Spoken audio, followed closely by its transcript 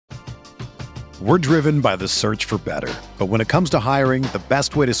We're driven by the search for better. But when it comes to hiring, the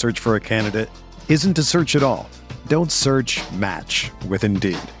best way to search for a candidate isn't to search at all. Don't search, match with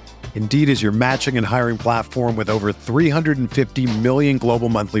Indeed. Indeed is your matching and hiring platform with over 350 million global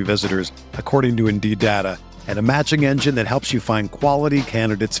monthly visitors, according to Indeed data, and a matching engine that helps you find quality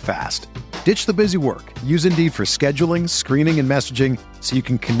candidates fast. Ditch the busy work. Use Indeed for scheduling, screening, and messaging so you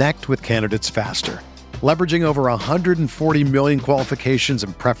can connect with candidates faster. Leveraging over 140 million qualifications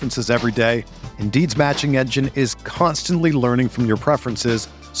and preferences every day, Indeed's matching engine is constantly learning from your preferences,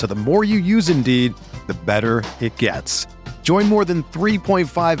 so the more you use Indeed, the better it gets. Join more than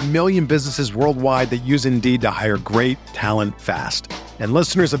 3.5 million businesses worldwide that use Indeed to hire great talent fast. And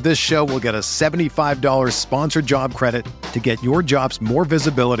listeners of this show will get a $75 sponsored job credit to get your jobs more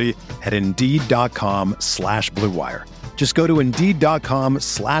visibility at Indeed.com/Blue Wire. Just go to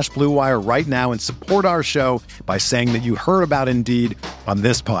Indeed.com/Blue Wire right now and support our show by saying that you heard about Indeed on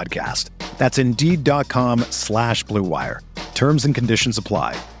this podcast. That's Indeed.com/Blue Wire. Terms and conditions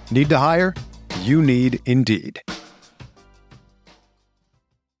apply. Need to hire? You need Indeed.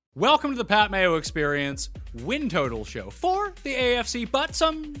 Welcome to the Pat Mayo Experience win total show for the AFC, but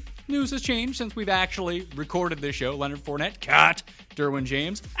some news has changed since we've actually recorded this show. Leonard Fournette cut, Derwin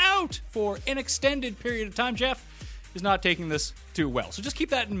James out for an extended period of time. Jeff is not taking this too well, so just keep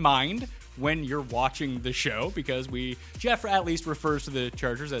that in mind when you're watching the show, because Jeff at least refers to the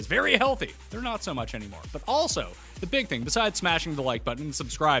Chargers as very healthy. They're not so much anymore. But also, the big thing, besides smashing the like button and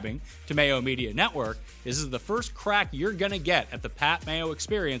subscribing to Mayo Media Network, is this is the first crack you're going to get at the Pat Mayo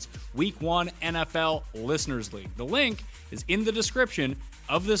Experience Week 1 NFL Listeners League. The link is in the description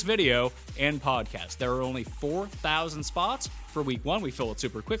of this video and podcast. There are only 4,000 spots for Week 1. We fill it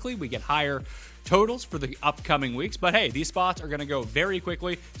super quickly. We get higher totals for the upcoming weeks. But hey, these spots are going to go very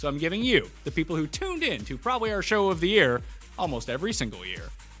quickly, so I'm giving you, the people who tuned in to probably our show of the year almost every single year,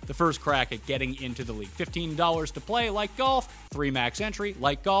 the first crack at getting into the league. $15 to play, like golf. 3 max entry,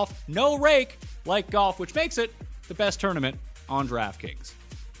 like golf. No rake, like golf, which makes it the best tournament on DraftKings.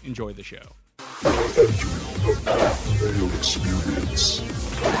 Enjoy the show. You're entering the Pat Mayo Experience.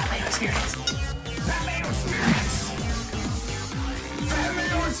 Pat Mayo Experience. Pat Mayo Experience. Pat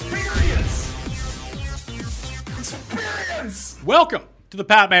Mayo Experience. Experience. Welcome to the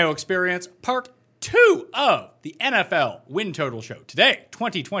Pat Mayo Experience, part 2 of the NFL Win Total Show. Today,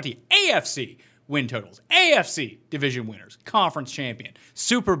 2020 AFC win totals, AFC division winners, conference champion,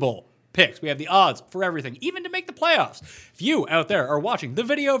 Super Bowl picks. We have the odds for everything, even to make the playoffs. If you out there are watching the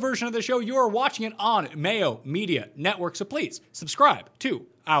video version of the show, you are watching it on Mayo Media Network. So please subscribe to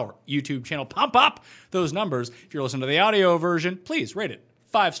our YouTube channel. Pump up those numbers. If you're listening to the audio version, please rate it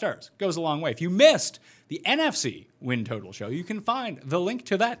 5 stars. Goes a long way. If you missed the NFC win total show, you can find the link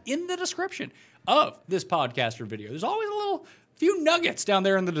to that in the description of this podcast or video. There's always a few nuggets down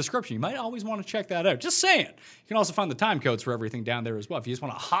there in the description. You might always want to check that out. Just saying. You can also find the time codes for everything down there as well if you just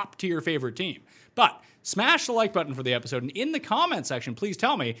want to hop to your favorite team. But smash the like button for the episode, and in the comment section, please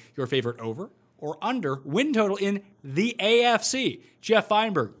tell me your favorite over or under win total in the AFC. Jeff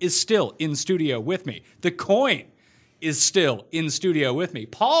Feinberg is still in studio with me. The Coin is still in studio with me.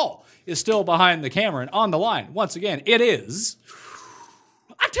 Paul is still behind the camera, and on the line, once again, it is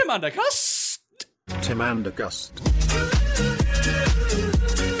Tim Andergust. Tim Andergust.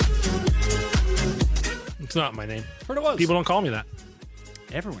 It's not my name. Heard it was. People don't call me that.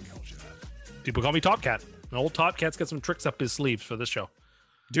 Everyone calls you that. People call me Top Cat. And old Top Cat's got some tricks up his sleeves for this show.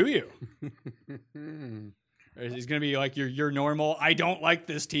 Do you? He's going to be like your normal, I don't like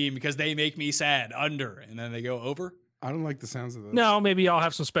this team because they make me sad, under, and then they go over? I don't like the sounds of this. No, maybe I'll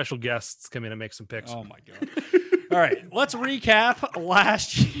have some special guests come in and make some picks. Oh, my God. All right, let's recap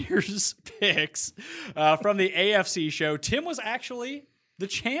last year's picks from the AFC show. Tim was actually the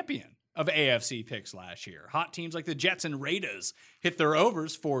champion of AFC picks last year. Hot teams like the Jets and Raiders hit their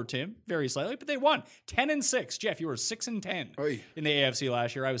overs for Tim very slightly, but they won 10-6. Jeff, you were 6-10 in the AFC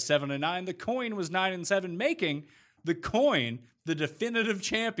last year. I was 7-9. The Coin was 9-7, making the Coin the definitive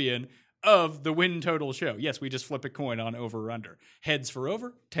champion of the win total show. Yes, we just flip a coin on over or under. Heads for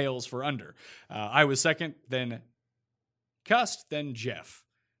over, tails for under. I was second, then Cust, then Jeff.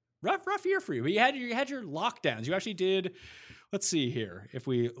 Rough year for you. But you had your lockdowns. You actually did. Let's see here. If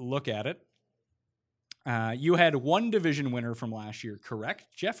we look at it, you had one division winner from last year, correct?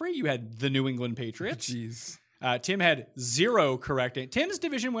 Jeffrey, you had the New England Patriots. Jeez. Tim had 0 correct. Tim's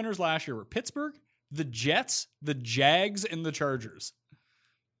division winners last year were Pittsburgh, the Jets, the Jags, and the Chargers.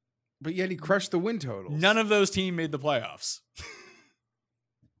 But yet he crushed the win totals. None of those teams made the playoffs.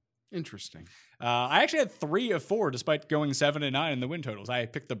 Interesting. I actually had 3 of 4, despite going 7-9 in the win totals. I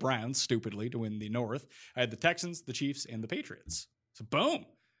picked the Browns, stupidly, to win the North. I had the Texans, the Chiefs, and the Patriots. So boom.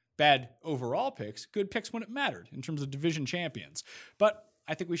 bad overall picks, good picks when it mattered in terms of division champions. But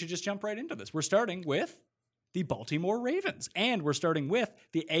I think we should just jump right into this. We're starting with the Baltimore Ravens, and we're starting with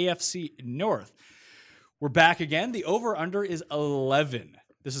the AFC North. We're back again. The over-under is 11.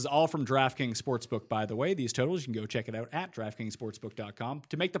 This is all from DraftKings Sportsbook, by the way. These totals, you can go check it out at DraftKingsSportsbook.com.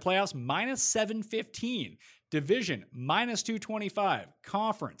 To make the playoffs, minus 715. Division, minus 225.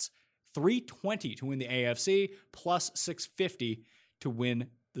 Conference, 320 to win the AFC, plus 650 to win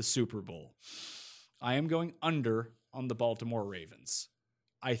the Super Bowl. I am going under on the Baltimore Ravens.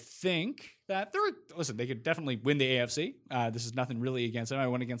 I think that they could definitely win the AFC. This is nothing really against them. I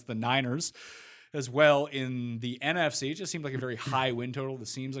went against the Niners as well in the NFC. It just seemed like a very high win total.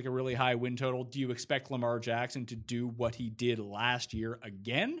 This seems like a really high win total. Do you expect Lamar Jackson to do what he did last year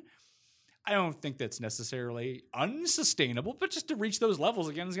again? I don't think that's necessarily unsustainable, but just to reach those levels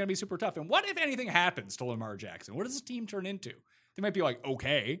again is going to be super tough. And what if anything happens to Lamar Jackson? What does this team turn into? They might be like,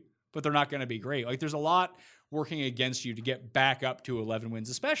 okay, but they're not going to be great. Like, there's a lot working against you to get back up to 11 wins,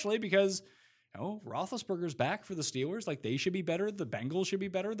 especially because Roethlisberger's back for the Steelers. Like, they should be better. The Bengals should be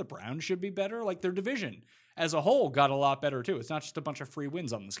better. The Browns should be better. Like, their division as a whole got a lot better too. It's not just a bunch of free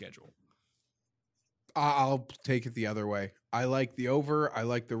wins on the schedule. I'll take it the other way. I like the over. I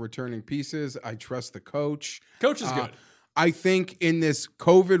like the returning pieces. I trust the coach. Coach is good. I think in this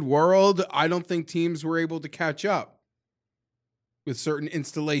COVID world, I don't think teams were able to catch up with certain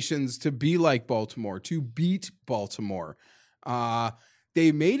installations to be like Baltimore, to beat Baltimore.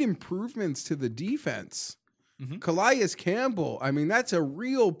 They made improvements to the defense. Calais Campbell, I mean, that's a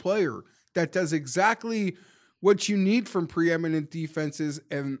real player that does exactly what you need from preeminent defenses,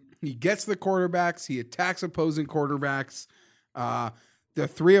 and he gets the quarterbacks, he attacks opposing quarterbacks. The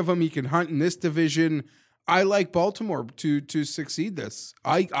three of them he can hunt in this division. I like Baltimore to succeed this.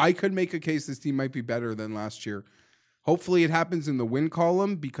 I could make a case this team might be better than last year. Hopefully it happens in the win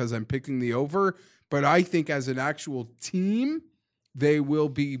column because I'm picking the over, but I think as an actual team, they will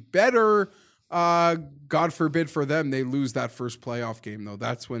be better. God forbid for them, they lose that first playoff game, though.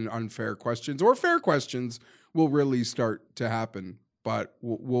 That's when unfair questions or fair questions will really start to happen. But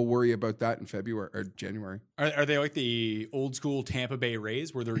we'll worry about that in February or January. Are they like the old school Tampa Bay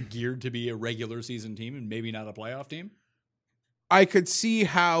Rays where they're geared to be a regular season team and maybe not a playoff team? I could see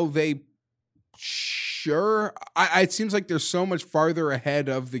how they it seems like they're so much farther ahead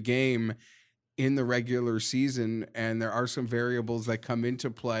of the game in the regular season, and there are some variables that come into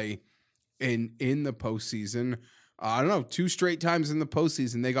play in the postseason. I don't know, 2 straight times in the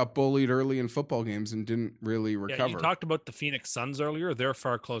postseason, they got bullied early in football games and didn't really recover. Yeah, you talked about the Phoenix Suns earlier. They're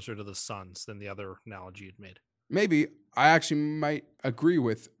far closer to the Suns than the other analogy you'd made. Maybe. I actually might agree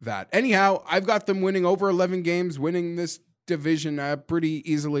with that. Anyhow, I've got them winning over 11 games, winning this division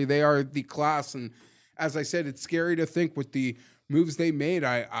pretty easily. They are the class, and as I said, it's scary to think with the moves they made.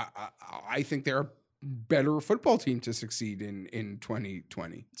 I think they're a better football team to succeed in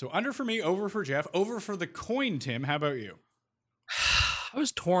 2020. So under for me, over for Jeff, over for the coin, Tim. How about you? I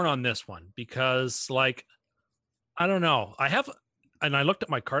was torn on this one because, I don't know. And I looked at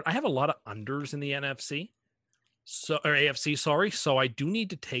my card. I have a lot of unders in the NFC, or AFC, sorry. So I do need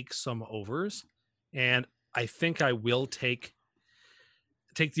to take some overs, and I think I will take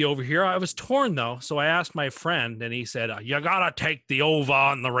the over here. I was torn though, so I asked my friend, and he said, "You gotta take the over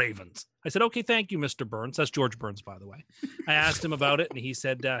on the Ravens." I said, "Okay, thank you, Mr. Burns." That's George Burns, by the way. I asked him about it, and he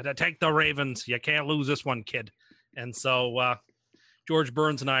said, "Take the Ravens. You can't lose this one, kid." And so George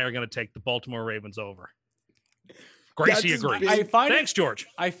Burns and I are going to take the Baltimore Ravens over. Gracie agrees. Thanks, George.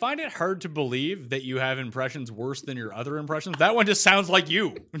 I find it hard to believe that you have impressions worse than your other impressions. That one just sounds like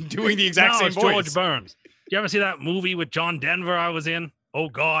you doing the exact same voice. George Burns. You ever see that movie with John Denver I was in? Oh,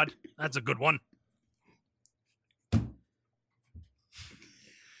 God, that's a good one.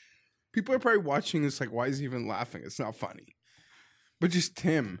 People are probably watching this like, why is he even laughing? It's not funny. But just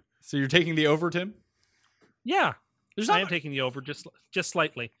Tim. So you're taking the over, Tim? Yeah. I am taking the over just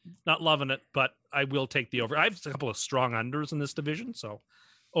slightly. Not loving it, but I will take the over. I have a couple of strong unders in this division, so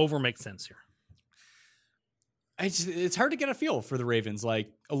over makes sense here. It's hard to get a feel for the Ravens.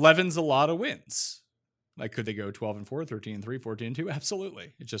 11's a lot of wins. Could they go 12-4, 13-3, 14-2?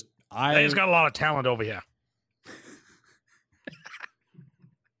 Absolutely. It's just they just got a lot of talent over here.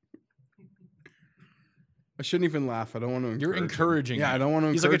 I shouldn't even laugh. I don't want to encourage You're encouraging him. Yeah, I don't want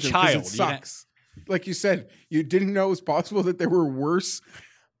to He's encourage like a child. It sucks. Like you said, you didn't know it was possible that there were worse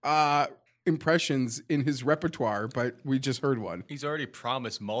impressions in his repertoire, but we just heard one. He's already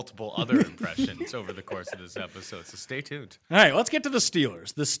promised multiple other impressions over the course of this episode, so stay tuned. All right, let's get to the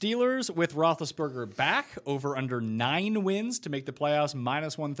Steelers. The Steelers with Roethlisberger back, over under 9 wins to make the playoffs,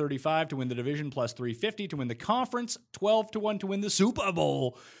 minus 135 to win the division, plus 350 to win the conference, 12-1 to win the Super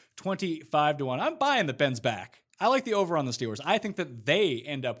Bowl, 25-1. I'm buying that Ben's back. I like the over on the Steelers. I think that they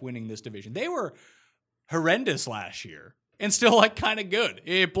end up winning this division. They were horrendous last year and still like kind of good.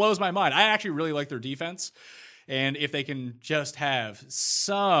 It blows my mind. I actually really like their defense. And if they can just have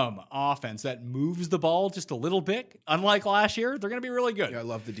some offense that moves the ball just a little bit, unlike last year, they're going to be really good. Yeah, I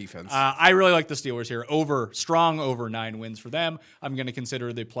love the defense. I really like the Steelers here. Strong over 9 wins for them. I'm going to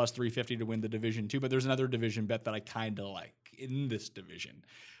consider the plus 350 to win the division too, but there's another division bet that I kind of like in this division.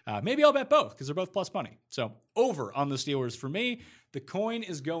 Maybe I'll bet both because they're both plus money. So over on the Steelers for me. The coin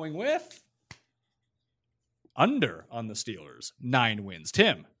is going with under on the Steelers. 9 wins.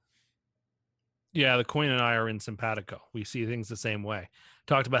 Tim. Yeah, the coin and I are in simpatico. We see things the same way.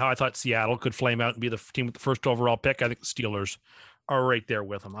 Talked about how I thought Seattle could flame out and be the team with the first overall pick. I think the Steelers are right there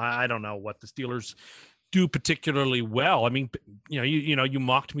with them. I don't know what the Steelers do particularly well. I mean, you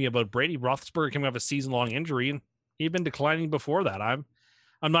mocked me about Brady. Roethlisberger coming off a season-long injury, and he'd been declining before that. I'm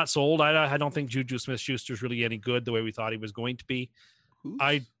not sold. I don't think Juju Smith-Schuster's really any good the way we thought he was going to be.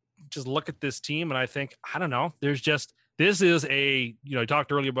 I just look at this team and I think, I don't know. This is I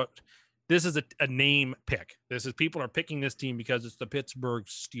talked earlier about. This is a name pick. People are picking this team because it's the Pittsburgh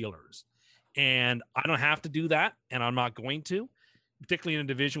Steelers. And I don't have to do that, and I'm not going to, particularly in a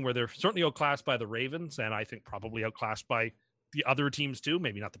division where they're certainly outclassed by the Ravens, and I think probably outclassed by the other teams too.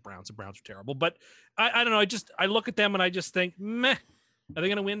 Maybe not the Browns. The Browns are terrible. But I don't know. I look at them and I just think, meh. Are they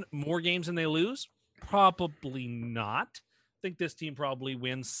going to win more games than they lose? Probably not. I think this team probably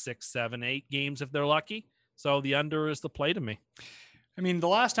wins 6, 7, 8 games if they're lucky. So the under is the play to me. I mean, the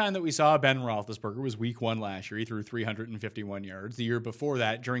last time that we saw Ben Roethlisberger was week 1 last year. He threw 351 yards. The year before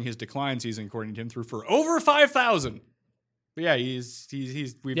that, during his decline season, according to him, threw for over 5,000. But yeah, they're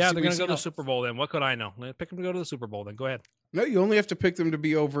going to go to the Super Bowl then. What could I know? Pick them to go to the Super Bowl then. Go ahead. No, you only have to pick them to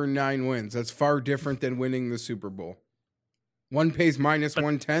be over 9 wins. That's far different than winning the Super Bowl. One pays minus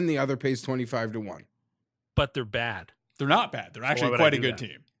 110, the other pays 25-1. But they're bad. They're not bad. They're actually quite a good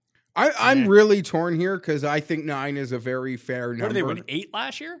team. I'm really torn here because I think 9 is a very fair number. What did they win, 8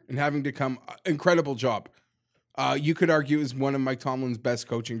 last year? And having to come, incredible job. You could argue it was one of Mike Tomlin's best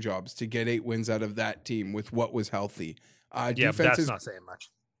coaching jobs to get 8 wins out of that team with what was healthy. But that's not saying much.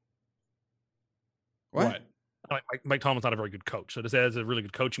 What? Mike Tomlin's not a very good coach. So this is a really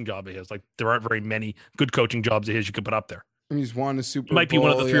good coaching job of his. Like there aren't very many good coaching jobs of his you could put up there. And he's won a Super Bowl. Might be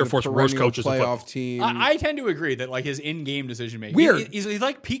one of the 3 or 4 worst coaches in playoff team. I tend to agree that like his in-game decision making. Weird. He's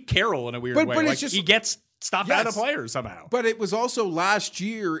like Pete Carroll in a weird way. But like, it's just, he gets stuff out of players somehow. But it was also last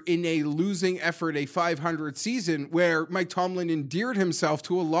year in a losing effort, a 500 season, where Mike Tomlin endeared himself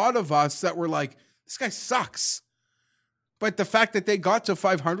to a lot of us that were like, this guy sucks. But the fact that they got to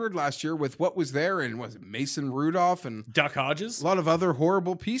 500 last year with what was there, and was it Mason Rudolph and Duck Hodges, a lot of other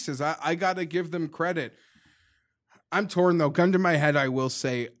horrible pieces, I got to give them credit. I'm torn though. Gun to my head, I will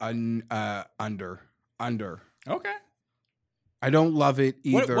say under. Okay. I don't love it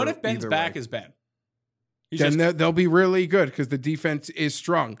either. What if Ben's back way. is Ben? Then they'll be really good because the defense is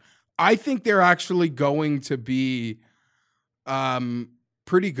strong. I think they're actually going to be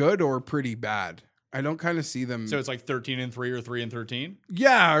pretty good or pretty bad. I don't kind of see them. So it's like 13-3 or 3-13?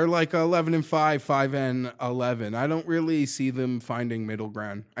 Yeah, or like 11-5, 5-11. I don't really see them finding middle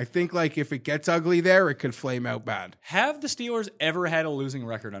ground. I think like if it gets ugly there, it could flame out bad. Have the Steelers ever had a losing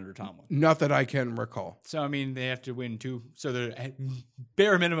record under Tomlin? Not that I can recall. So I mean, they have to win 2. So they're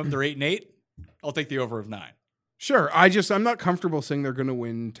bare minimum they're 8-8. I'll take the over of 9. Sure. I'm not comfortable saying they're going to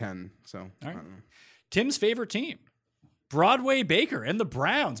win 10. So all right. I don't know. Tim's favorite team. Broadway Baker and the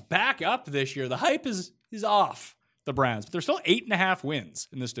Browns back up this year. The hype is off the Browns, but they're still 8.5 wins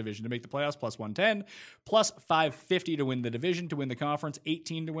in this division to make the playoffs, plus 110, plus 550 to win the division, to win the conference,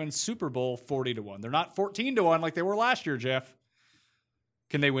 18 to win Super Bowl, 40-1. They're not 14-1 like they were last year, Jeff.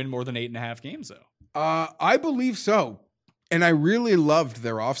 Can they win more than 8.5 games though? I believe so. And I really loved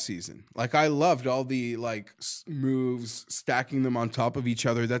their offseason. Like I loved all the moves, stacking them on top of each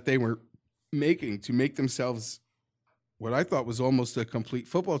other that they were making to make themselves what I thought was almost a complete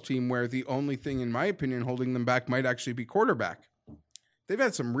football team, where the only thing, in my opinion, holding them back might actually be quarterback. They've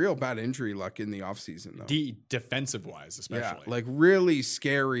had some real bad injury luck in the offseason, though. Defensive-wise, especially. Yeah, like really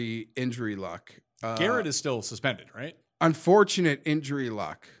scary injury luck. Garrett is still suspended, right? Unfortunate injury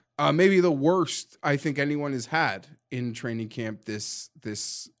luck. Maybe the worst I think anyone has had in training camp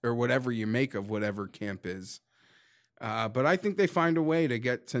this or whatever you make of whatever camp is. But I think they find a way to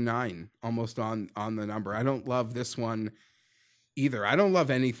get to 9, almost on the number. I don't love this one either. I don't love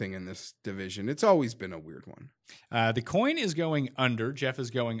anything in this division. It's always been a weird one. The coin is going under. Jeff is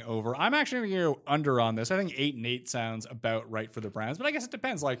going over. I'm actually going to go under on this. I think 8-8 sounds about right for the Browns, but I guess it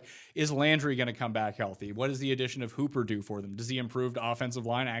depends. Like, is Landry going to come back healthy? What does the addition of Hooper do for them? Does the improved offensive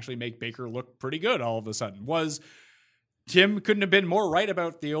line actually make Baker look pretty good all of a sudden? Tim couldn't have been more right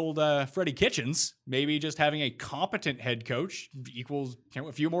about the old Freddie Kitchens. Maybe just having a competent head coach equals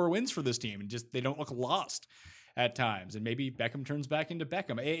a few more wins for this team, and just they don't look lost at times. And maybe Beckham turns back into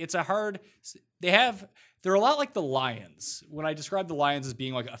Beckham. It's a hard. They're a lot like the Lions. When I describe the Lions as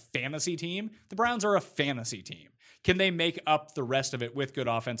being like a fantasy team, the Browns are a fantasy team. Can they make up the rest of it with good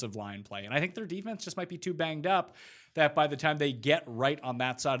offensive line play? And I think their defense just might be too banged up that by the time they get right on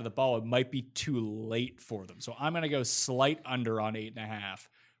that side of the ball, it might be too late for them. So I'm going to go slight under on 8.5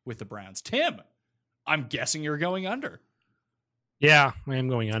 with the Browns. Tim, I'm guessing you're going under. Yeah, I am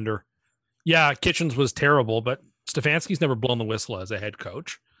going under. Yeah, Kitchens was terrible, but Stefanski's never blown the whistle as a head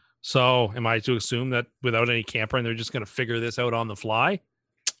coach. So am I to assume that without any camper and they're just going to figure this out on the fly?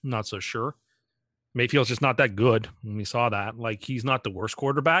 I'm not so sure. Mayfield's just not that good. And we saw that. Like, he's not the worst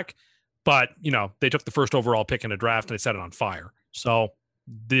quarterback, but, they took the first overall pick in a draft and they set it on fire. So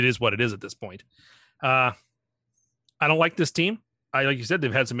it is what it is at this point. I don't like this team. Like you said,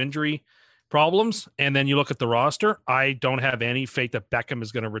 they've had some injury problems. And then you look at the roster. I don't have any faith that Beckham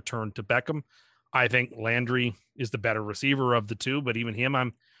is going to return to Beckham. I think Landry is the better receiver of the two, but even him,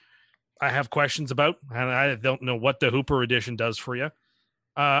 I have questions about, and I don't know what the Hooper addition does for you.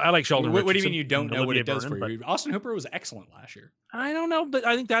 I like Sheldon Richardson. What do you mean you don't know what it does Vernon, for you? Austin Hooper was excellent last year. I don't know, but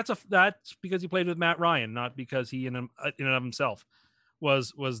I think that's because he played with Matt Ryan, not because he in and of himself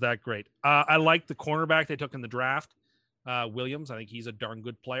was that great. I like the cornerback they took in the draft, Williams. I think he's a darn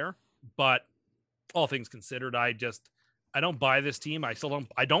good player, but all things considered, I don't buy this team. I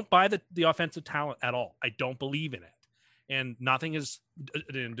don't buy the offensive talent at all. I don't believe in it. And nothing has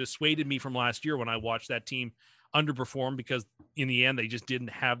dissuaded me from last year when I watched that team underperform because in the end, they just didn't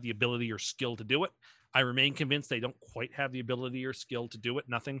have the ability or skill to do it. I remain convinced they don't quite have the ability or skill to do it.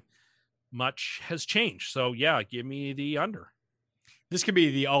 Nothing much has changed. So yeah, give me the under. This could be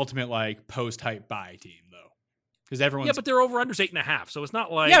the ultimate like post-hype buy team though. Because everyone's... Yeah, but they're over-unders 8.5, so it's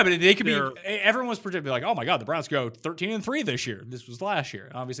not like... Yeah, but they could be... Everyone was predicting like, oh my God, the Browns go 13-3 this year. This was last year.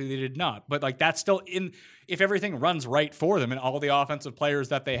 Obviously, they did not. But like that's still in... If everything runs right for them and all the offensive players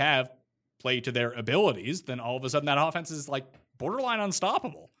that they have play to their abilities, then all of a sudden that offense is like borderline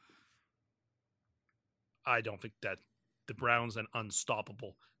unstoppable. I don't think that the Browns and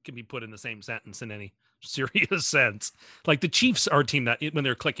unstoppable can be put in the same sentence in any serious sense. Like the Chiefs are a team that when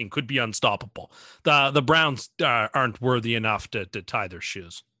they're clicking could be unstoppable. The Browns aren't worthy enough to tie their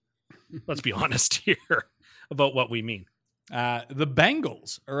shoes. Let's be honest here about what we mean. The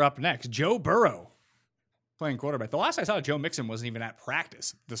Bengals are up next. Joe Burrow playing quarterback. The last I saw, Joe Mixon wasn't even at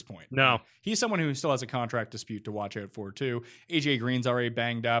practice at this point. No. He's someone who still has a contract dispute to watch out for too. AJ Green's already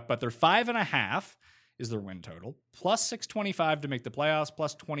banged up, but they're 5.5 is their win total. Plus 625 to make the playoffs,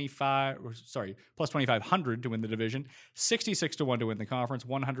 plus 2,500 to win the division, 66 to 1 to win the conference,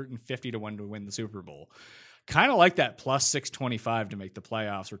 150 to 1 to win the Super Bowl. Kind of like that plus 625 to make the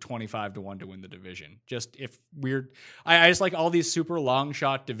playoffs or 25 to 1 to win the division. Just if weird, I just like all these super long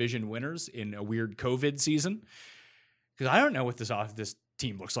shot division winners in a weird COVID season. Because I don't know what this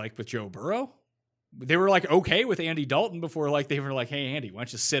team looks like with Joe Burrow. They were like okay with Andy Dalton before like they were like, hey Andy, why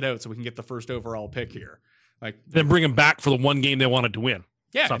don't you sit out so we can get the first overall pick here? Like then bring him back for the one game they wanted to win.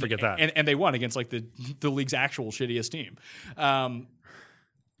 Yeah, let's not forget that. And they won against like the league's actual shittiest team.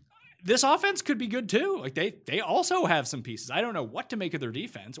 This offense could be good too. Like they also have some pieces. I don't know what to make of their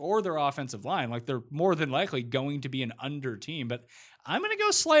defense or their offensive line. Like they're more than likely going to be an under team, but I'm going to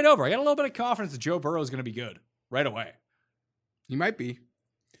go slight over. I got a little bit of confidence that Joe Burrow is going to be good right away. He might be.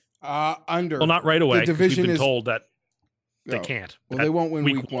 Under. Well, not right away. The division we've been is told that they can't. Well, they won't win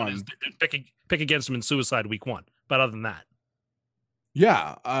week one. Pick against them in suicide week one. But other than that.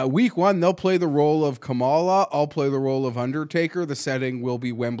 Yeah. Week one, they'll play the role of Kamala. I'll play the role of Undertaker. The setting will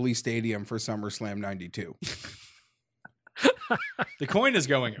be Wembley Stadium for SummerSlam 92. The coin is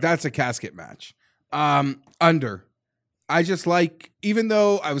going. That's a casket match. Under. I just like, even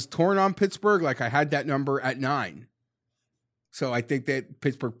though I was torn on Pittsburgh, like I had that number at 9. So I think that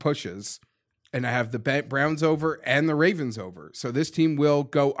Pittsburgh pushes, and I have the Browns over and the Ravens over. So this team will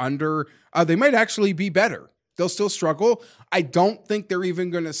go under. They might actually be better. They'll still struggle. I don't think they're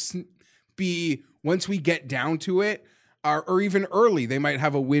even going to be, once we get down to it, or even early, they might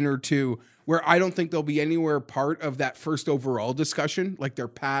have a win or two where I don't think they'll be anywhere part of that first overall discussion. Like they're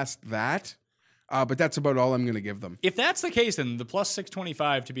past that. But that's about all I'm going to give them. If that's the case, then the plus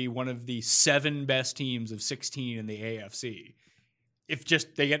 625 to be one of the 7 best teams of 16 in the AFC if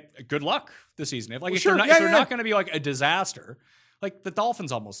just they get good luck this season. If Sure, they're yeah. not going to be like a disaster, like the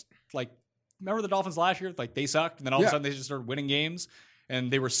Dolphins almost like remember the Dolphins last year? Like they sucked, and then all of a sudden they just started winning games,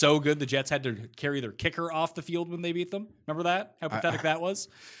 and they were so good the Jets had to carry their kicker off the field when they beat them. Remember that? How pathetic that was.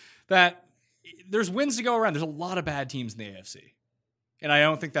 That there's wins to go around. There's a lot of bad teams in the AFC, and I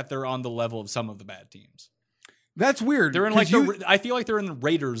don't think that they're on the level of some of the bad teams. That's weird. They're in like I feel like they're in the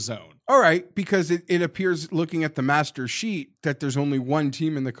Raiders zone. All right, because it appears looking at the master sheet that there's only one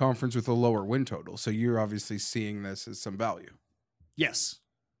team in the conference with a lower win total. So you're obviously seeing this as some value. Yes.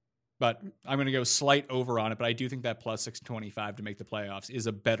 But I'm going to go slight over on it, but I do think that plus 625 to make the playoffs is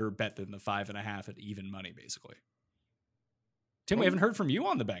a better bet than the 5.5 at even money, basically. Tim, we haven't heard from you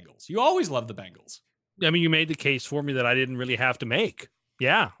on the Bengals. You always love the Bengals. I mean, you made the case for me that I didn't really have to make.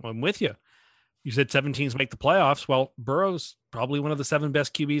 Yeah, I'm with you. You said 7 teams make the playoffs. Well, Burrow's probably one of the 7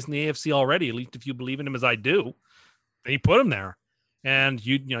 best QBs in the AFC already, at least if you believe in him as I do. And you put him there. And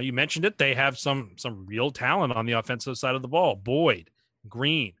you mentioned it. They have some real talent on the offensive side of the ball. Boyd,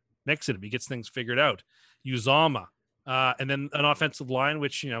 Green, Mixon, if he gets things figured out. Uzama. And then an offensive line,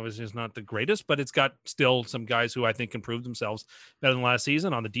 which, is not the greatest, but it's got still some guys who I think improved themselves better than last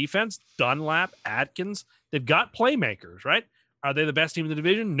season. On the defense, Dunlap, Atkins, they've got playmakers, right? Are they the best team in the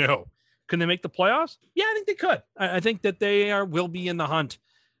division? No. Can they make the playoffs? Yeah, I think they could. I think that they will be in the hunt.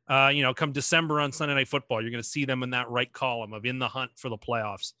 Come December on Sunday Night Football, you're going to see them in that right column of in the hunt for the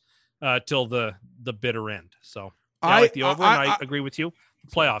playoffs till the bitter end. So I like the over, and I agree with you.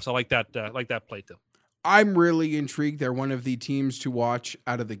 Playoffs, I like that play too. I'm really intrigued. They're one of the teams to watch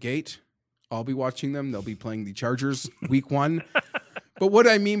out of the gate. I'll be watching them. They'll be playing the Chargers week 1. But what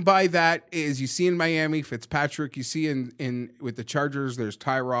I mean by that is you see in Miami, Fitzpatrick. You see in with the Chargers, there's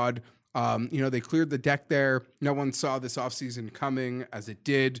Tyrod. They cleared the deck there. No one saw this offseason coming as it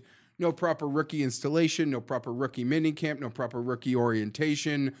did. No proper rookie installation, no proper rookie minicamp, no proper rookie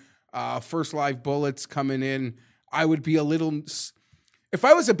orientation. First live bullets coming in. I would be if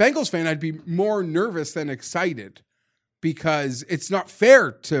I was a Bengals fan, I'd be more nervous than excited because it's not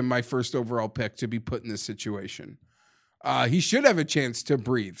fair to my first overall pick to be put in this situation. He should have a chance to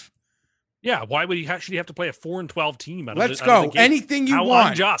breathe. Yeah, why would should he have to play a 4-12 team? Let's go. Anything you want.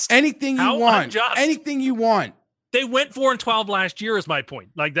 Unjust. Anything you want. Unjust. Anything you want. They went 4-12 last year is my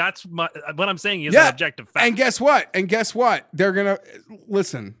point. Like that's what I'm saying is an objective fact. And guess what? They're going to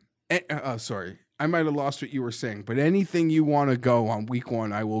listen. Sorry. I might have lost what you were saying, but anything you want to go on week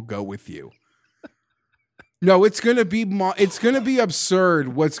 1, I will go with you. No, it's going to be absurd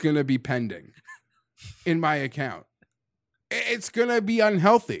what's going to be pending in my account. It's going to be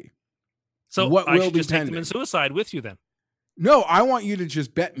unhealthy. So what I will should be just take pending? them in suicide with you then. No, I want you to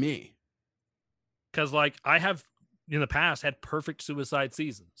just bet me. Because I have in the past had perfect suicide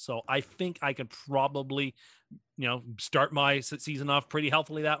seasons. So I think I could probably, start my season off pretty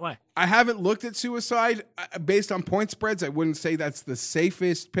healthily that way. I haven't looked at suicide based on point spreads. I wouldn't say that's the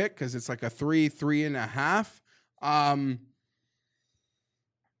safest pick because it's like a 3.5.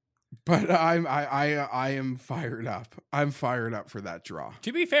 But I am fired up. I'm fired up for that draw.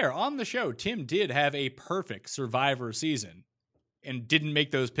 To be fair, on the show, Tim did have a perfect Survivor season and didn't make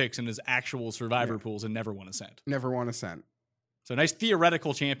those picks in his actual Survivor pools and never won a cent. Never won a cent. So nice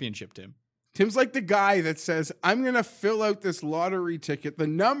theoretical championship, Tim. Tim's like the guy that says, I'm going to fill out this lottery ticket, the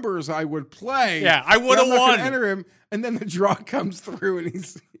numbers I would play. Yeah, I would have won. Enter him, and then the draw comes through, and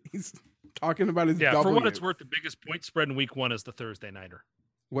he's talking about his W. For what it's worth, the biggest point spread in week 1 is the Thursday nighter.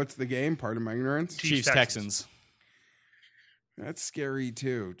 What's the game? Pardon my ignorance. Chiefs Texans. That's scary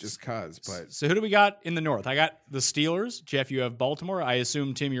too, just cause. But so who do we got in the North? I got the Steelers. Jeff, you have Baltimore. I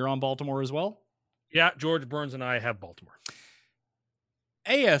assume, Tim, you're on Baltimore as well? Yeah, George Burns and I have Baltimore.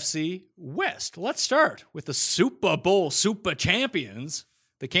 AFC West. Let's start with the Super Bowl super champions,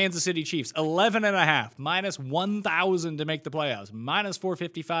 the Kansas City Chiefs. 11.5, minus 1,000 to make the playoffs, minus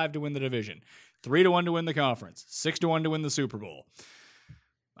 455 to win the division, 3-1 to win the conference, 6-1 to win the Super Bowl.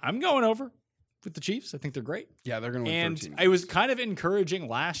 I'm going over with the Chiefs. I think they're great. Yeah, they're going to win 13 games. It was kind of encouraging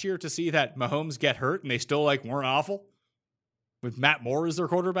last year to see that Mahomes get hurt and they still weren't awful with Matt Moore as their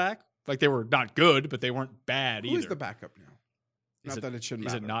quarterback. Like they were not good, but they weren't bad either. Who's the backup now? Not that it shouldn't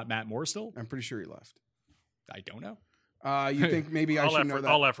matter. Is it not Matt Moore still? I'm pretty sure he left. I don't know. You think maybe I should know that?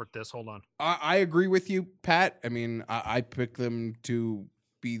 I'll effort this. Hold on. I agree with you, Pat. I mean, I picked them to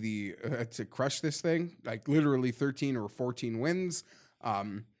be to crush this thing, like literally 13 or 14 wins.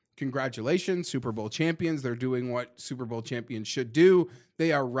 Congratulations, Super Bowl champions. They're doing what Super Bowl champions should do.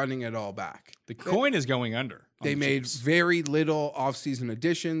 They are running it all back. The coin is going under. They made very little offseason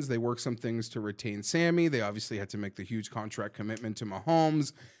additions. They worked some things to retain Sammy. They obviously had to make the huge contract commitment to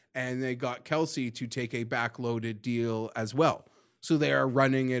Mahomes, and they got Kelsey to take a backloaded deal as well. So they are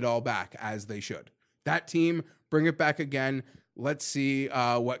running it all back as they should. That team, bring it back again. Let's see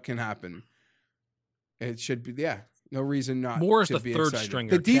what can happen. It should be, no reason not Moore is to the be third excited.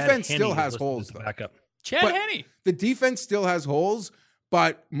 stringer. The defense Ted still Henne has is holes, the though. backup. Chad But Henne. The defense still has holes,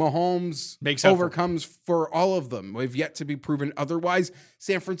 but Mahomes Makes up for it. overcomes for all of them. We've yet to be proven otherwise.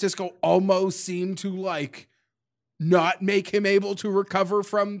 San Francisco almost seemed to not make him able to recover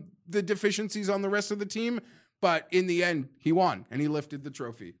from the deficiencies on the rest of the team. But in the end, he won and he lifted the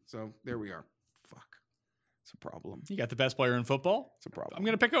trophy. So there we are. Fuck. It's a problem. You got the best player in football. It's a problem. I'm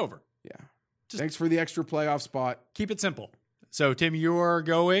going to pick over. Yeah. Thanks for the extra playoff spot. Keep it simple. So, Tim, you're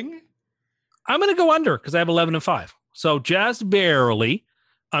going. I'm going to go under because I have 11-5. So just barely,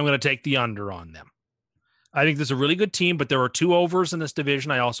 I'm going to take the under on them. I think this is a really good team, but there are 2 overs in this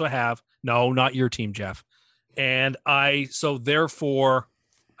division. I also have no, not your team, Jeff. And therefore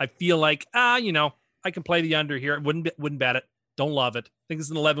I feel like, I can play the under here. Wouldn't bet it. Don't love it. I think this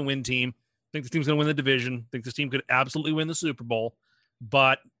is an 11-win team. I think this team's going to win the division. I think this team could absolutely win the Super Bowl.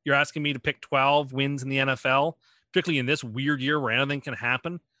 But you're asking me to pick 12 wins in the NFL, particularly in this weird year where anything can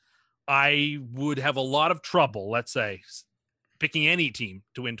happen. I would have a lot of trouble, let's say, picking any team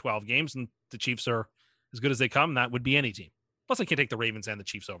to win 12 games, and the Chiefs are as good as they come. That would be any team. Plus, I can't take the Ravens and the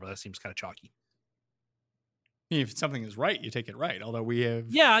Chiefs over. That seems kind of chalky. If something is right, you take it right. Although we have.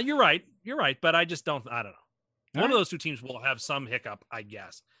 Yeah, you're right. But I just don't. I don't know. All One of those 2 teams will have some hiccup, I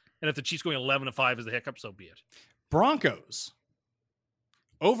guess. And if the Chiefs going 11-5 is the hiccup, so be it. Broncos.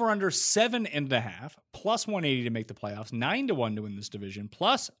 Over under 7.5, plus 180 to make the playoffs, 9-1 to win this division,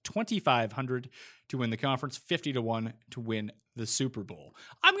 plus 2,500 to win the conference, 50-1 to win the Super Bowl.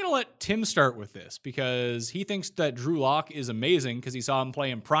 I'm going to let Tim start with this because he thinks that Drew Lock is amazing because he saw him play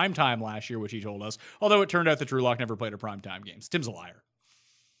in primetime last year, which he told us. Although it turned out that Drew Lock never played a primetime games. Tim's a liar.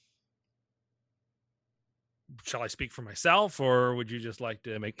 Shall I speak for myself, or would you just like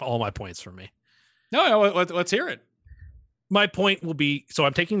to make all my points for me? No, let's hear it. My point will be, so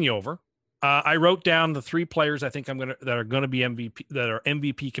I'm taking the over. I wrote down the 3 players I think that are going to be MVP, that are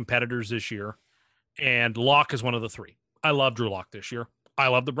MVP competitors this year, and Locke is one of the 3. I love Drew Lock this year. I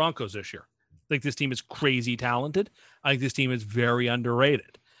love the Broncos this year. I think this team is crazy talented. I think this team is very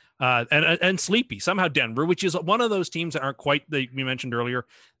underrated. And sleepy. Somehow Denver, which is one of those teams that aren't quite we mentioned earlier,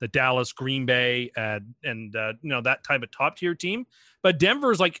 the Dallas, Green Bay, and that type of top tier team. But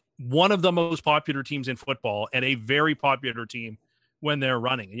Denver is like one of the most popular teams in football and a very popular team when they're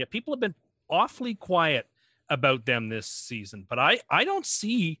running. And yet people have been awfully quiet about them this season. But I don't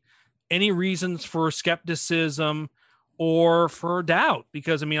see any reasons for skepticism or for doubt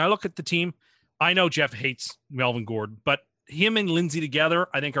because, I look at the team. I know Jeff hates Melvin Gordon, but him and Lindsey together,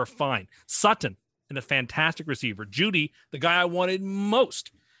 I think, are fine. Sutton, and a fantastic receiver. Judy, the guy I wanted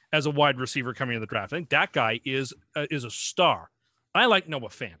most as a wide receiver coming in the draft. I think that guy is a star. I like Noah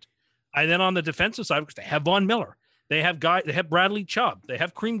Fant. And then on the defensive side, because they have Von Miller, they have Bradley Chubb, they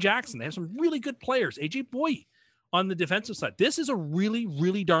have Kareem Jackson, they have some really good players. AJ Boye on the defensive side. This is a really,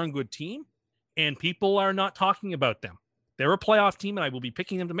 really darn good team, and people are not talking about them. They're a playoff team, and I will be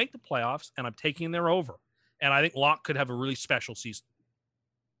picking them to make the playoffs, and I'm taking their over. And I think Locke could have a really special season.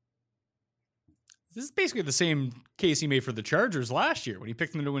 This is basically the same case he made for the Chargers last year. When he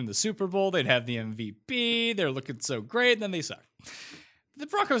picked them to win the Super Bowl, they'd have the MVP. They're looking so great, and then they suck. The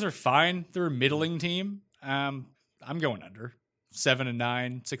Broncos are fine. They're a middling team. I'm going under.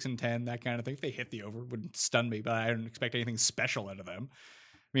 7-9, 6-10, that kind of thing. If they hit the over, wouldn't stun me, but I don't expect anything special out of them.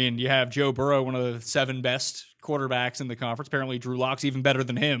 You have Joe Burrow, one of the 7 best quarterbacks in the conference. Apparently, Drew Lock's even better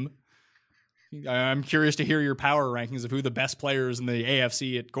than him. I'm curious to hear your power rankings of who the best players in the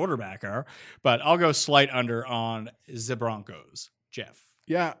AFC at quarterback are, but I'll go slight under on the Broncos. Jeff.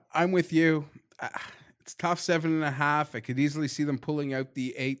 Yeah, I'm with you. It's tough 7.5. I could easily see them pulling out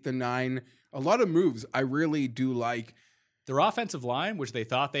the 8, the 9. A lot of moves I really do like. Their offensive line, which they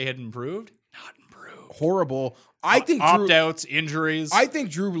thought they had improved, not improved. Horrible. I think opt-outs, injuries. I think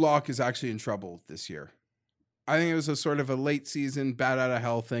Drew Lock is actually in trouble this year. I think it was a sort of a late season, bad out of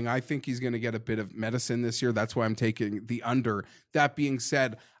hell thing. I think he's going to get a bit of medicine this year. That's why I'm taking the under. That being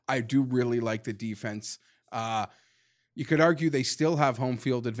said, I do really like the defense. You could argue they still have home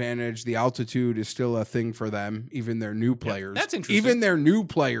field advantage. The altitude is still a thing for them. Even their new players. Yeah, that's interesting. Even their new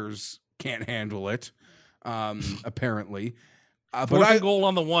players can't handle it, apparently. Fourth goal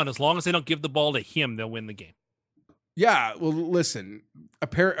on the 1. As long as they don't give the ball to him, they'll win the game. Yeah, well, listen,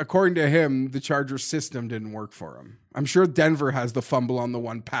 according to him, the Chargers system didn't work for him. I'm sure Denver has the fumble on the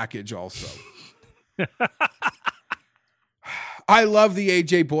 1 package also. I love the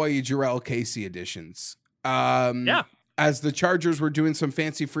AJ Boye, Jarrell Casey additions. Yeah. as the Chargers were doing some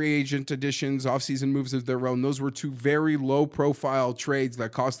fancy free agent additions, offseason moves of their own, those were two very low-profile trades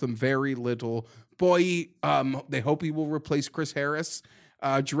that cost them very little. Boy, they hope he will replace Chris Harris.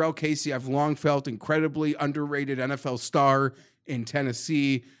 Jarrell Casey, I've long felt incredibly underrated NFL star in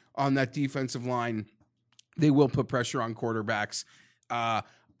Tennessee on that defensive line. They will put pressure on quarterbacks.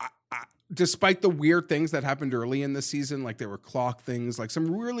 Despite the weird things that happened early in the season, like there were clock things, like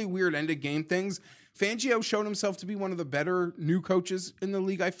some really weird end-of-game things, Fangio showed himself to be one of the better new coaches in the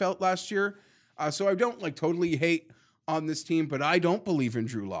league, I felt, last year. So I don't totally hate on this team, but I don't believe in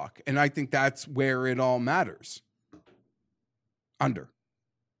Drew Lock, and I think that's where it all matters. Under.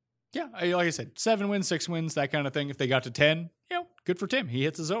 Yeah, like I said, 7 wins, 6 wins, that kind of thing. If they got to 10, good for Tim. He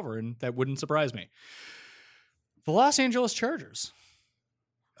hits us over, and that wouldn't surprise me. The Los Angeles Chargers.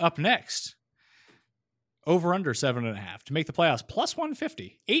 Up next, over under 7.5 to make the playoffs, plus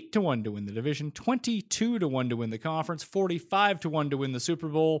 150, 8-1 to win the division, 22-1 to win the conference, 45-1 to win the Super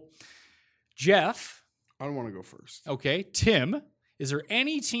Bowl. Jeff, I don't want to go first. Okay, Tim, is there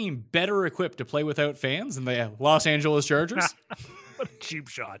any team better equipped to play without fans than the Los Angeles Chargers? What a cheap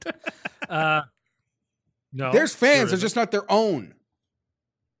shot. No, There's fans, they're just not their own.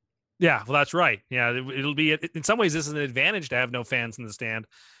 Yeah, well, that's right. Yeah, it'll be, in some ways, this is an advantage to have no fans in the stand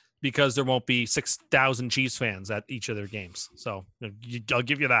because there won't be 6,000 Chiefs fans at each of their games. So I'll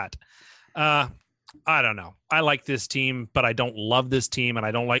give you that. I don't know. I like this team, but I don't love this team, and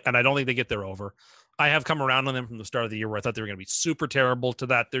I don't think they get their over. I have come around on them from the start of the year where I thought they were going to be super terrible to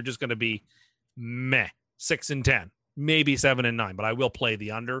that. They're just going to be meh, 6-10, maybe 7-9, but I will play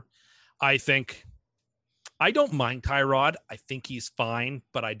the under. I don't mind Tyrod. I think he's fine,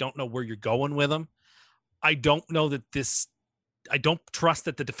 but I don't know where you're going with him. I don't trust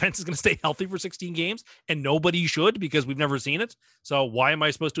that the defense is going to stay healthy for 16 games, and nobody should because we've never seen it. So why am I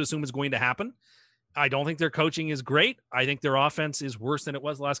supposed to assume it's going to happen? I don't think their coaching is great. I think their offense is worse than it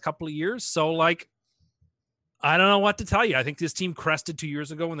was the last couple of years. So, I don't know what to tell you. I think this team crested 2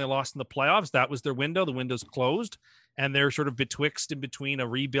 years ago when they lost in the playoffs. That was their window. The window's closed, and they're sort of betwixt in between a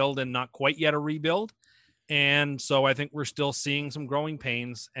rebuild and not quite yet a rebuild. And so I think we're still seeing some growing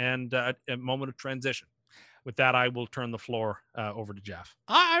pains and a moment of transition. With that, I will turn the floor over to Jeff.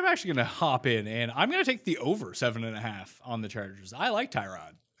 I'm actually going to hop in, and I'm going to take the over 7.5 on the Chargers. I like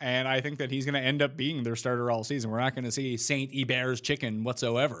Tyrod, and I think that he's going to end up being their starter all season. We're not going to see Saint Hebert's chicken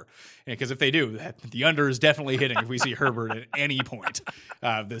whatsoever, because if they do, the under is definitely hitting if we see Herbert at any point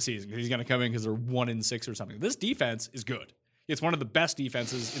this season. He's going to come in because they're 1-6 or something. This defense is good. It's one of the best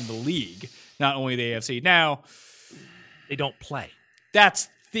defenses in the league, not only the AFC. Now, they don't play. That's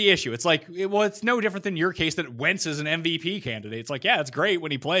the issue. It's it's no different than your case that Wentz is an MVP candidate. It's it's great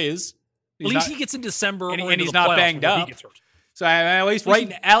when he plays. At least he gets in December and he's not banged up. So at least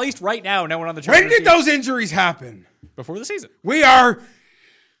right now, no one on the Chargers. When did those injuries happen? Before the season. We are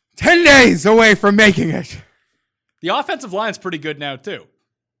 10 days away from making it. The offensive line's pretty good now, too.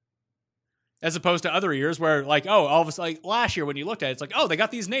 As opposed to other years where, all of a sudden, last year when you looked at it, it's they got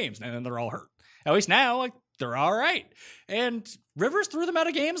these names, and then they're all hurt. At least now, they're all right. And Rivers threw them out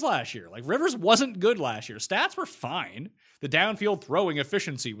of games last year. Rivers wasn't good last year. Stats were fine. The downfield throwing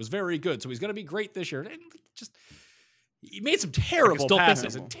efficiency was very good, so he's going to be great this year. And he made some terrible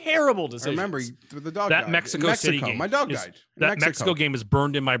passes and terrible decisions. I remember the dog that died. Mexico City game. My dog died. That Mexico game is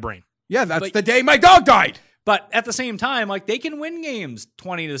burned in my brain. Yeah, that's the day my dog died. But at the same time, they can win games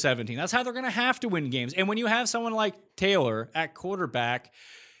 20-17. That's how they're going to have to win games. And when you have someone like Taylor at quarterback,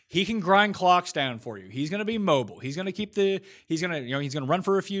 he can grind clocks down for you. He's going to be mobile. He's going to keep he's going to run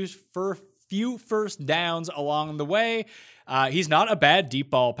for a few first downs along the way. He's not a bad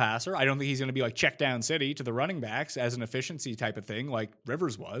deep ball passer. I don't think he's going to be check down city to the running backs as an efficiency type of thing like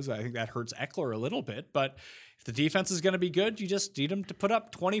Rivers was. I think that hurts Eckler a little bit, but if the defense is going to be good, you just need them to put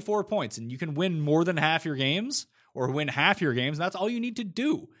up 24 points, and you can win more than half your games or win half your games, and that's all you need to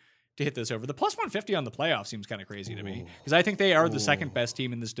do to hit this over. The plus 150 on the playoffs seems kind of crazy to me because I think they are the second best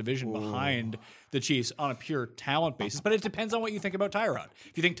team in this division behind the Chiefs on a pure talent basis, but it depends on what you think about Tyrod.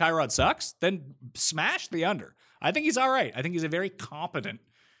 If you think Tyrod sucks, then smash the under. I think he's all right. I think he's a very competent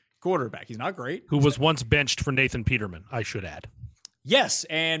quarterback. He's not great. Who was once benched for Nathan Peterman, I should add. Yes,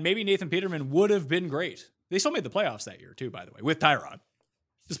 and maybe Nathan Peterman would have been great. They still made the playoffs that year, too, by the way, with Tyrod,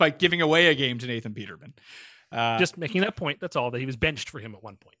 despite giving away a game to Nathan Peterman. Just making that point, that's all, that he was benched for him at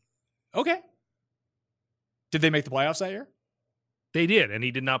one point. Okay. Did they make the playoffs that year? They did, and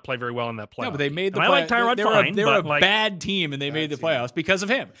he did not play very well in that playoff. No, but they made the playoffs. I like Tyrod fine. They were a bad team, and they made the playoffs because of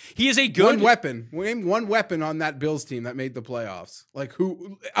him. He is a good Name one weapon on that Bills team that made the playoffs.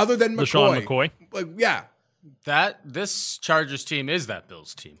 Who, other than LaShawn McCoy? Yeah. This Chargers team is that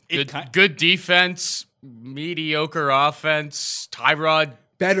Bills team. Good defense, mediocre offense. Tyrod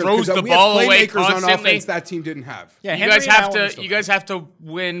Better throws because the we have ball away playmakers on constantly. offense that team didn't have. Yeah, You Henry guys and have Allen are to. still You guys have to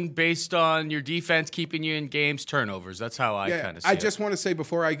win based on your defense keeping you in games, turnovers. That's how I kind of see I it. just want to say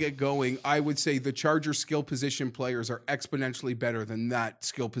before I get going, I would say the Chargers skill position players are exponentially better than that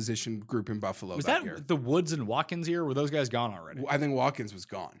skill position group in Buffalo. Was that that year. the Woods and Watkins year? Were those guys gone already? I think Watkins was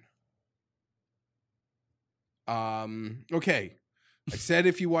gone. Okay. I said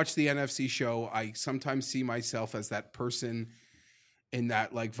if you watch the NFC show, I sometimes see myself as that person in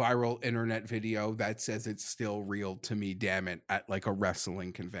that like viral internet video that says it's still real to me, damn it, at like a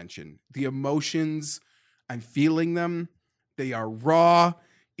wrestling convention. The emotions, I'm feeling them. They are raw.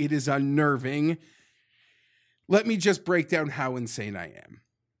 It is unnerving. Let me just break down how insane I am.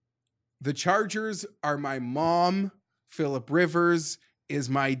 The Chargers are my mom. Phillip Rivers is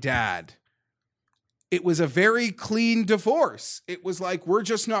my dad. It was a very clean divorce. It was like, we're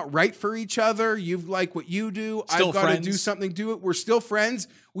just not right for each other. You like what you do. Still I've got to friends. do something, do it. We're still friends.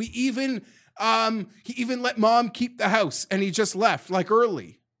 We even, he even let mom keep the house and he just left like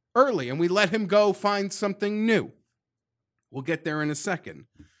early. And we let him go find something new. We'll get there in a second.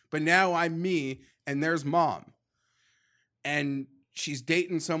 But now I'm me and there's mom. And she's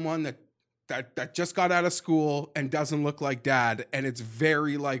dating someone that just got out of school and doesn't look like dad. And it's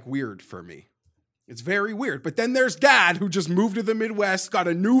very like weird for me. It's very weird. But then there's dad who just moved to the Midwest, got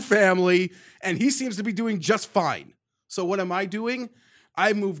a new family, and he seems to be doing just fine. So what am I doing?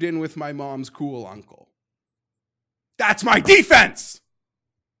 I moved in with my mom's cool uncle. That's my defense.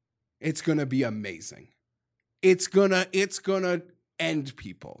 It's going to be amazing. It's going to end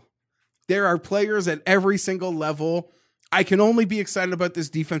people. There are players at every single level. I can only be excited about this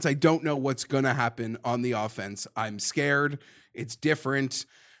defense. I don't know what's going to happen on the offense. I'm scared. It's different.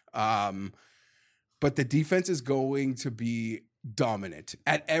 But the defense is going to be dominant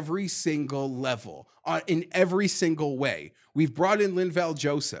at every single level, in every single way. We've brought in Linval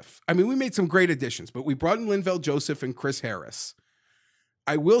Joseph. I mean, we made some great additions, but we brought in Linval Joseph and Chris Harris.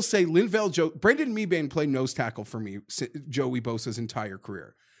 I will say Brendan Mebane played nose tackle for me, Joey Bosa's entire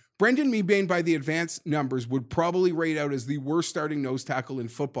career. Brendan Mebane, by the advanced numbers, would probably rate out as the worst starting nose tackle in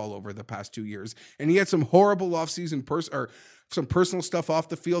football over the past 2 years. And he had some horrible offseason some personal stuff off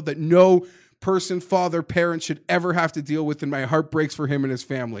the field that no person, father, parent should ever have to deal with, and my heart breaks for him and his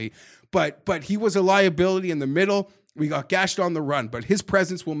family. But he was a liability in the middle. We got gashed on the run, but his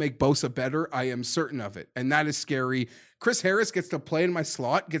presence will make Bosa better. I am certain of it, and that is scary. Chris Harris gets to play in my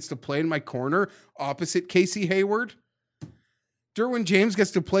slot, gets to play in my corner, opposite Casey Hayward. Derwin James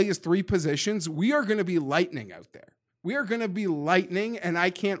gets to play his three positions. We are going to be lightning out there. We are going to be lightning, and I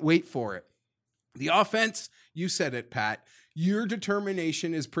can't wait for it. The offense, you said it, Pat. Your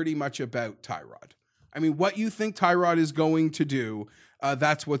determination is pretty much about Tyrod. I mean, what you think Tyrod is going to do,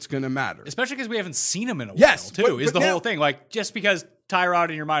 that's what's going to matter. Especially because we haven't seen him in a Yes, while, too, but is the now- whole thing. Like, just because Tyrod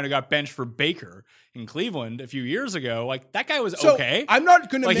in your mind got benched for Baker in Cleveland a few years ago, like, that guy was So, okay. I'm not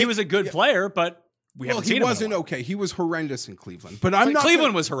going to Like, he was a good player, but we haven't seen he him in a wasn't while. okay. He was horrendous in Cleveland. But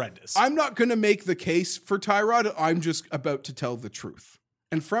Cleveland was horrendous. I'm not going to make the case for Tyrod. I'm just about to tell the truth.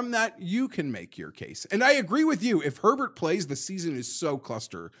 And from that, you can make your case. And I agree with you. If Herbert plays, the season is so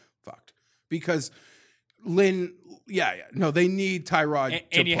cluster fucked. Because they need Tyrod.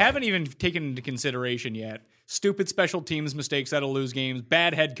 And you haven't even taken into consideration yet stupid special teams mistakes that'll lose games,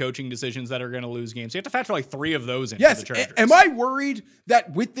 bad head coaching decisions that are going to lose games. You have to factor like 3 of those into Yes. the Chargers. Am I worried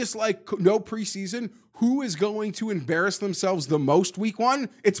that with this no preseason, who is going to embarrass themselves the most week 1?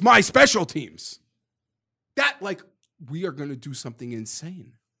 It's my special teams. We are going to do something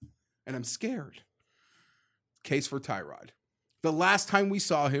insane. And I'm scared. Case for Tyrod. The last time we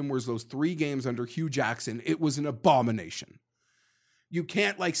saw him was those 3 games under Hugh Jackson. It was an abomination. You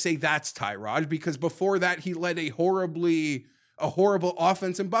can't say that's Tyrod, because before that he led a horrible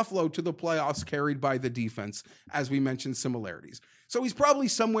offense in Buffalo to the playoffs, carried by the defense, as we mentioned similarities. So he's probably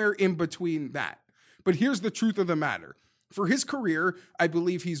somewhere in between that. But here's the truth of the matter. For his career, I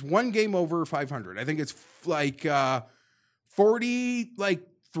believe he's 1 game over 500. I think it's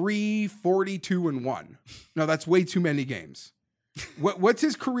 43, 42, and 1. No, that's way too many games. What's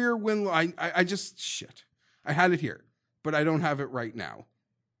his career win? I had it here, but I don't have it right now.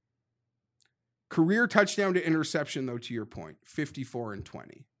 Career touchdown to interception, though, to your point, 54 and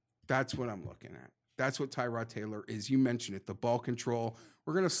 20. That's what I'm looking at. That's what Tyrod Taylor is. You mentioned it, the ball control.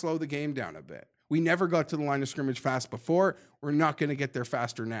 We're going to slow the game down a bit. We never got to the line of scrimmage fast before. We're not going to get there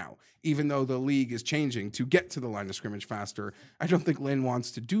faster now, even though the league is changing to get to the line of scrimmage faster. I don't think Lynn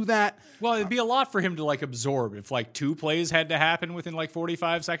wants to do that. Well, it'd be a lot for him to absorb if 2 plays had to happen within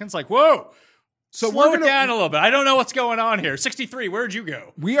 45 seconds. Whoa, So Slow it down a little bit. I don't know what's going on here. 63, where'd you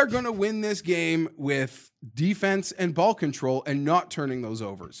go? We are going to win this game with defense and ball control and not turning those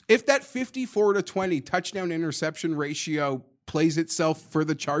overs. If that 54-20 touchdown interception ratio plays itself for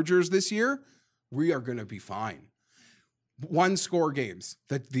the Chargers this year, we are going to be fine. One score games.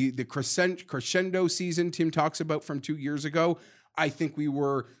 The crescendo season Tim talks about from 2 years ago, I think we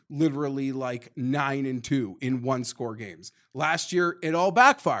were literally like 9-2 in one score games. Last year, it all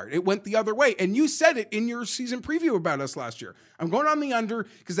backfired. It went the other way. And you said it in your season preview about us last year. I'm going on the under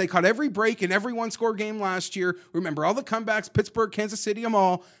because they caught every break in every one score game last year. Remember all the comebacks, Pittsburgh, Kansas City, them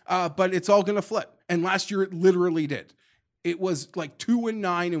all, but it's all going to flip. And last year, it literally did. It was like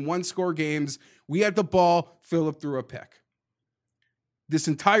 2-9 in one score games. We had the ball. Phillip threw a pick. This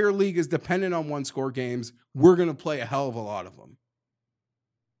entire league is dependent on one score games. We're going to play a hell of a lot of them.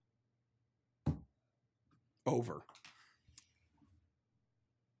 Over.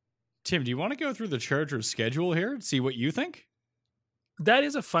 Tim, do you want to go through the Chargers schedule here and see what you think? That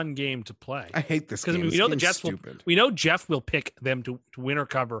is a fun game to play. I hate this because game. we know the Jets will. We know Jeff will pick them to win or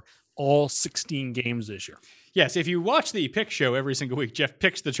cover all 16 games this year. Yes, if you watch the pick show every single week, Jeff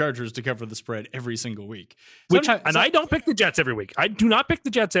picks the Chargers to cover the spread every single week. I don't pick the Jets every week. I do not pick the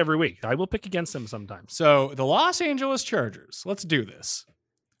Jets every week. I will pick against them sometimes. So the Los Angeles Chargers, let's do this.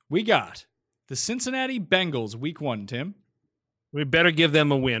 We got the Cincinnati Bengals week 1, Tim. We better give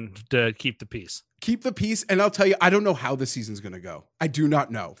them a win to keep the peace. Keep the peace, and I'll tell you, I don't know how the season's going to go. I do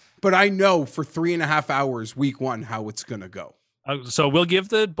not know. But I know for 3.5 hours, week 1, how it's going to go. So we'll give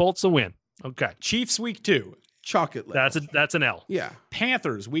the Bolts a win. Okay. Chiefs week 2. Chocolate level. That's an L. Yeah.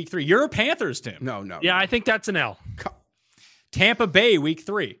 Panthers week 3. You're a Panthers, Tim. No. Yeah, I think that's an L. Tampa Bay week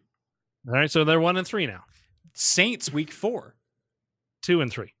 3. All right, so they're 1-3 now. Saints week 4.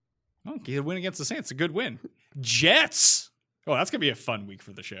 2-3. Okay, the win against the Saints, a good win. Jets. Oh, that's going to be a fun week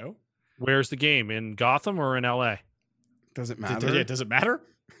for the show. Where's the game? In Gotham or in LA? Does it matter? Does it matter?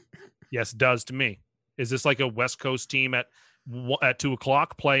 Yes, it does to me. Is this like a West Coast team at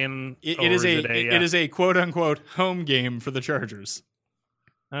 2:00 playing? It is a quote unquote home game for the Chargers.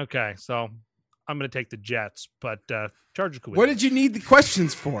 Okay, so I'm going to take the Jets, but Chargers could win. What did you need the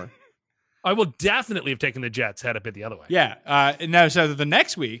questions for? I will definitely have taken the Jets had it been the other way. Yeah. No, so the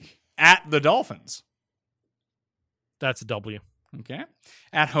next week at the Dolphins. That's a W. Okay.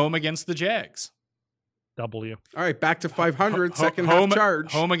 At home against the Jags. W. All right, back to 500, second half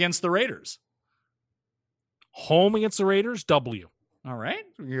charge. Home against the Raiders. Home against the Raiders, W. All right.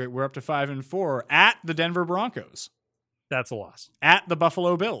 We're up to 5-4. At the Denver Broncos. That's a loss. At the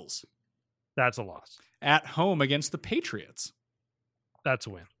Buffalo Bills. That's a loss. At home against the Patriots. That's a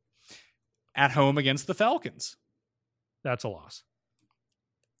win. At home against the Falcons. That's a loss.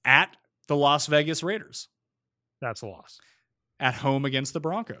 At the Las Vegas Raiders. That's a loss. At home against the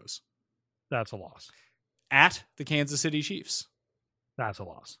Broncos. That's a loss. At the Kansas City Chiefs. That's a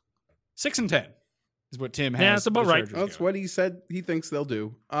loss. 6-10 is what Tim has. Yeah, that's about right. That's what he said he thinks they'll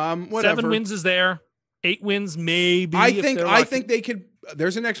do. Whatever. 7 wins is there. 8 wins maybe. I think they could.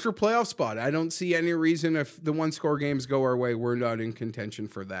 There's an extra playoff spot. I don't see any reason if the 1-score games go our way, we're not in contention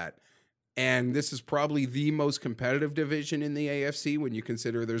for that. And this is probably the most competitive division in the AFC when you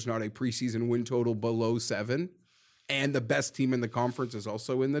consider there's not a preseason win total below 7. And the best team in the conference is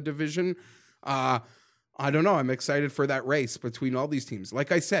also in the division. I don't know. I'm excited for that race between all these teams.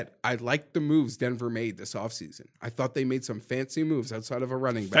 Like I said, I liked the moves Denver made this offseason. I thought they made some fancy moves outside of a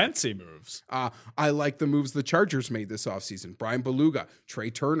running back. Fancy moves. I like the moves the Chargers made this offseason. Brian Beluga, Trey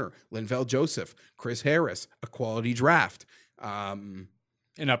Turner, Linval Joseph, Chris Harris, a quality draft. An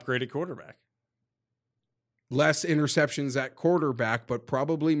upgraded quarterback. Less interceptions at quarterback, but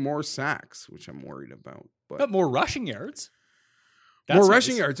probably more sacks, which I'm worried about. But more rushing yards. More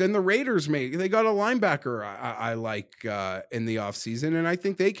rushing yards. And the Raiders they got a linebacker I like in the offseason, and I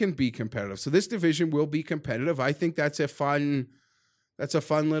think they can be competitive. So this division will be competitive. I think that's a fun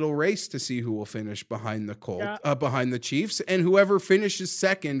little race to see who will finish behind the behind the Chiefs, and whoever finishes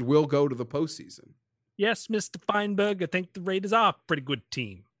second will go to the postseason. Yes, Mr. Feinberg, I think the Raiders are a pretty good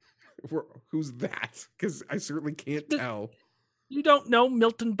team. Who's that? Because I certainly can't tell. You don't know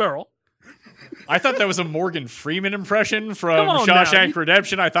Milton Berle? I thought that was a Morgan Freeman impression from Shawshank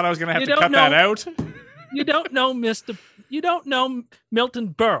Redemption. I thought I was going to have to cut that out. You don't know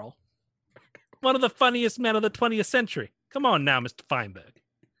Milton Berle, one of the funniest men of the 20th century. Come on now, Mr. Feinberg.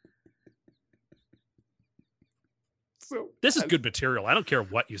 This is good material. I don't care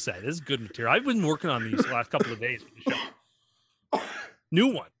what you say. This is good material. I've been working on these last couple of days for the show. New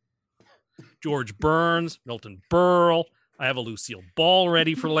one. George Burns, Milton Berle. I have a Lucille Ball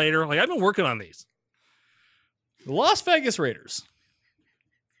ready for later. I've been working on these. The Las Vegas Raiders.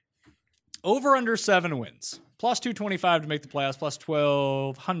 Over under 7 wins. Plus 225 to make the playoffs, plus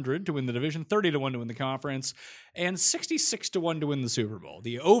 1,200 to win the division, 30 to 1 to win the conference, and 66 to 1 to win the Super Bowl.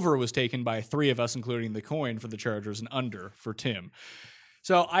 The over was taken by 3 of us, including the coin for the Chargers, and under for Tim.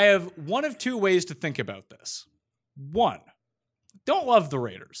 So I have one of 2 ways to think about this. 1, don't love the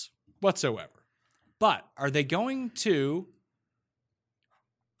Raiders whatsoever. But are they going to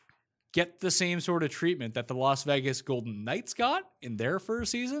get the same sort of treatment that the Las Vegas Golden Knights got in their first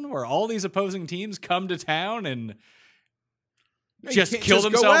season, where all these opposing teams come to town and just kill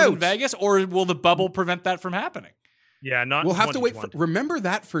themselves in Vegas? Or will the bubble prevent that from happening? Yeah, not. We'll have to wait. Remember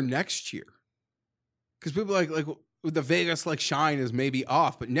that for next year, because people like the Vegas shine is maybe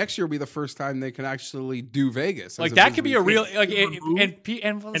off, but next year will be the first time they can actually do Vegas. Like that could be a real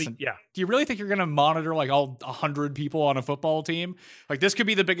and listen, yeah. Do you really think you're going to monitor all 100 people on a football team? Like this could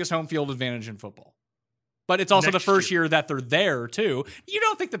be the biggest home field advantage in football. But it's also the first year that they're there too. You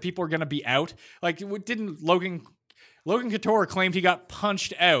don't think that people are going to be out? Like didn't Logan Couture claimed he got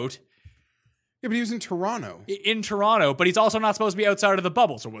punched out? Yeah, but he was in Toronto. In Toronto, but he's also not supposed to be outside of the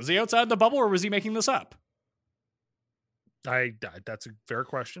bubble. So was he outside the bubble or was he making this up? That's a fair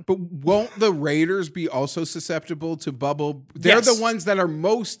question. But won't the Raiders be also susceptible to bubble? They're the ones that are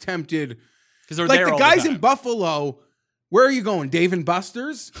most tempted. Because they're like there the all guys the time. in Buffalo. Where are you going? Dave and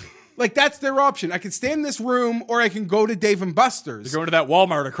Buster's? That's their option. I can stay in this room or I can go to Dave and Buster's. They're going to that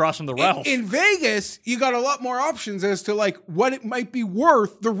Walmart across from the Ralph. In Vegas, you got a lot more options as to what it might be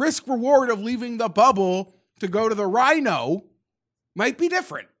worth. The risk reward of leaving the bubble to go to the Rhino might be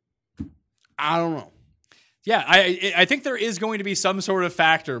different. I don't know. Yeah, I think there is going to be some sort of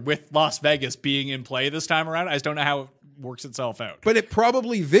factor with Las Vegas being in play this time around. I just don't know how it works itself out. But it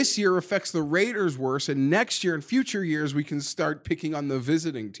probably this year affects the Raiders worse, and next year and future years we can start picking on the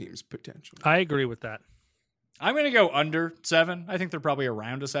visiting teams potentially. I agree with that. I'm going to go under 7. I think they're probably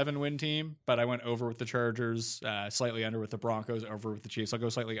around a 7-win team, but I went over with the Chargers, slightly under with the Broncos, over with the Chiefs. I'll go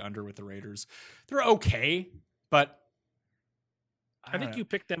slightly under with the Raiders. They're okay, but I think you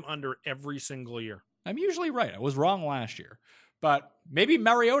pick them under every single year. I'm usually right. I was wrong last year. But maybe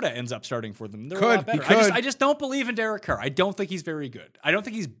Mariota ends up starting for them. They're a lot better. I just don't believe in Derek Carr. I don't think he's very good. I don't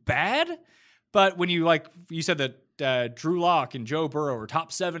think he's bad. But when you said that Drew Lock and Joe Burrow are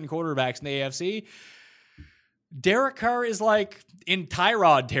top 7 quarterbacks in the AFC, Derek Carr is in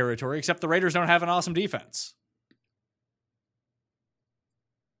Tyrod territory, except the Raiders don't have an awesome defense.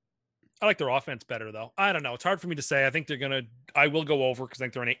 I like their offense better, though. I don't know. It's hard for me to say. I think I will go over because I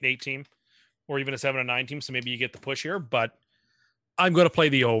think they're an 8-8 team or even a 7-9 team. So maybe you get the push here, but I'm going to play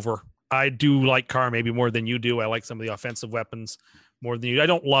the over. I do like Carr maybe more than you do. I like some of the offensive weapons more than you. I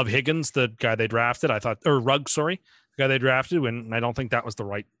don't love Higgins, the guy they drafted. Ruggs, the guy they drafted, and I don't think that was the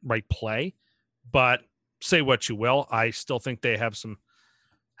right play. But say what you will, I still think they have some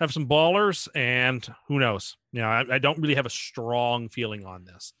ballers, and who knows? I don't really have a strong feeling on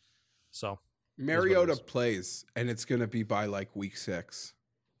this. So Mariota plays, and it's going to be by week 6.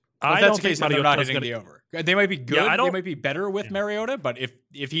 Well, if that's the case, they're not hitting the over. They might be good. Yeah, they might be better with Mariota, but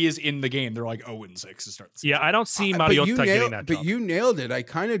if he is in the game, they're 0-6 to start the season. Yeah, I don't see Mariota getting that job. But you nailed it. I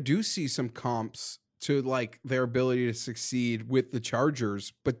kind of do see some comps to their ability to succeed with the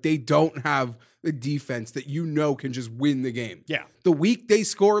Chargers, but they don't have the defense that can just win the game. Yeah. The week they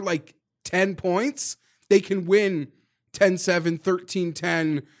score 10 points, they can win 10-7,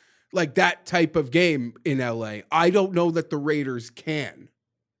 13-10, that type of game in LA. I don't know that the Raiders can.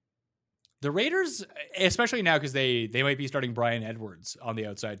 The Raiders, especially now because they might be starting Bryan Edwards on the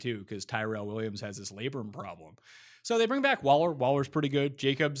outside too, because Tyrell Williams has this labrum problem. So they bring back Waller. Waller's pretty good.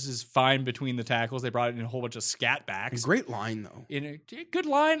 Jacobs is fine between the tackles. They brought in a whole bunch of scat backs. Great line, though. In a good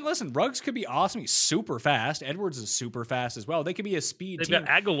line. Listen, Ruggs could be awesome. He's super fast. Edwards is super fast as well. They could be a speed team. They've got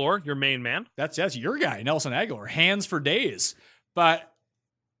Aguilar, your main man. That's your guy, Nelson Aguilar. Hands for days. But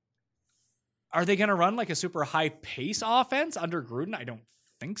are they going to run a super high pace offense under Gruden? I don't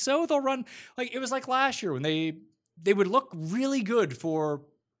think so. They'll run it was last year when they would look really good for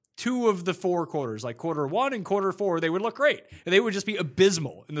 2 of the 4 quarters, quarter 1 and quarter 4, they would look great. And they would just be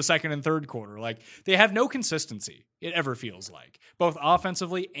abysmal in the second and third quarter. They have no consistency, it ever feels like, both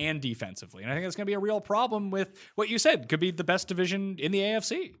offensively and defensively. And I think that's going to be a real problem with what you said could be the best division in the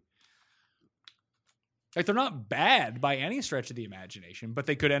AFC. They're not bad by any stretch of the imagination, but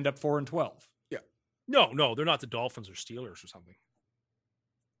they could end up 4-12. Yeah. No, they're not the Dolphins or Steelers or something.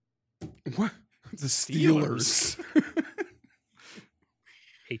 What? The Steelers.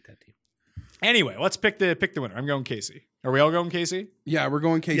 Hate that team. Anyway, let's pick the winner. I'm going KC. Are we all going KC? Yeah, we're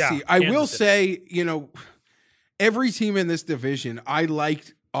going KC. Yeah, I will say, every team in this division, I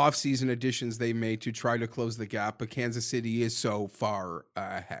liked offseason additions they made to try to close the gap, but Kansas City is so far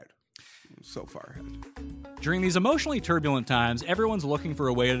ahead. so far ahead. During these emotionally turbulent times, everyone's looking for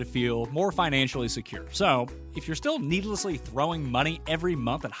a way to feel more financially secure. So, if you're still needlessly throwing money every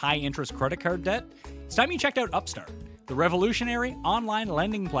month at high-interest credit card debt, it's time you checked out Upstart, the revolutionary online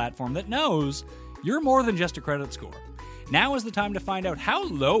lending platform that knows you're more than just a credit score. Now is the time to find out how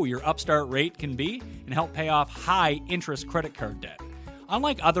low your Upstart rate can be and help pay off high-interest credit card debt.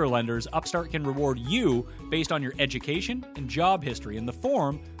 Unlike other lenders, Upstart can reward you based on your education and job history in the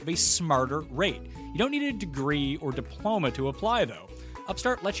form of a smarter rate. You don't need a degree or diploma to apply, though.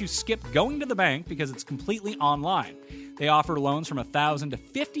 Upstart lets you skip going to the bank because it's completely online. They offer loans from $1,000 to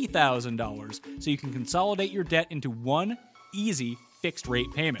 $50,000 so you can consolidate your debt into one easy fixed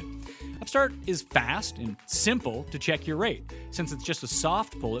rate payment. Upstart is fast and simple to check your rate. Since it's just a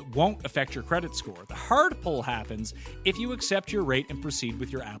soft pull, it won't affect your credit score. The hard pull happens if you accept your rate and proceed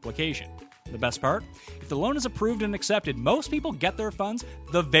with your application. The best part? If the loan is approved and accepted, most people get their funds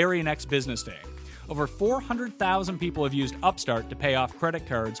the very next business day. Over 400,000 people have used Upstart to pay off credit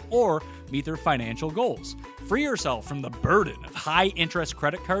cards or meet their financial goals. Free yourself from the burden of high-interest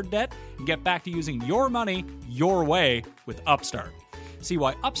credit card debt and get back to using your money your way with Upstart. See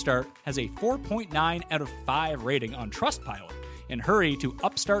why Upstart has a 4.9 out of 5 rating on Trustpilot. And hurry to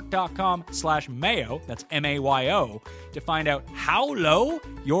upstart.com/mayo, that's M-A-Y-O, to find out how low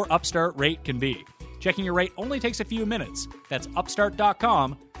your Upstart rate can be. Checking your rate only takes a few minutes. That's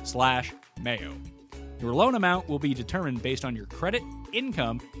upstart.com/mayo. Your loan amount will be determined based on your credit,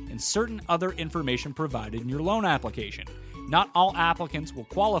 income, and certain other information provided in your loan application. Not all applicants will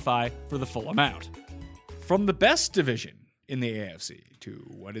qualify for the full amount. From the best division in the AFC to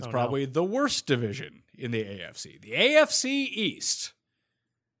what is probably the worst division in the AFC. The AFC East.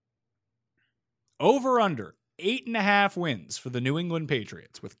 Over under 8.5 wins for the New England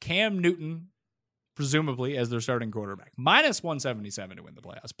Patriots with Cam Newton presumably as their starting quarterback. Minus 177 to win the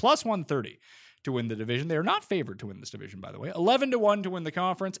playoffs. Plus 130 to win the division. They are not favored to win this division, by the way. 11-1 to win the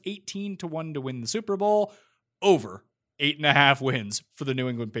conference. 18-1 to win the Super Bowl. Over 8.5 wins for the New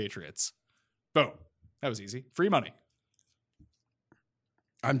England Patriots. Boom. That was easy. Free money.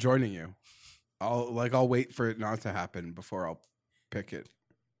 I'm joining you. I'll wait for it not to happen before I'll pick it.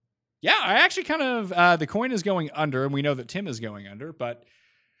 Yeah, I actually kind of, the coin is going under, and we know that Tim is going under, but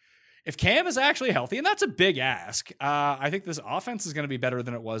if Cam is actually healthy, and that's a big ask, I think this offense is going to be better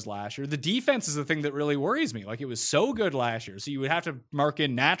than it was last year. The defense is the thing that really worries me. Like, it was so good last year, so you would have to mark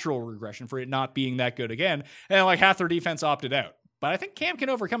in natural regression for it not being that good again, and like half their defense opted out. But I think Cam can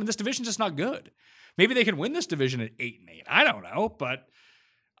overcome, and this division's just not good. Maybe they can win this division at 8-8. I don't know, but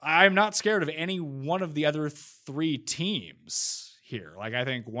I'm not scared of any one of the other 3 teams here. Like, I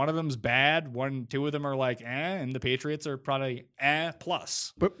think one of them's bad, 2 of them are like, and the Patriots are probably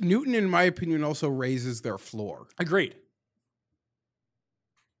plus. But Newton, in my opinion, also raises their floor. Agreed.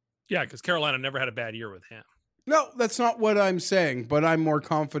 Yeah, because Carolina never had a bad year with him. No, that's not what I'm saying, but I'm more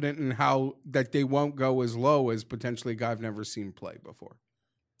confident in how that they won't go as low as potentially a guy I've never seen play before.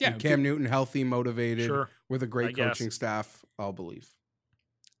 Yeah, and Cam Newton, healthy, motivated, Sure, with a great coaching staff, I'll believe.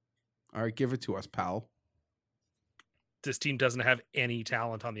 All right, give it to us, pal. This team doesn't have any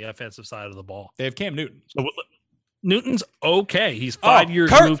talent on the offensive side of the ball. They have Cam Newton. So Newton's okay. He's 5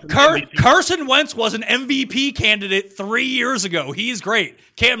 years removed. Carson Wentz was an MVP candidate 3 years ago. He's great.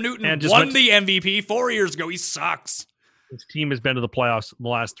 Cam Newton won the MVP 4 years ago. He sucks. His team has been to the playoffs the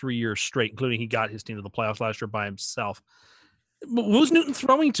last 3 years straight, including he got his team to the playoffs last year by himself. Who's Newton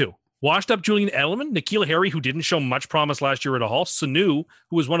throwing to? Washed up Julian Edelman, N'Keal Harry, who didn't show much promise last year at all, Sanu,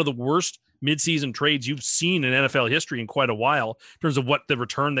 who was one of the worst midseason trades you've seen in NFL history in quite a while in terms of what the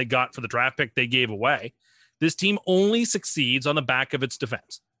return they got for the draft pick they gave away. This team only succeeds on the back of its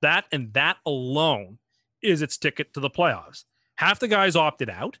defense. That and that alone is its ticket to the playoffs. Half the guys opted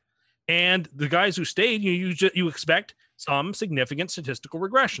out, and the guys who stayed, you expect some significant statistical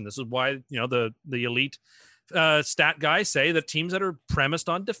regression. This is why the elite stat guys say that teams that are premised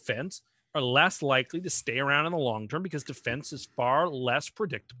on defense are less likely to stay around in the long term because defense is far less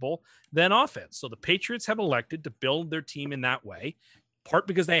predictable than offense. So the Patriots have elected to build their team in that way, part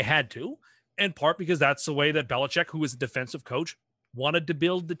because they had to, and part because that's the way that Belichick, who is a defensive coach, wanted to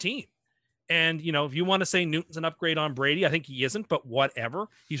build the team. And, if you want to say Newton's an upgrade on Brady, I think he isn't, but whatever.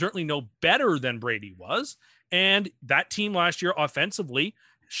 He's certainly no better than Brady was. And that team last year offensively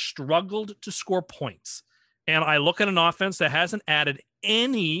struggled to score points. And I look at an offense that hasn't added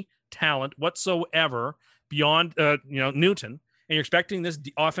any talent whatsoever beyond, Newton, and you're expecting this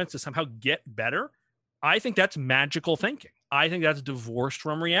offense to somehow get better. I think that's magical thinking. I think that's divorced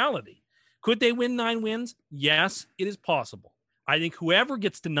from reality. Could they win 9 wins? Yes, it is possible. I think whoever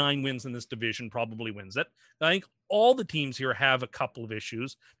gets to 9 wins in this division probably wins it. I think all the teams here have a couple of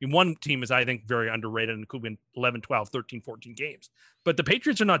issues. I mean, one team is, I think, very underrated and could win 11, 12, 13, 14 games. But the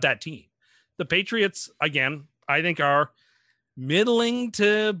Patriots are not that team. The Patriots, again, I think are middling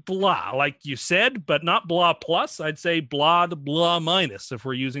to blah, like you said, but not blah plus. I'd say blah to blah minus if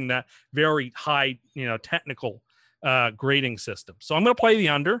we're using that very high, technical grading system. So I'm going to play the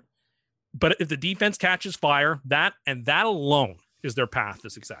under. But if the defense catches fire, that alone is their path to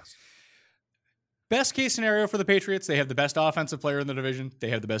success. Best case scenario for the Patriots, they have the best offensive player in the division. They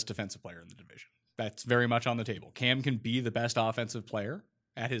have the best defensive player in the division. That's very much on the table. Cam can be the best offensive player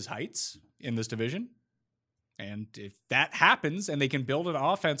at his heights in this division. And if that happens and they can build an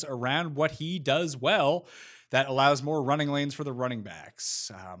offense around what he does well, that allows more running lanes for the running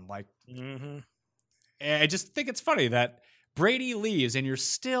backs. I just think it's funny that Brady leaves and you're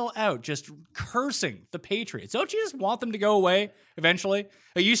still out just cursing the Patriots. Don't you just want them to go away eventually?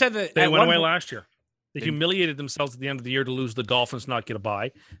 You said that they went away last year. They humiliated themselves at the end of the year to lose the Dolphins, not get a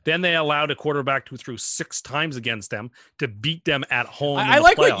bye. Then they allowed a quarterback who threw 6 times against them to beat them at home. I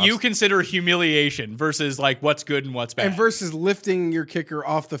like what you consider humiliation versus like what's good and what's bad. And versus lifting your kicker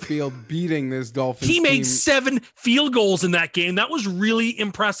off the field, beating this Dolphins He made team. 7 field goals in that game. That was really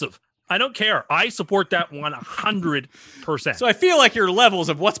impressive. I don't care. I support that 100%. So I feel like your levels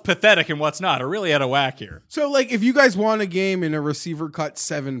of what's pathetic and what's not are really out of whack here. So, like, if you guys won a game and a receiver caught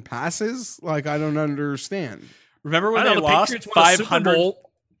 7 passes, like, I don't understand. Remember when they lost 500?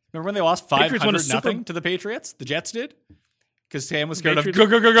 Remember when they lost 500-0 to the Patriots? The Jets did? Because Sam was scared of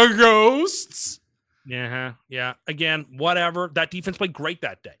ghosts. Yeah. Again, whatever. That defense played great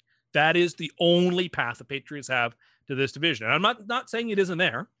that day. That is the only path the Patriots have to this division. And I'm not saying it isn't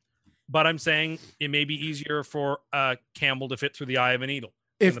there. But I'm saying it may be easier for Campbell to fit through the eye of a needle.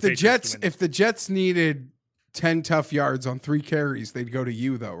 If the Jets needed 10 tough yards on 3 carries, they'd go to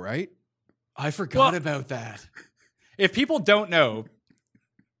you, though, right? I forgot about that. If people don't know,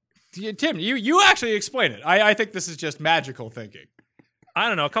 Tim, you actually explain it. I think this is just magical thinking. I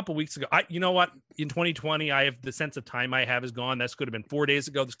don't know. A couple weeks ago, you know what? In 2020, I have the sense of time I have is gone. This could have been 4 days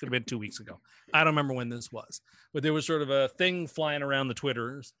ago. This could have been 2 weeks ago. I don't remember when this was, but there was sort of a thing flying around the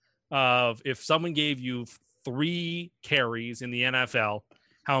Twitters of if someone gave you 3 carries in the NFL,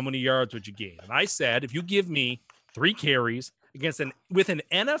 how many yards would you gain? And I said, if you give me 3 carries with an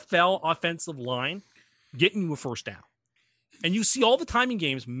NFL offensive line, getting you a first down. And you see all the time in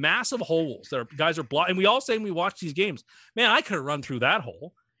games, massive holes that guys are blocking. And we all say when we watch these games, man, I could have run through that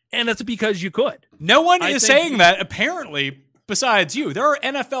hole. And that's because you could. No one is saying that, apparently, besides you. There are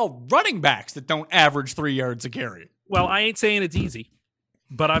NFL running backs that don't average 3 yards a carry. Well, I ain't saying it's easy.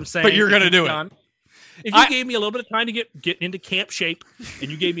 But I'm saying, but you're going to do it. If you gave me a little bit of time to get into camp shape, and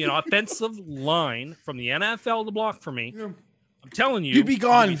you gave me an offensive line from the NFL to block for me, I'm telling you, you'd be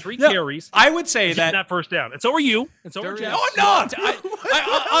gone. 3 carries. I would say that first down. And so are you. And so are Jets. No, I'm not.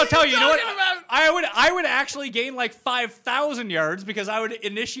 I'll tell you. You know what? I would actually gain like 5,000 yards because I would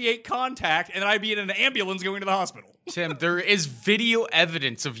initiate contact and I'd be in an ambulance going to the hospital. Tim, there is video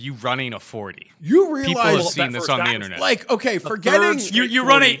evidence of you running a 40. You realize people have seen this on the internet. Like, okay, forgetting you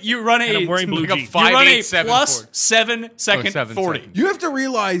run a plus 7 second 40. You have to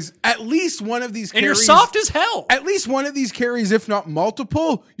realize at least one of these carries, and you're soft as hell. At least one of these carries, if not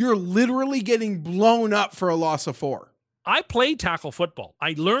multiple, you're literally getting blown up for a loss of 4. I played tackle football.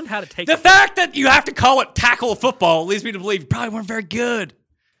 I learned how to take the fact that you have to call it tackle football leads me to believe you probably weren't very good.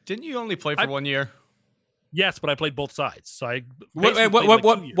 Didn't you only play for 1 year? Yes, but I played both sides. So I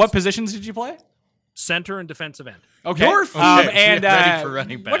what positions did you play? Center and defensive end. Okay. And ready for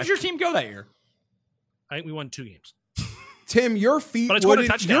running back. What did your team go that year? I think we won 2 games. Tim, your feet but I scored a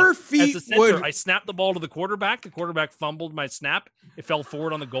touchdown. Your feet As a center, I snapped the ball to the quarterback. The quarterback fumbled my snap. It fell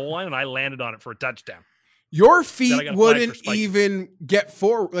forward on the goal line, and I landed on it for a touchdown. Your feet wouldn't even get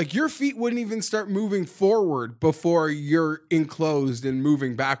forward. Like, your feet wouldn't even start moving forward before you're enclosed and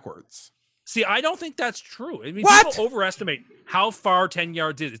moving backwards. See, I don't think that's true. I mean, what? People overestimate how far 10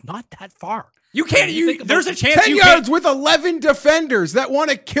 yards is. It's not that far. You can't. There's a chance 10 yards with 11 defenders that want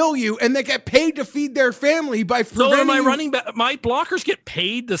to kill you and that get paid to feed their family by preventing. So my running back, my blockers get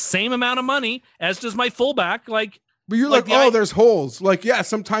paid the same amount of money as does my fullback. Like, but you're like, there's holes. Like, yeah,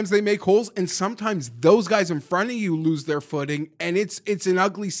 sometimes they make holes, and sometimes those guys in front of you lose their footing, and it's an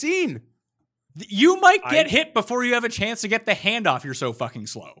ugly scene. You might get hit before you have a chance to get the handoff. You're so fucking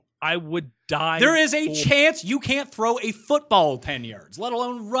slow. I would die. There is a chance you can't throw a football 10 yards, let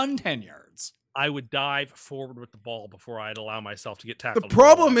alone run 10 yards. I would dive forward with the ball before I'd allow myself to get tackled. The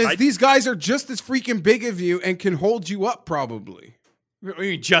problem is these guys are just as freaking big of you and can hold you up probably. I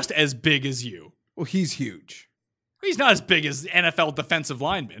mean, just as big as you. Well, he's huge. He's not as big as NFL defensive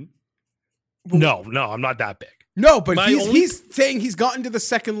linemen. No, I'm not that big. No, but My he's only- he's saying he's gotten to the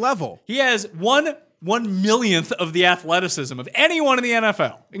second level. He has 1/1,000,000th of the athleticism of anyone in the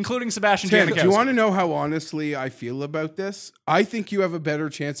NFL, including Sebastian Tim, Janikowski. do you want to know how honestly I feel about this? I think you have a better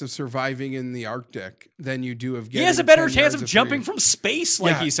chance of surviving in the Arctic than you do of He getting has a better 10 chance yards of jumping free. from space,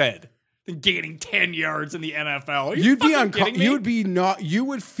 like Yeah. he said, than gaining 10 yards in the NFL. Are you You'd be fucking kidding me? you would be not. You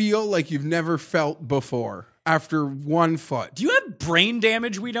would feel like you've never felt before after 1 foot. Do you have brain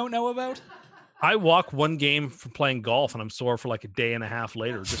damage we don't know about? I walk one game from playing golf and I'm sore for like a day and a half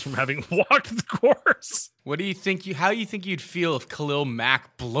later just from having walked the course. What do you think? How do you think you'd feel if Khalil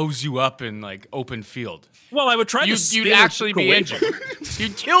Mack blows you up in like open field? Well, I would try to spin You'd or actually kick be away injured. from it.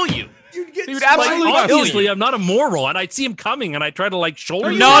 He'd kill you. You'd get He would spiked. absolutely Like, kill Obviously, you. I'm not a moron. I'd see him coming and I try to like shoulder.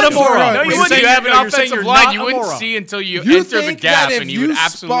 You're him. not a You're moron. right. No, You're you wouldn't. saying You have an you're saying offensive you're line. not You a wouldn't moron. see until you You enter the think gap, that if and you would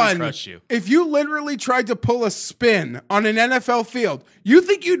absolutely spun, crush you. If you literally tried to pull a spin on an NFL field, you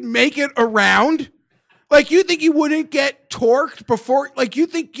think you'd make it around? Like, you think you wouldn't get torqued before? Like, you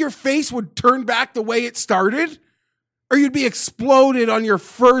think your face would turn back the way it started? Or you'd be exploded on your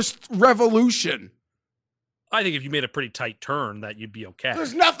first revolution? I think if you made a pretty tight turn, that you'd be okay.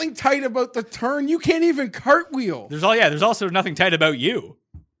 There's nothing tight about the turn. You can't even cartwheel. There's also nothing tight about you.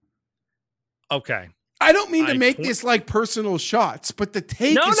 Okay. I don't mean to I make point- this like personal shots, but the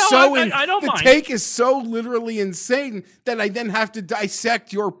take No, is no, so I don't the mind. take is so literally insane that I then have to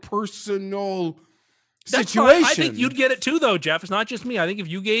dissect your personal That's situation. fine. I think you'd get it too, though, Jeff. It's not just me. I think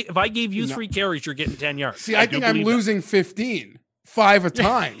if I gave you 3 carries, you're getting 10 yards. See, I do think I'm believe that. losing 15, 5 a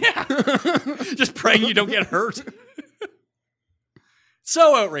time. Just praying you don't get hurt.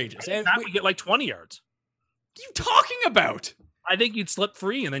 So outrageous. And That what would get like 20 yards. are you talking about? I think you'd slip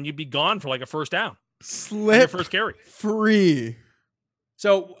free and then you'd be gone for like a first down. Your Slip first carry. free.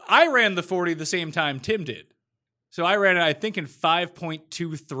 So I ran the 40 the same time Tim did. So I ran it, I think, in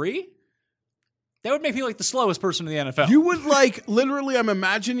 5.23. That would make me like the slowest person in the NFL. You would like literally. I'm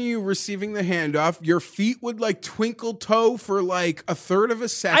imagining you receiving the handoff. Your feet would like twinkle toe for like a third of a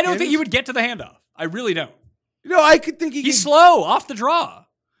second. I don't think you would get to the handoff. I really don't. No, I could think he He's could. slow off the draw.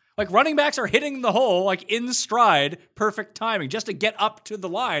 Like running backs are hitting the hole like in stride, perfect timing, just to get up to the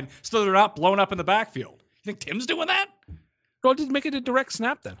line so they're not blown up in the backfield. You think Tim's doing that? Well, just make it a direct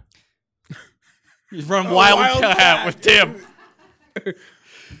snap then. He's running wildcat with Tim.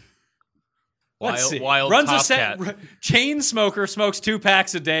 Let's see. Wild runs top a set. cat. Chain smoker smokes 2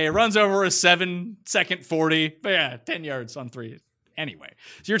 packs a day. Runs over a 7-second 40. But yeah, 10 yards on 3. Anyway,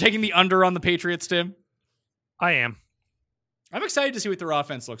 so you're taking the under on the Patriots, Tim? I am. I'm excited to see what their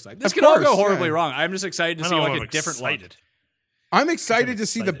offense looks like. This Of could all course, go horribly yeah. wrong. I'm just excited to I see don't know like if a I'm different look. excited. I'm excited to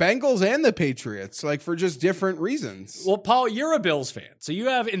see the excited. Bengals and the Patriots, like for just different reasons. Well, Paul, you're a Bills fan, so you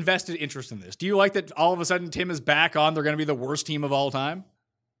have invested interest in this. Do you like that all of a sudden Tim is back on? They're going to be the worst team of all time?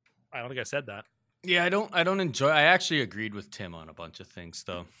 I don't think I said that. Yeah, I don't enjoy. I actually agreed with Tim on a bunch of things,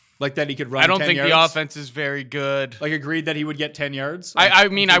 though. Like that he could run I don't 10 think yards? the offense is very good. Like agreed that he would get 10 yards? I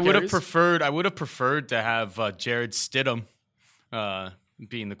mean, I Three would have carries? preferred. I would have preferred to have Jared Stidham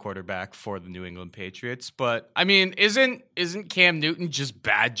being the quarterback for the New England Patriots. But I mean, isn't Cam Newton just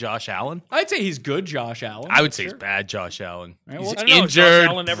bad Josh Allen? I'd say he's good, Josh Allen. I would say Sure. he's bad Josh Allen. Right, He's well, I don't know, has Josh injured,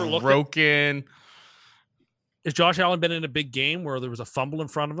 Allen ever looked at- broken. Has Josh Allen been in a big game where there was a fumble in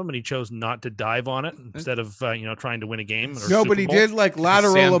front of him and he chose not to dive on it instead of trying to win a game? Or No, Super but he Bowl? did like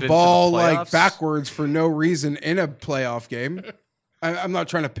lateral Sam a been to ball the like playoffs? backwards for no reason in a playoff game. I'm not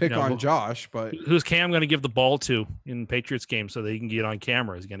trying to pick No, on but- Josh, but Who's Cam going to give the ball to in Patriots game so that he can get on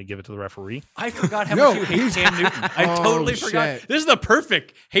camera? Is he going to give it to the referee? I forgot how No, much you hate he's- Cam Newton. I Oh, totally forgot. shit. This is the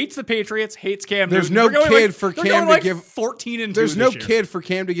perfect. Hates the Patriots, hates Cam There's Newton. no They're going kid for they're Cam going to like give- 14-2 there's no this year. kid for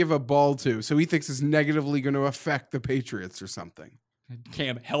Cam to give a ball to, so he thinks it's negatively going to affect the Patriots or something.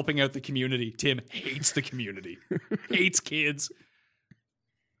 Cam helping out the community. Tim hates the community. Hates kids.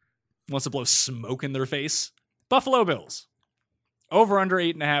 Wants to blow smoke in their face. Buffalo Bills. Over under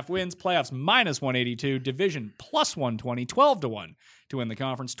 8.5 wins. Playoffs -182. Division +120. 12-1 to win the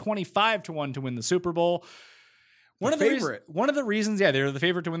conference. 25-1 to win the Super Bowl. One favorite. of the reasons, yeah, they're the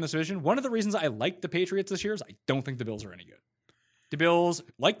favorite to win this division. One of the reasons I like the Patriots this year is I don't think the Bills are any good. The Bills,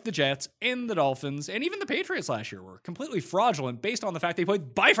 like the Jets and the Dolphins, and even the Patriots last year, were completely fraudulent based on the fact they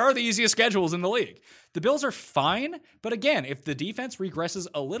played by far the easiest schedules in the league. The Bills are fine, but again, if the defense regresses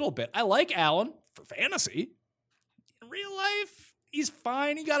a little bit, I like Allen for fantasy. In real life, he's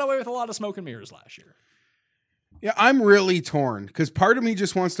fine. He got away with a lot of smoke and mirrors last year. Yeah, I'm really torn because part of me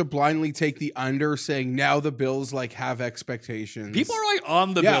just wants to blindly take the under, saying now the Bills like have expectations. People are like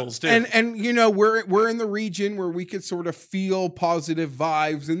on the Bills too. and you know we're in the region where we could sort of feel positive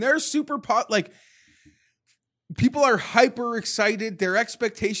vibes, and they're super like people are hyper excited. Their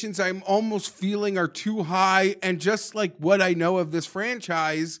expectations, I'm almost feeling, are too high. And just like what I know of this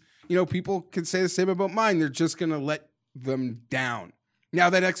franchise, people can say the same about mine. They're just going to let them down now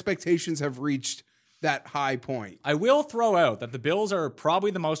that expectations have reached that high point. I will throw out that the Bills are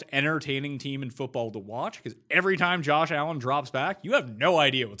probably the most entertaining team in football to watch because every time Josh Allen drops back, you have no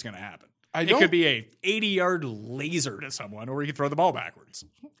idea what's going to happen. It could be a 80-yard laser to someone, or he could throw the ball backwards.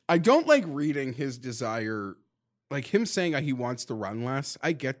 I don't like reading his desire, like him saying he wants to run less.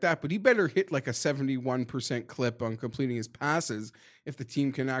 I get that, but he better hit like a 71% clip on completing his passes if the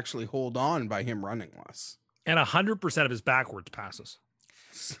team can actually hold on by him running less. And 100% of his backwards passes.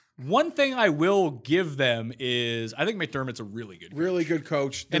 One thing I will give them is I think McDermott's a really good coach. Really good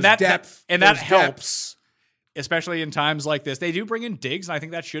coach. There's And that depth. that There's helps, especially in times like this. They do bring in Diggs, and I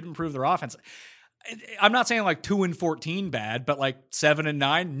think that should improve their offense. I'm not saying like 2-14 bad, but like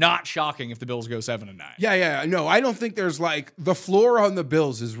 7-9, not shocking if the Bills go 7-9. Yeah. No, I don't think there's like the floor on the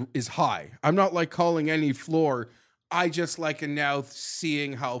Bills is high. I'm not like calling any floor. I just like now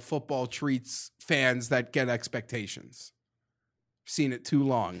seeing how football treats fans that get expectations. Seen it too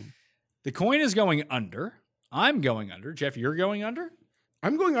long. The coin is going under. I'm going under. Jeff, you're going under?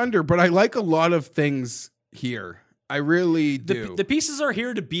 I'm going under, but I like a lot of things here. I really do. The pieces are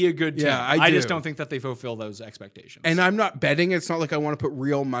here to be a good team. Yeah, I just do. don't think that they fulfill those expectations. And I'm not betting. It's not like I want to put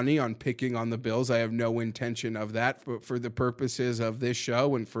real money on picking on the Bills. I have no intention of that. But for the purposes of this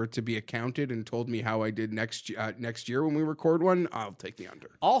show and for it to be accounted and told me how I did next year when we record one, I'll take the under.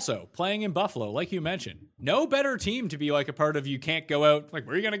 Also, playing in Buffalo, like you mentioned, no better team to be like a part of. You can't go out. Like,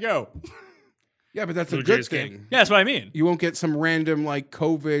 where are you going to go? Yeah, but that's Blue a good Jays thing. game. Yeah, that's what I mean. You won't get some random like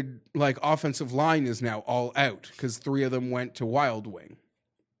COVID like offensive line is now all out because 3 of them went to Wild Wing.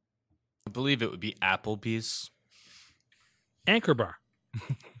 I believe it would be Applebee's. Anchor Bar.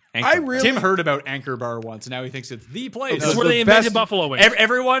 Tim heard about Anchor Bar once, and now he thinks it's the place. This is where the they invented best- Buffalo wings.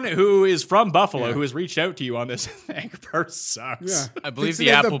 Everyone who is from Buffalo Yeah. who has reached out to you on this Anchor Bar sucks. Yeah, I believe Thinks the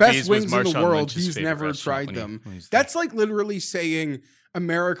they have Applebee's the best was wings in the Marshawn world. Lynch's He's favorite never restaurant tried when he- them. when he's there. That's like literally saying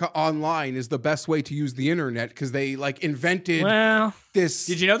America Online is the best way to use the internet because they like invented Well, this.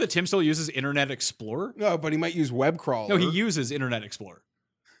 Did you know that Tim still uses Internet Explorer? No, but he might use web crawler. No, he uses Internet Explorer.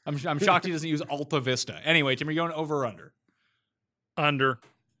 I'm shocked he doesn't use Alta Vista. Anyway, Tim, are you going over or under? under.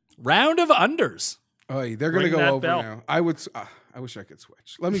 Round of unders. Oh, they're going to Ring go that over bell. now. I would. I wish I could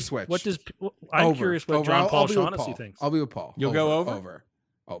switch. Let me switch. What does I'm Over. curious what Over. John I'll Paul be with Shaughnessy Paul. thinks. I'll be with Paul. You'll go over?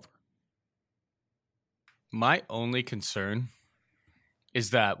 Over. My only concern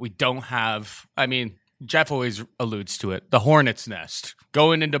is that we don't have, I mean, Jeff always alludes to it, the Hornet's Nest.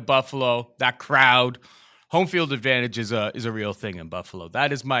 Going into Buffalo, that crowd, home field advantage is a real thing in Buffalo.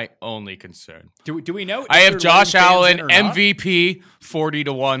 That is my only concern. Do we know? I if have they're Josh letting fans Allen, in or not? MVP,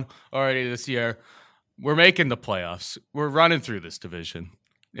 40-1 already this year. We're making the playoffs. We're running through this division.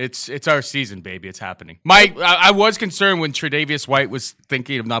 It's our season, baby. It's happening. I was concerned when Tre'Davious White was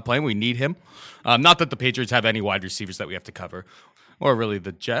thinking of not playing. We need him. Not that the Patriots have any wide receivers that we have to cover, or really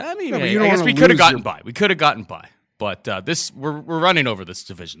the Jets. I mean, No, but I you don't guess wanna we could have lose gotten your- by. We could have gotten by, but we're running over this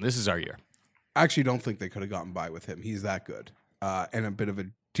division. This is our year. I actually don't think they could have gotten by with him. He's that good and a bit of a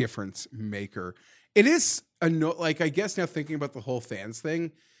difference maker. It is I guess now thinking about the whole fans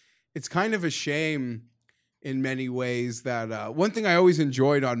thing, it's kind of a shame in many ways that one thing I always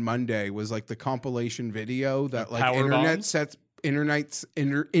enjoyed on Monday was like the compilation video that like Power bombs?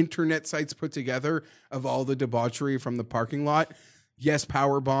 internet sites put together of all the debauchery from the parking lot. Yes,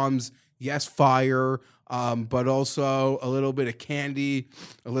 power bombs. Yes, fire. But also a little bit of candy,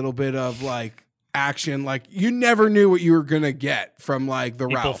 a little bit of like action. Like you never knew what you were gonna get from like the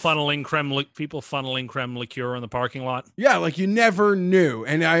People Ralph. funneling creme liqueur in the parking lot. Yeah, like you never knew.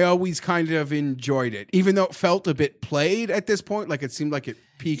 And I always kind of enjoyed it. Even though it felt a bit played at this point, like it seemed like it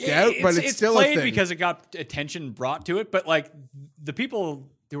peaked out, but it's still played a thing. because it got attention brought to it. But like the people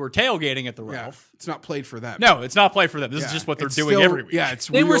who were tailgating at the yeah, Ralph, it's not played for them. no, it's not played for them. This is Yeah, just what they're it's doing still- every week. Yeah, it's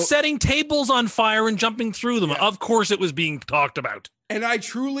They were real- setting tables on fire and jumping through them. Of course it was being talked about. and I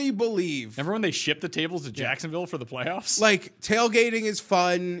truly believe Remember when they shipped the tables to Jacksonville for the playoffs? like tailgating is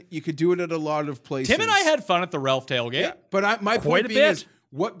fun. You could do it at a lot of places. Tim and I had fun at the Ralph tailgate. Yeah, but my Quite point a being bit. is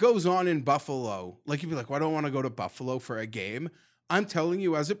what goes on in Buffalo. Like you'd be like, well, I don't want to go to Buffalo for a game. I'm telling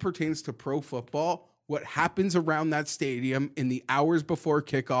you, as it pertains to pro football, what happens around that stadium in the hours before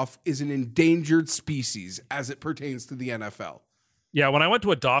kickoff is an endangered species as it pertains to the NFL. Yeah, when I went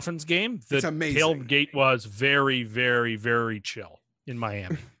to a Dolphins game, the It's amazing. tailgate was very, very, very chill in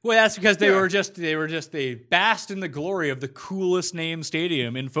Miami. Well, that's because they Yeah. were just they basked in the glory of the coolest named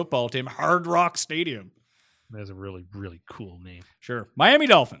stadium in football, Tim, Hard Rock Stadium. That's a really, really cool name. Sure. Miami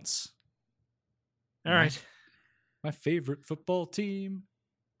Dolphins. All right. My favorite football team.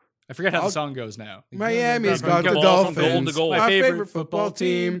 I forget how the song goes now. Miami's got the From Dolphins. goal to goal. My My favorite football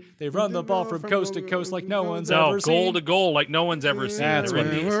team. They run the ball from coast to coast like no one's No, ever goal seen. to goal like no one's ever seen. That's what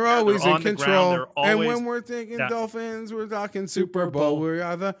it is. We're always They're in on the ground, control. they're And always- when we're thinking Yeah. Dolphins, we're talking Super Bowl. We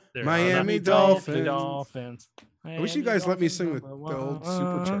are the They're Miami the Dolphins. Dolphins. I wish you guys let me sing the old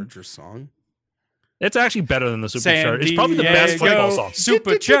Supercharger song. It's actually better than the San Superchargers. It's probably the best Diego football song.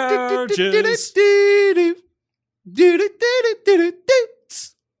 Superchargers.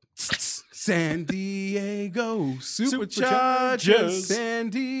 San Diego Superchargers. Superchargers. San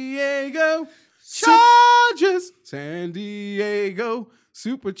Diego Chargers. San Diego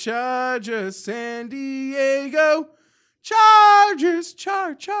Superchargers. San Diego Chargers.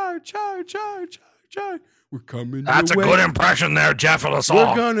 Charge. We're coming. That's a your good way. impression there, Jeff of the We're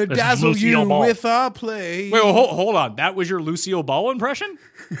song. gonna This is dazzle Lucille you Ball. with our play. Wait, well, hold on. That was your Lucille Ball impression?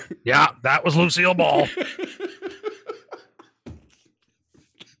 Yeah, that was Lucille Ball.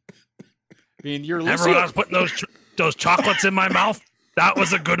 I mean, your Everyone Lucille, else putting those chocolates in my mouth. That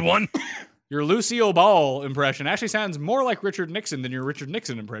was a good one. your Lucille Ball impression actually sounds more like Richard Nixon than your Richard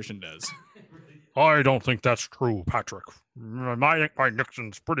Nixon impression does. I don't think that's true, Patrick. My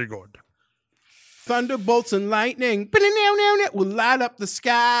Nixon's pretty good. Thunderbolts and lightning will light up the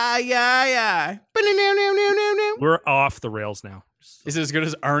sky. We're off the rails now. Is it as good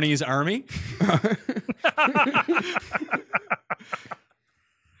as Arnie's Army?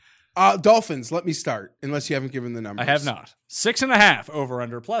 Dolphins, let me start, unless you haven't given the numbers. I have not. 6.5 over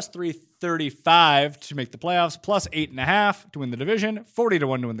under plus 335 to make the playoffs, plus 8.5 to win the division, 40 to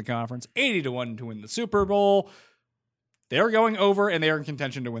 1 to win the conference, 80 to 1 to win the Super Bowl. They're going over and they are in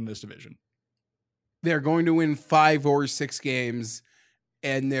contention to win this division. They're going to win 5 or 6 games,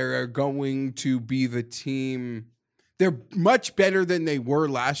 and they're going to be the team. They're much better than they were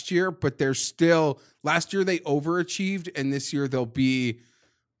last year, but they're still, last year they overachieved, and this year they'll be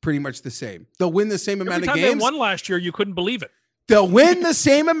pretty much the same. They'll win the same amount Every of time games. they won last year, you couldn't believe it. They'll win the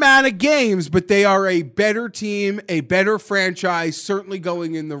same amount of games, but they are a better team, a better franchise, certainly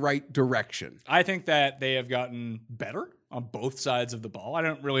going in the right direction. I think that they have gotten better on both sides of the ball. I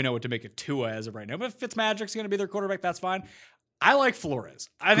don't really know what to make of Tua as of right now, but if Fitzmagic's going to be their quarterback, that's fine. I like Flores.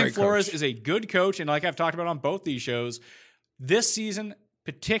 I think Great Flores coach. is a good coach, and like I've talked about on both these shows, this season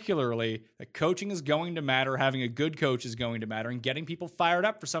particularly, the coaching is going to matter. Having a good coach is going to matter, and getting people fired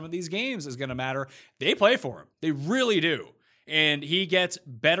up for some of these games is going to matter. They play for him. They really do. And he gets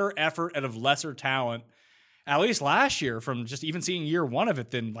better effort out of lesser talent, at least last year, from just even seeing year one of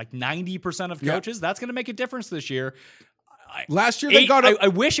it, than like 90% of coaches. That's going to make a difference this year. Last year they got I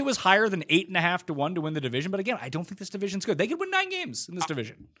wish it was higher than 8.5 to 1 to win the division, but again, I don't think this division's good. They could win 9 games in this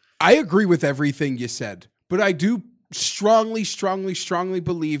division. I agree with everything you said, but I do strongly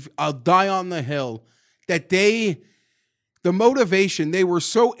believe, I'll die on the hill, that the motivation, they were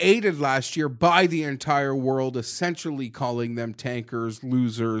so aided last year by the entire world, essentially calling them tankers,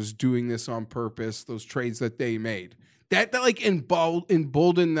 losers, doing this on purpose, those trades that they made. That like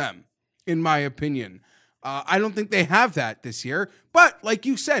emboldened them, in my opinion. I don't think they have that this year, but like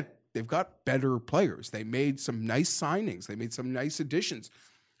you said, they've got better players. They made some nice signings. They made some nice additions.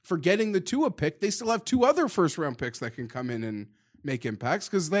 For getting the Tua pick, they still have 2 other first-round picks that can come in and make impacts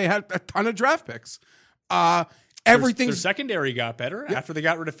because they had a ton of draft picks. Their Everything's secondary got better after they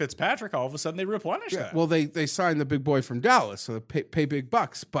got rid of Fitzpatrick. All of a sudden, they replenished that. well, they signed the big boy from Dallas, so they pay big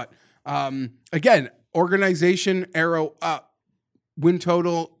bucks. But again, organization, arrow up, win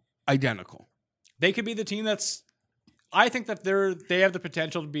total identical. They could be the team that's. I think that they have the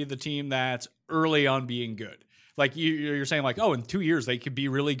potential to be the team that's early on being good. Like you're saying, like, oh, in 2 years they could be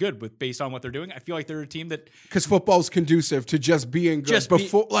really good based on what they're doing. I feel like they're a team that Because football's conducive to just being good.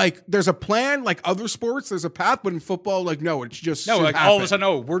 Before, like, there's a plan, like other sports, there's a path, but in football, like, no, it's just no, should like all of a happen. sudden,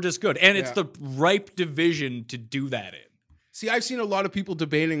 oh, we're just good, and it's Yeah. the ripe division to do that in. See, I've seen a lot of people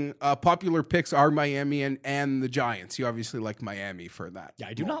debating popular picks are Miami and the Giants. You obviously like Miami for that. Yeah,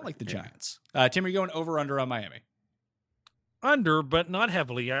 I do not like the Giants. Tim, are you going over under on Miami? Under, but not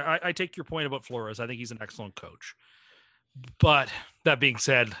heavily. I take your point about Flores. I think he's an excellent coach. But that being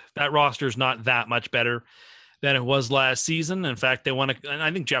said, that roster is not that much better than it was last season. In fact, they won, and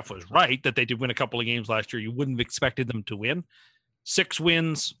I think Jeff was right that they did win a couple of games last year. You wouldn't have expected them to win. 6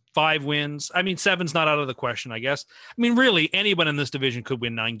 wins, 5 wins. I mean, 7's not out of the question, I guess. I mean, really, anyone in this division could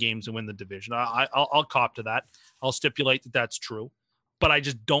win 9 games and win the division. I'll cop to that. I'll stipulate that that's true. But I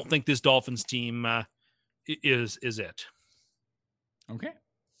just don't think this Dolphins team is it. Okay.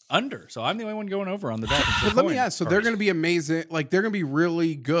 Under. So I'm the only one going over on the Dolphins. But let me ask, so they're going to be amazing, like they're going to be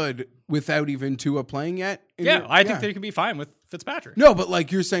really good without even Tua playing yet? Yeah, I think they can be fine with Fitzpatrick. No, but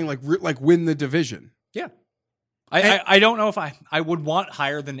like you're saying, like win the division. Yeah. I don't know if I would want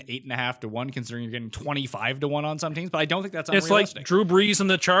higher than 8.5 to 1, considering you're getting 25 to 1 on some teams, but I don't think that's It's unrealistic. like Drew Brees and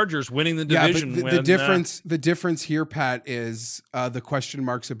the Chargers winning the Yeah, division. but the difference here, Pat, is the question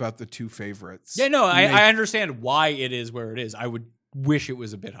marks about the two favorites. Yeah, no, I understand why it is where it is. I would wish it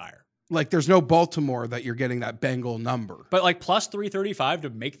was a bit higher. Like, there's no Baltimore that you're getting that Bengal number. But like plus 335 to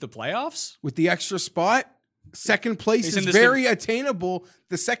make the playoffs? With the extra spot, second place Isn't is this very attainable.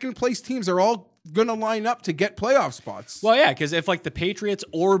 The second place teams are all going to line up to get playoff spots. Well, yeah, because if like the Patriots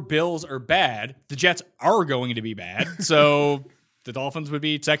or Bills are bad, the Jets are going to be bad. So the Dolphins would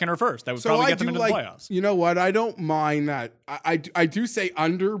be second or first. That would probably get them into the playoffs. You know what? I don't mind that. I do say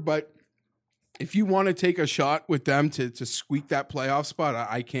under, but if you want to take a shot with them to squeak that playoff spot,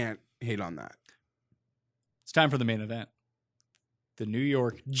 I can't hate on that. It's time for the main event. The New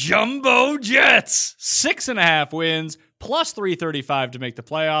York Jumbo Jets, 6.5 wins, plus 335 to make the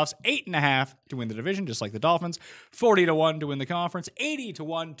playoffs, 8.5 to win the division, just like the Dolphins, 40 to 1 to win the conference, 80 to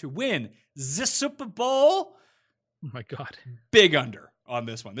 1 to win the Super Bowl. Oh my God. Big under on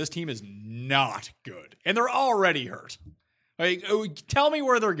this one. This team is not good, and they're already hurt. Like, tell me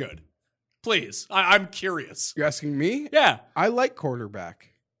where they're good, please. I'm curious. You're asking me? Yeah, I like quarterback.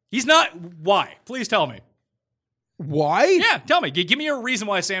 he's not. Why? Please tell me. Why? Yeah, tell me. Give me a reason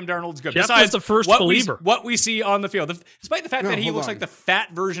why Sam Darnold's good. Jeff Besides was the first what believer. what we see on the field. Despite the fact No, that he hold looks on. like the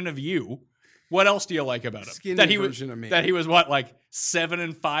fat version of you, what else do you like about him? Skinny that he version was, of me. That he was what, like 7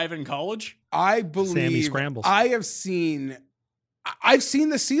 and 5 in college? I believe Sammy Scrambles. I've seen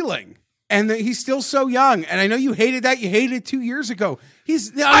the ceiling, and that he's still so young. And I know you hated that. You hated it 2 years ago.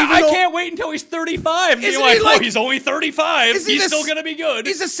 I can't wait until he's 35. And Isn't you're like, he like- he's only 35. Isn't He's this- still going to be good.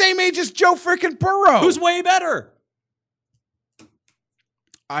 He's the same age as Joe frickin' Burrow. Who's way better?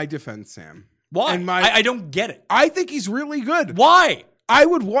 I defend Sam. Why? And I don't get it. I think he's really good. Why? I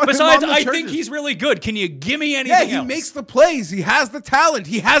would want Besides, him on the I think Chargers. he's really good. Can you give me Yeah, anything he else? makes the plays. He has the talent.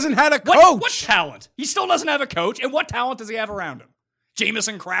 He hasn't had a coach. What talent? He still doesn't have a coach. And what talent does he have around him?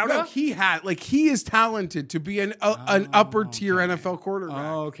 Jamison Crowder? No, he is talented to be an upper tier NFL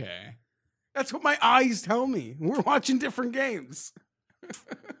quarterback. Okay. That's what my eyes tell me. We're watching different games.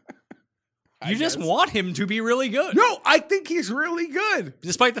 You just want him to be really good. No, I think he's really good.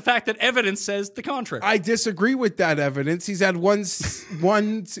 Despite the fact that evidence says the contrary. I disagree with that evidence. He's had one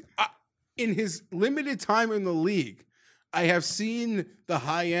in his limited time in the league. I have seen the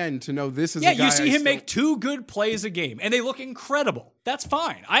high end to know this is a guy you see I him still- make 2 good plays a game, and they look incredible. That's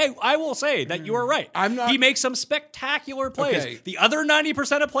fine. I will say that you are right. I'm not- He makes some spectacular plays. Okay. The other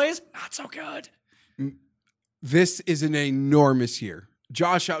 90% of plays, not so good. This is an enormous year.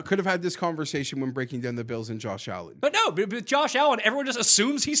 Josh Allen could have had this conversation when breaking down the Bills and Josh Allen. But no, with Josh Allen, everyone just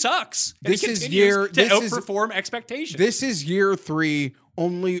assumes he sucks. And This he is continues year- to this is- outperform expectations. This is year 3.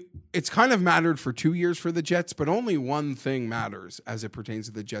 Only it's kind of mattered for 2 years for the Jets, but only one thing matters as it pertains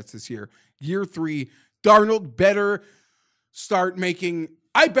to the Jets this year. Year 3, Darnold better start making.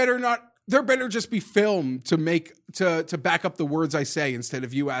 There better just be film to make to back up the words I say instead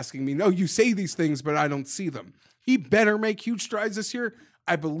of you asking me. No, you say these things, but I don't see them. He better make huge strides this year.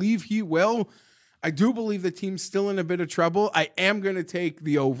 I believe he will. I do believe the team's still in a bit of trouble. I am going to take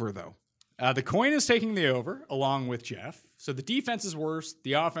the over, though. The coin is taking the over, along with Jeff. So the defense is worse.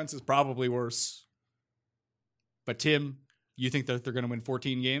 The offense is probably worse. But Tim, you think that they're going to win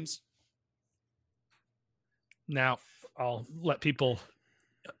 14 games? Now, I'll let people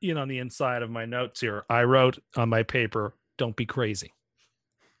in on the inside of my notes here. I wrote on my paper, don't be crazy.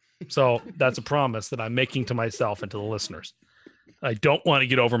 So that's a promise that I'm making to myself and to the listeners. I don't want to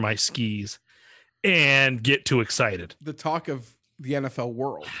get over my skis and get too excited. The talk of the NFL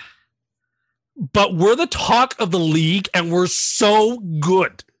world. But we're the talk of the league and we're so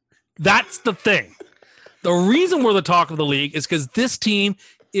good. That's the thing. The reason we're the talk of the league is because this team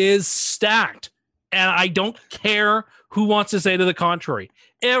is stacked. And I don't care who wants to say to the contrary.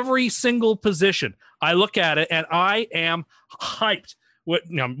 Every single position, I look at it and I am hyped.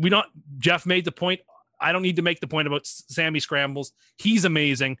 Jeff made the point. I don't need to make the point about Sammy Scrambles. He's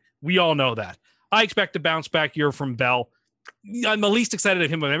amazing. We all know that. I expect a bounce back year from Bell. I'm the least excited of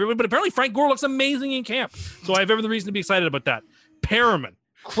him of everybody, but apparently Frank Gore looks amazing in camp. So I have every reason to be excited about that. Perriman,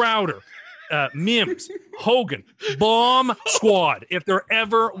 Crowder, Mims, Hogan, bomb squad, if there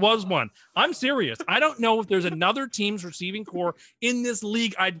ever was one. I'm serious. I don't know if there's another team's receiving core in this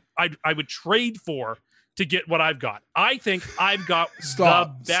league I would trade for to get what I've got. I think I've got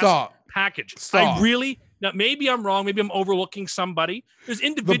the best package. Now maybe I'm wrong. Maybe I'm overlooking somebody. There's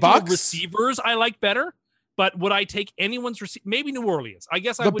individual receivers I like better, but would I take anyone's receiver? Maybe New Orleans. I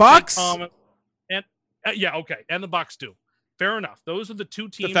guess I would Bucks? take and yeah, okay. And the Bucks do. Fair enough. Those are the two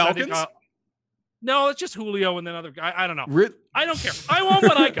teams. The Falcons? No, it's just Julio and then other guy. I don't know. Ri- I don't care. I want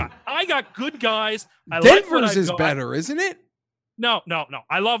what I got. I got good guys. I like what Denver's I've is got. better, isn't it? No.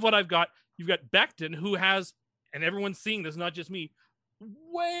 I love what I've got. You've got Becton, who has, and everyone's seeing this, not just me,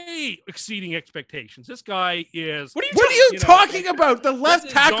 way exceeding expectations. This guy is. What are you talking about? The left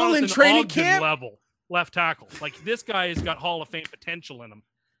this is tackle in Jonathan training Ogden camp? level left tackle. Like, this guy has got Hall of Fame potential in him.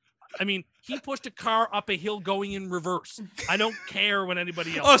 I mean, he pushed a car up a hill going in reverse. I don't care when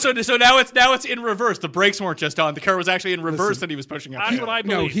anybody else. Oh, so now it's in reverse. The brakes weren't just on. The car was actually in reverse that he was pushing up. That's what I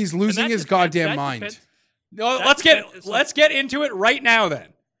believe. No, he's And losing that his defense- goddamn that mind. defense- No, that let's get into it right now then.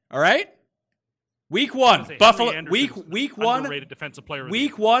 All right? Week 1, Henry Buffalo. Anderson's Week 1. underrated defensive player. of the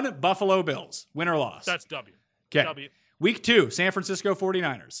Week year. 1, Buffalo Bills. Win or loss? That's W. Okay. W. Week 2, San Francisco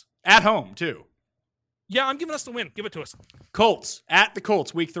 49ers. At home, too. Yeah, I'm giving us the win. Give it to us. Colts. At the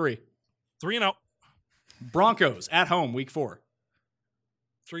Colts, week 3. 3-0. Broncos. At home, week 4.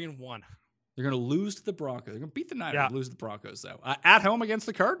 3-1. They're going to lose to the Broncos. They're going to beat the Niners, Yeah. lose to the Broncos, though. At home against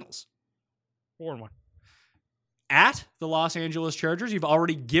the Cardinals. 4-1. At the Los Angeles Chargers, you've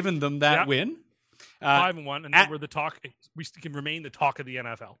already given them that Yeah. win. 5-1, and at- then we're the talk. We can remain the talk of the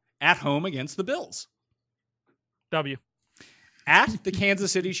NFL. At home against the Bills. W. At the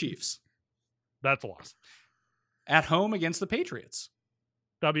Kansas City Chiefs. That's a loss. At home against the Patriots.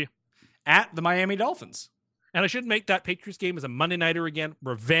 W. At the Miami Dolphins. And I should make that Patriots game as a Monday nighter again.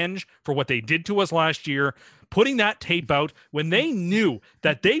 Revenge for what they did to us last year. Putting that tape out when they knew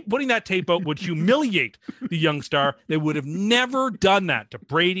that putting that tape out would humiliate the young star. They would have never done that to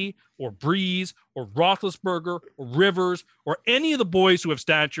Brady or Breeze or Roethlisberger or Rivers or any of the boys who have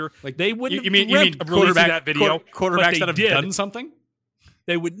stature. Like, they wouldn't You mean have dreamt of releasing that video. quarterbacks but they that have did. done something?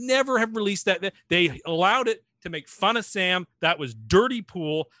 They would never have released that. They allowed it to make fun of Sam. That was dirty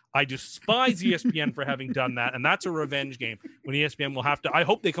pool. I despise ESPN for having done that. And that's a revenge game when ESPN will have to. I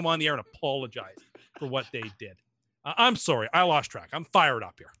hope they come on the air and apologize for what they did. I'm sorry. I lost track. I'm fired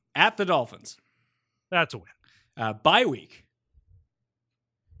up here. At the Dolphins. That's a win. Bye week.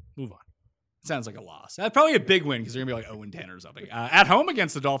 Move on. Sounds like a loss. Probably a big win because they're going to be like 0-10 or something. At home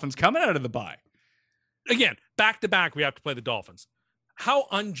against the Dolphins coming out of the bye. Again, back to back, we have to play the Dolphins. How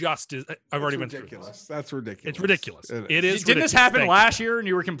unjust is I've already been through this. ridiculous. That's ridiculous. It's ridiculous. It is. Didn't this ridiculous. happen Thank last year and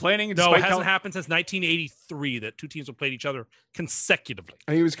you were complaining? No, despite it hasn't happened since 1983 that two teams have played each other consecutively.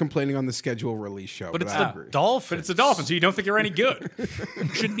 And he was complaining on the schedule release show. But it's I the agree. Dolphins. But it's the Dolphins, so you don't think you're any good.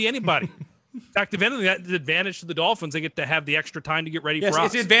 Shouldn't be anybody. In fact, if anything, that's the advantage to the Dolphins. They get to have the extra time to get ready Yes, for us.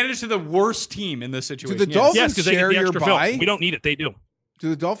 it's the advantage to the worst team in this situation. the yes. Dolphins Yes, because they get share the your extra film. bye? We don't need it. They do. Do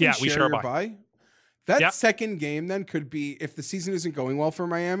the Dolphins Yeah, we share share a your bye. bye? That Yep. second game then could be, if the season isn't going well for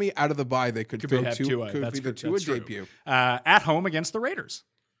Miami, out of the bye they could go have to Tua. could That's be the true. Tua That's true. debut. At home against the Raiders.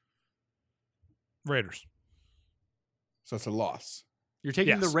 Raiders. So it's a loss. You're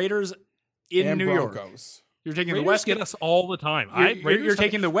taking Yes. the Raiders in and New York. Broncos. You're taking Raiders the West get Coast. us all the time. You're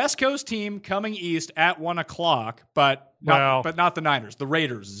taking the West Coast team coming east at 1:00, but not the Niners. The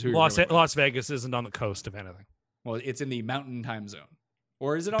Raiders is who you're going with. Las Vegas isn't on the coast of anything. Well, it's in the Mountain Time Zone,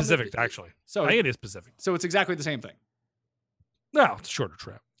 or is it on Pacific, the, actually. So I think it is Pacific. So it's exactly the same thing. No, it's a shorter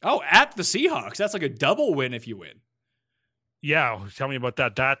trip. Oh, at the Seahawks, that's like a double win if you win. Yeah, tell me about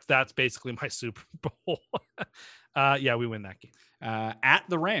that. That's basically my Super Bowl. Yeah, we win that game. At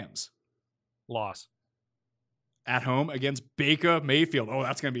the Rams, Loss. at home against Baker Mayfield. Oh,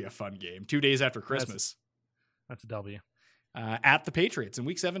 that's going to be a fun game. 2 days after Christmas. That's a W. At the Patriots in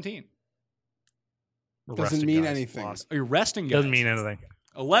Week 17. We're Doesn't resting mean guys. anything. Loss. Oh, you're resting guys. Doesn't mean anything.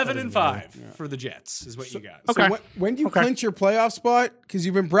 11-5 for the Jets is what you got. Okay. So when do you Okay. clinch your playoff spot? Because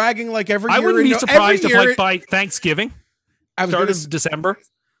you've been bragging like every I year. wouldn't be every surprised if, year- like, by Thanksgiving, I was start gonna of December.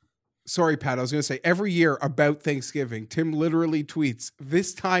 Sorry, Pat. I was going to say every year about Thanksgiving, Tim literally tweets,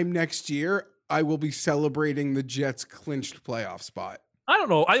 "This time next year, I will be celebrating the Jets' clinched playoff spot." I don't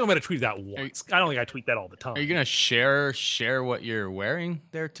know. I don't want to tweet that once. I don't think I tweet that all the time. Are you gonna share what you're wearing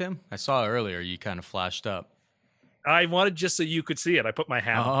there, Tim? I saw earlier you kind of flashed up. I wanted just so you could see it. I put my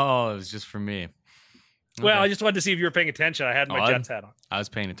hat on. Oh, it was just for me. Well, Okay. I just wanted to see if you were paying attention. I had my Jets hat on. I was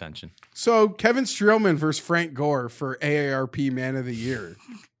paying attention. So Kevin Streelman versus Frank Gore for AARP Man of the Year.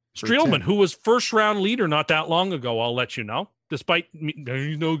 for Streelman, Tim. who was first round leader not that long ago, I'll let you know. Despite me,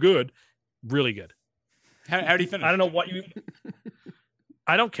 he's no good, really good. How do you finish? I don't know what you.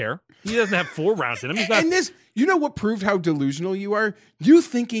 I don't care. He doesn't have 4 rounds in him. He's not. And this, you know what proved how delusional you are? You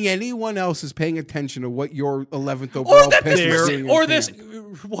thinking anyone else is paying attention to what your 11th overall pick is doing in this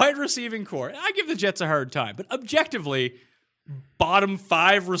camp. wide receiving core. I give the Jets a hard time, but objectively, bottom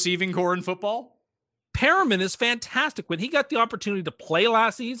 5 receiving core in football. Perriman is fantastic. When he got the opportunity to play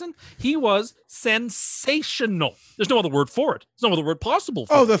last season, he was sensational. There's no other word for it. There's no other word possible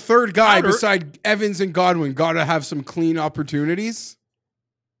for it. The third guy Crowder, beside Evans and Godwin got to have some clean opportunities.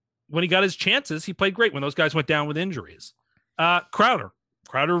 when he got his chances, he played great when those guys went down with injuries. Crowder,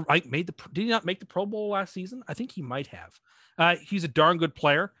 did he not make the Pro Bowl last season? I think he might have. He's a darn good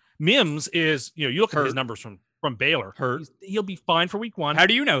player. Mims is, you look at his numbers from Baylor. He'll be fine for week 1. How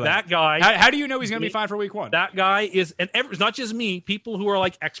do you know that? That guy. How do you know he's going to be fine for week 1? That guy is, and it's not just me. People who are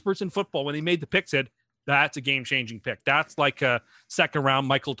like experts in football, when they made the pick, said that's a game-changing pick. That's like a second-round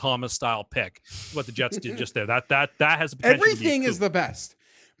Michael Thomas style pick. What the Jets did just there. That has the potential. Everything is the best.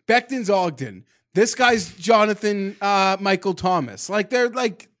 Becton's Ogden. This guy's Jonathan Michael Thomas.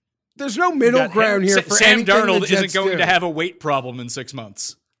 There's no middle ground here for Sam anything Darnold the Jets isn't going do. to have a weight problem in 6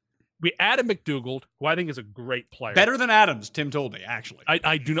 months. We added McDougald, who I think is a great player. Better than Adams, Tim told me, actually.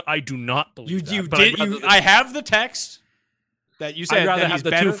 I do not believe that. You but did. I have the text that you said I'd rather that have he's the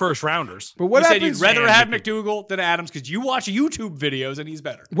better. 2 first rounders. But what you said happens? you'd rather have McDougald than Adams because you watch YouTube videos and he's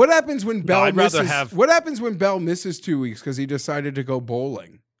better. What happens when Bell I'd rather misses? have- What happens when Bell misses 2 weeks because he decided to go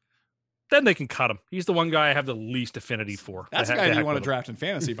bowling? Then they can cut him. He's the one guy I have the least affinity for. That's the The guy heck you want to with him. draft in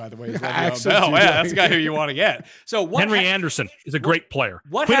fantasy, by the way. Is I Le'Veon actually Bell. do Yeah, like that's the guy who you want to get. So what? Henry Anderson is a great player.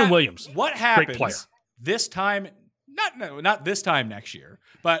 What Quinn hap- Williams. What great happens player. this time? Not this time next year,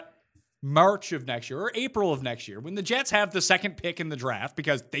 but March of next year or April of next year when the Jets have the second pick in the draft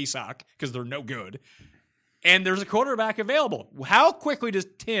because they suck because they're no good, and there's a quarterback available. How quickly does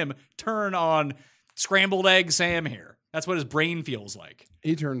Tim turn on scrambled egg Sam here? That's what his brain feels like.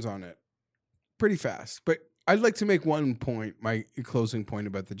 He turns on it pretty fast. But I'd like to make one point, my closing point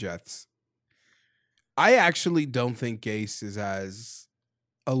about the Jets. I actually don't think Gase is as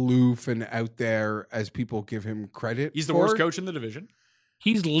aloof and out there as people give him credit. He's the for. worst coach in the division.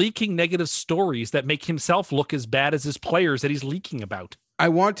 He's leaking negative stories that make himself look as bad as his players that he's leaking about. I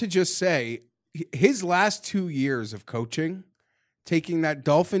want to just say his last 2 years of coaching, taking that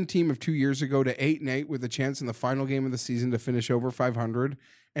Dolphin team of 2 years ago to 8-8 with a chance in the final game of the season to finish over 500,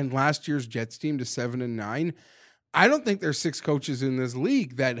 and last year's Jets team to 7-9. I don't think there's 6 coaches in this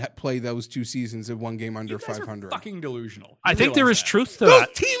league that play those 2 seasons of one game under You guys 500. are fucking delusional. I You think there realize is that. truth to Those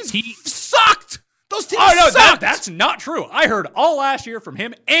that. teams sucked. Those teams Oh no, sucked. that's not true. I heard all last year from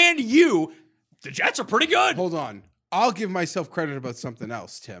him and you. The Jets are pretty good. Hold on. I'll give myself credit about something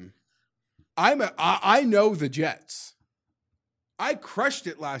else, Tim. I know the Jets. I crushed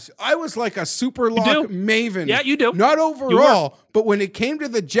it last year. I was like a super lock do. maven. Yeah, you do. Not overall, but when it came to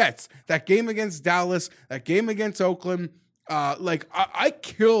the Jets, that game against Dallas, that game against Oakland, I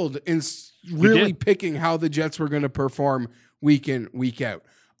killed in really picking how the Jets were going to perform week in, week out.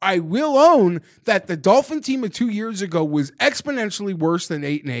 I will own that the Dolphin team of 2 years ago was exponentially worse than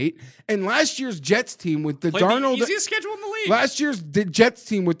 8-8, and last year's Jets team with the Played Darnold the easiest schedule in the league. last year's Jets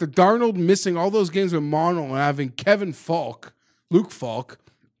team with the Darnold missing all those games with Mono and having Luke Falk,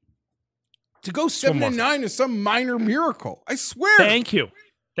 to go 7-9 is some minor miracle. I swear. Thank you.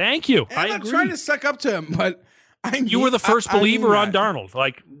 And I I'm not agree. trying to suck up to him, but You were the first I mean believer on that. Darnold.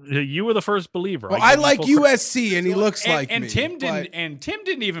 Like, you were the first believer. Well, I give you like full credit. USC, and he looks like and me. Tim didn't. but And Tim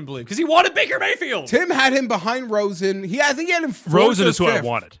didn't even believe because he wanted Baker Mayfield. Tim had him behind Rosen. I think he had him fourth Rosen or is who I fifth.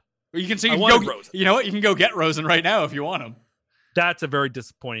 wanted. You can see. I You, wanted go, Rosen. you know what? You can go get Rosen right now if you want him. That's a very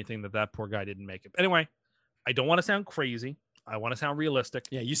disappointing thing that poor guy didn't make it. Anyway, I don't want to sound crazy. I want to sound realistic.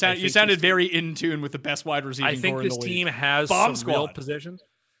 Yeah, you I think sounded this- very in tune with the best wide receiving I think core in this the league. team has Bomb some real squad. positions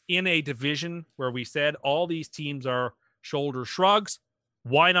in a division where we said all these teams are shoulder shrugs.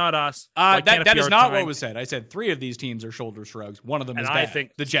 Why not us? Why can't it That be is our not time? what was said. I said 3 of these teams are shoulder shrugs. One of them And is I bad.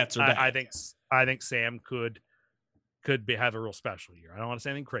 think the Jets are bad. I think Sam could have a real special year. I don't want to say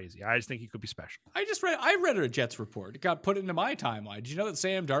anything crazy. I just think he could be special. I read a Jets report. It got put into my timeline. Did you know that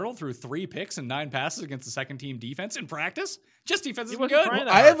Sam Darnold threw 3 picks and 9 passes against the second team defense in practice? Just defense isn't wasn't good. trying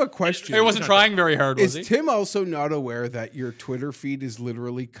that I have a question. He wasn't trying very hard, was Is he? Tim also not aware that your Twitter feed is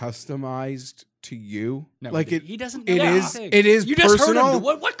literally customized to you? No, like he doesn't know It is. anything. It is You just heard personal. him.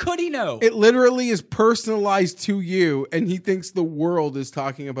 What could he know? It literally is personalized to you, and he thinks the world is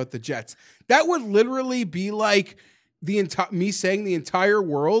talking about the Jets. That would literally be like me saying the entire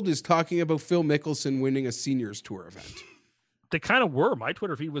world is talking about Phil Mickelson winning a seniors tour event. They kind of were. My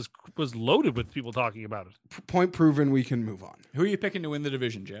Twitter feed was loaded with people talking about it. Point proven. We can move on. Who are you picking to win the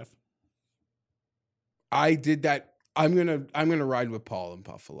division, Jeff? I did that. I'm gonna ride with Paul in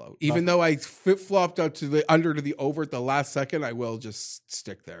Buffalo, even though I flip-flopped out to the under to the over at the last second. I will just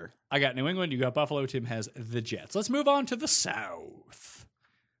stick there. I got New England. You got Buffalo. Tim has the Jets. Let's move on to the South.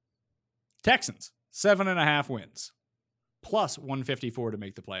 Texans, 7.5 wins, plus 154 to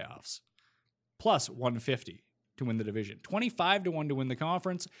make the playoffs, plus 150 to win the division, 25 to 1 to win the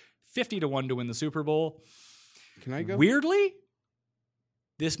conference, 50 to 1 to win the Super Bowl. Can I go? Weirdly,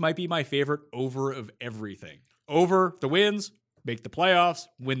 this might be my favorite over of everything. Over the wins, make the playoffs,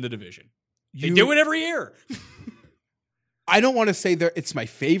 win the division. They do it every year. I don't want to say that it's my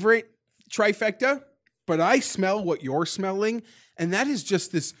favorite trifecta, but I smell what you're smelling, and that is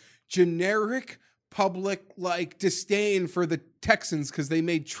just this generic public like disdain for the Texans because they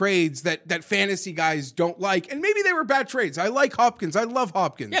made trades that fantasy guys don't like, and maybe they were bad trades. I like Hopkins. I love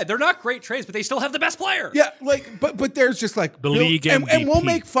Hopkins. Yeah, they're not great trades, but they still have the best player. Yeah, like but there's just like The league MVP. and we'll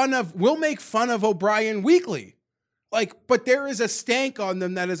make fun of O'Brien weekly. Like, but there is a stank on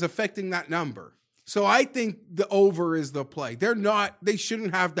them that is affecting that number. So I think the over is the play. They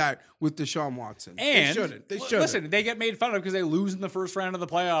shouldn't have that with Deshaun Watson. And They shouldn't. Listen, they get made fun of because they lose in the first round of the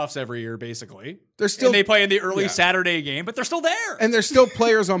playoffs every year, basically. They're still and they play in the early Saturday game, but they're still there. And there's still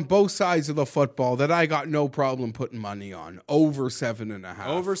players on both sides of the football that I got no problem putting money on. Over 7.5.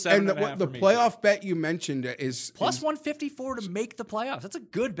 Over 7.5 And the for me, playoff bet you mentioned is plus 154 to make the playoffs. That's a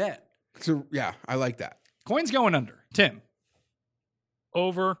good bet. So yeah, I like that. Coin's going under. Tim.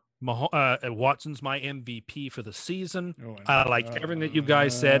 Over. Watson's my MVP for the season. I like everything that you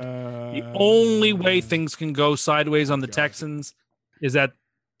guys said. The only way things can go sideways on the Texans is that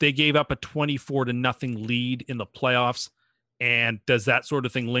they gave up a 24-0 lead in the playoffs. And does that sort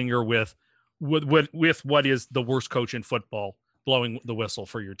of thing linger with what is the worst coach in football blowing the whistle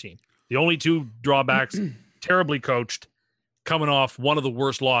for your team? The only two drawbacks, terribly coached, coming off one of the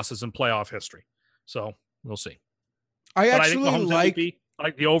worst losses in playoff history. So we'll see. I think actually Mahomes like MVP,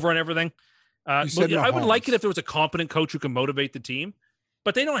 like the over and everything. You said I would like Mahomes. it if there was a competent coach who can motivate the team,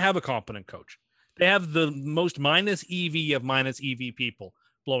 but they don't have a competent coach. They have the most minus EV of minus EV people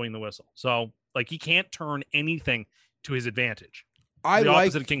blowing the whistle. So, like, he can't turn anything to his advantage. I the like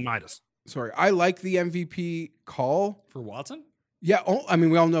opposite of King Midas. Sorry, I like the MVP call. For Watson? Yeah, I mean,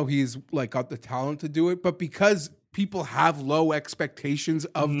 we all know he's like got the talent to do it, but because people have low expectations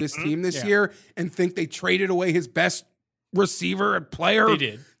of this team this year and think they traded away his best receiver and player.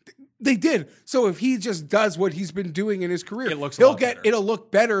 They did. So if he just does what he's been doing in his career, it'll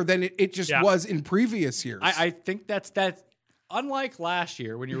look better than it just was in previous years. I think that's unlike last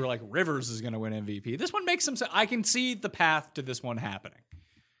year when you were like Rivers is going to win MVP. This one makes some sense. I can see the path to this one happening.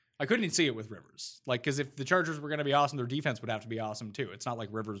 I couldn't even see it with Rivers. Like, because if the Chargers were going to be awesome, their defense would have to be awesome too. It's not like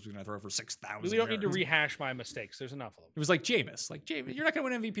Rivers was going to throw for 6,000. We don't need to rehash my mistakes. There's enough of them. It was like Jameis. Like, Jameis, you're not going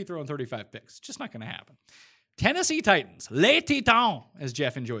to win MVP throwing 35 picks. It's just not going to happen. Tennessee Titans, Les Titans, as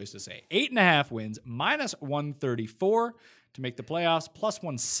Jeff enjoys to say. 8.5 wins, minus 134 to make the playoffs, plus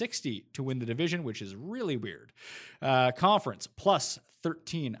 160 to win the division, which is really weird. Conference, plus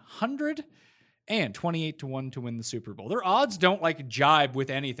 1,300. And 28-1 to win the Super Bowl. Their odds don't like jibe with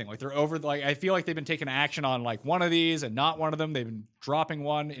anything. Like they're over. Like I feel like they've been taking action on like one of these and not one of them. They've been dropping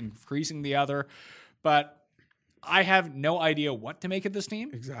one, increasing the other. But I have no idea what to make of this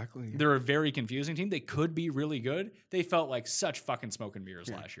team. Exactly. They're a very confusing team. They could be really good. They felt like such fucking smoke and mirrors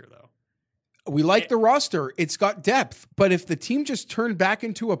last year, though. We like the roster. It's got depth. But if the team just turned back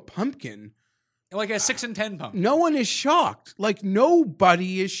into a pumpkin, like a 6-10 pumpkin, no one is shocked. Like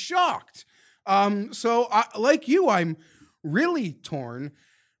nobody is shocked. So like you, I'm really torn.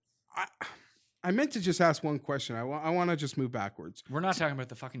 I meant to just ask one question. I want to just move backwards. We're not talking about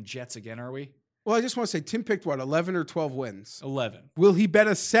the fucking Jets again, are we? Well, I just want to say Tim picked what, 11 or 12 wins? 11. Will he bet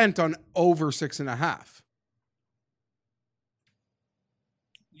a cent on over 6.5?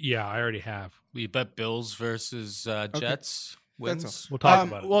 Yeah, I already have. We bet Bills versus Jets wins. We'll talk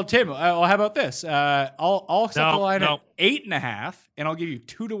about it. Well, Tim, how about this? I'll accept the line No. at 8.5, and I'll give you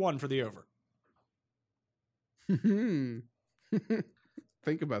 2-1 for the over.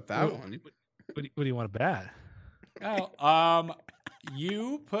 Think about that one. What do you want to bet? Oh,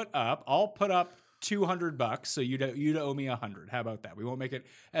 you put up. I'll put up $200, so you'd owe me 100. How about that? We won't make it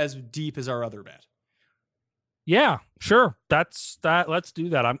as deep as our other bet. Yeah, sure. That's that. Let's do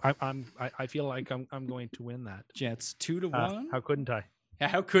that. I feel like I'm going to win that. Jets 2-1. How couldn't I? Yeah,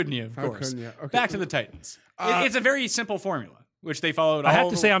 how couldn't you? Of How course. couldn't you? Okay. Back to the Titans. It's a very simple formula, which they followed. I have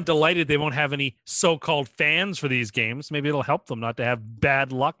to say, I'm delighted they won't have any so-called fans for these games. Maybe it'll help them not to have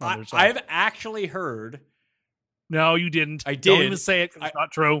bad luck on their side. I've actually heard. No, you didn't. I did. Don't even say it. It's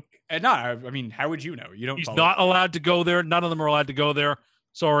not true. And I mean, how would you know? You don't. He's follow not allowed to go there. None of them are allowed to go there.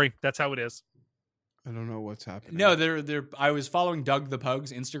 Sorry, that's how it is. I don't know what's happening. No, they're. I was following Doug the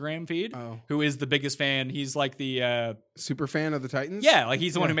Pug's Instagram feed, who is the biggest fan. He's like the super fan of the Titans. Yeah, like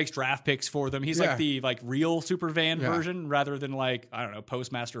he's the one who makes draft picks for them. He's like Yeah. the real super fan version, rather than like I don't know,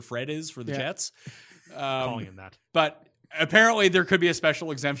 Postmaster Fred is for the Jets. Calling him that. But Apparently, there could be a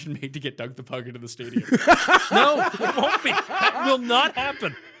special exemption made to get Doug the Pug into the stadium. No, it won't be. That will not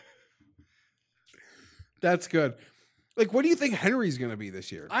happen. That's good. Like, what do you think Henry's going to be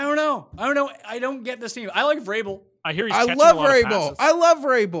this year? I don't know. I don't get this team. I like Vrabel. I hear he's I catching love a lot of Vrabel. passes. I love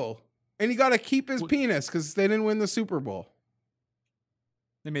Vrabel. And he got to keep his penis because they didn't win the Super Bowl.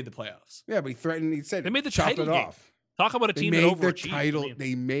 They made the playoffs. Yeah, but he threatened. He said They made the chop title it game. off. Talk about a They team that made the overachieved. title. I mean,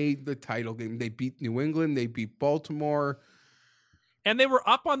 They made the title game. They beat New England. They beat Baltimore. and they were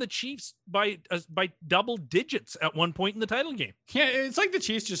up on the Chiefs by double digits at one point in the title game. Yeah, it's like the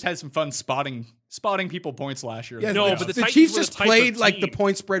Chiefs just had some fun spotting people points last year. in Yeah, the No, playoffs. but the the Titans Chiefs were the just type of played like the team-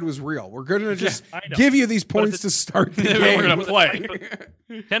 point spread was real. We're going to just I know. give you these But points the- to start the They game. were gonna play.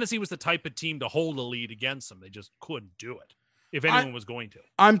 Tennessee was the type of team to hold a lead against them. They just couldn't do it if anyone was going to.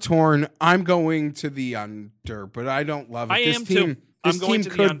 I'm torn. I'm going to the under, but I don't love it. I This am team, too. I'm This going team to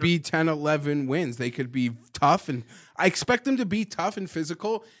the could under. be 10, 11 wins. They could be tough, and I expect them to be tough and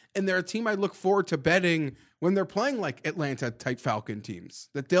physical. And they're a team I look forward to betting when they're playing like Atlanta-type Falcon teams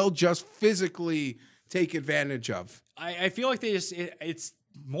that they'll just physically take advantage of. I feel like it's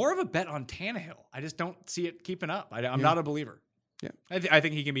more of a bet on Tannehill. I just don't see it keeping up. I'm not a believer. Yeah. I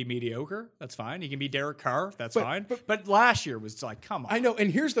think he can be mediocre. That's fine. He can be Derek Carr. That's But- fine. But last year was like, come on. I know,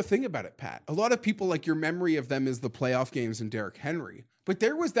 and here's the thing about it, Pat. A lot of people, like, your memory of them is the playoff games and Derrick Henry. But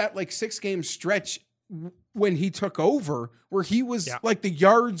there was that, like, 6-game stretch when he took over where he was, like, the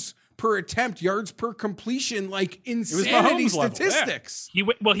yards per attempt, yards per completion, like, insanity Mahomes level, yeah. statistics. He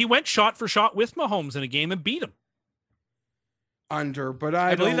went shot for shot with Mahomes in a game and beat him. Under, but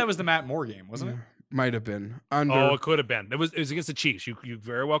I believe don't- that was the Matt Moore game, wasn't it? Might have been. Under. Oh, it could have been. It was against the Chiefs. You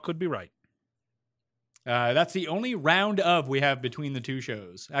very well could be right. That's the only round of we have between the two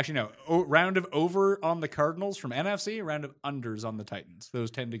shows. Actually, no. Round of over on the Cardinals from NFC, round of unders on the Titans.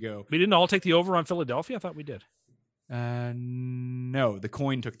 Those tend to go. We didn't all take the over on Philadelphia. I thought we did. No, the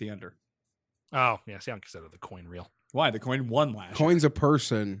coin took the under. Oh, yeah. See, I consider the coin real. Why? The coin won last year. Coin's a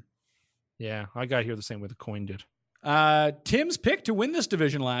person. Yeah, I got here the same way the coin did. Tim's pick to win this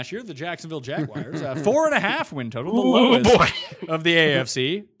division last year, the Jacksonville Jaguars, 4.5 win total, the Ooh, lowest boy. of the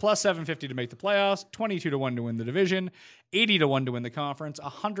AFC, plus 750 to make the playoffs, 22-1 to win the division, 80-1 to win the conference,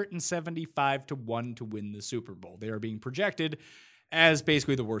 175-1 to win the Super Bowl. They are being projected as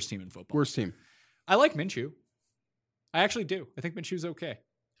basically the worst team in football. Worst team. I like Minshew. I actually do. I think Minshew's okay.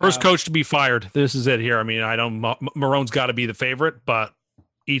 First coach to be fired. This is it here. I mean, I don't. Marone's got to be the favorite, but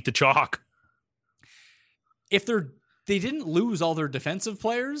eat the chalk. If they didn't lose all their defensive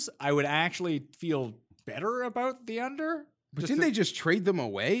players, I would actually feel better about the under. But didn't they just trade them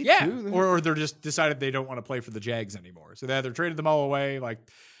away? Yeah, too? or they're just decided they don't want to play for the Jags anymore, so they either traded them all away. Like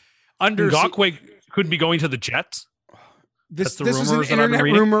under Ngakoue could be going to the Jets. This the was an rumors that I've been internet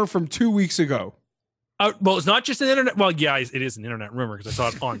reading. rumor from 2 weeks ago. Well, it's not just an internet. Well, yeah, it is an internet rumor because I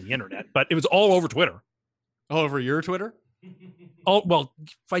saw it on the internet, but it was all over Twitter. all over your Twitter. Oh, well,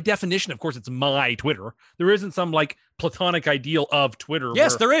 by definition, of course, it's my Twitter. There isn't some like platonic ideal of Twitter.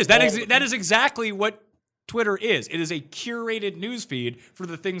 Yes, where there is. all- That is exactly what Twitter is. It is a curated news feed for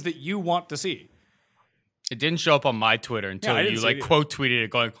the things that you want to see. It didn't show up on my Twitter until I didn't you see like it either. quote tweeted it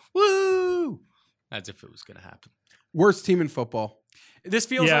going, woo, as if it was going to happen. Worst team in football. This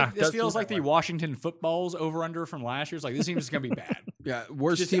feels Yeah, like this does feels feel like that the way. Washington Footballs over under from last year's. Like this seems going to be bad. Yeah,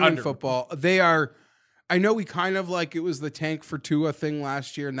 worst Just team under. in football. They are. I know we kind of like it was the tank for Tua thing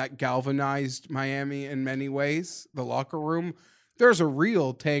last year, and that galvanized Miami in many ways. The locker room. There's a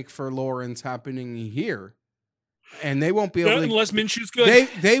real tank for Lawrence happening here, and they won't be able to. unless Minshew's good.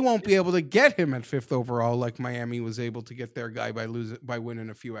 They won't be able to get him at 5th overall like Miami was able to get their guy by winning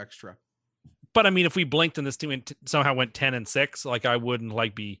a few extra. But I mean, if we blinked and this team somehow went 10-6, like I wouldn't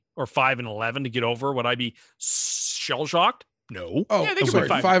like be, or 5-11 to get over, would I be shell shocked? No. Oh, Yeah, they could sorry,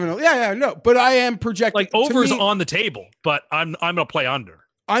 win 5-0. Yeah, no. But I am projecting Like to over's me, on the table, but I'm gonna play under.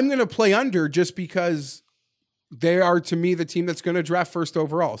 I'm going to play under just because they are, to me, the team that's going to draft 1st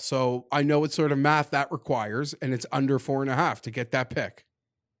overall. So I know what sort of math that requires, and it's under 4.5 to get that pick.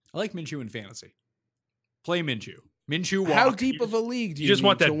 I like Minshew in fantasy. Play Minshew. Minshew walk. How deep of a league do you, just need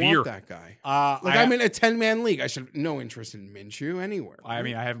want that to beer. want that guy? Like I'm in a 10-man league. I should have no interest in Minshew anywhere. I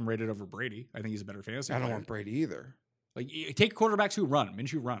mean, I have him rated over Brady. I think he's a better fantasy. I don't player. want Brady either. Like take quarterbacks who run.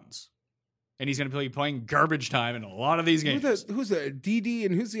 Minshew runs, and he's going to be playing garbage time in a lot of these games. Who's the DD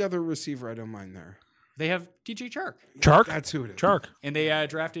and who's the other receiver? I don't mind there. They have DJ Chark, Chark? That's who it is. Chark. and they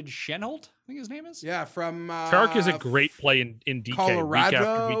drafted Shenholt. I think his name is. Yeah, from Chark is a great play in DK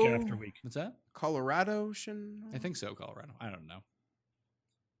Colorado. week after week. What's that? Colorado. I think so. Colorado. I don't know.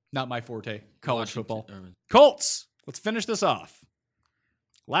 Not my forte. College Washington- football. Colts. Let's finish this off.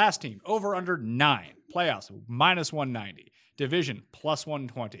 Last team over under 9. Playoffs, minus 190. Division, plus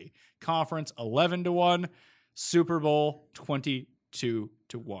 120. Conference, 11-1. Super Bowl, 22-1.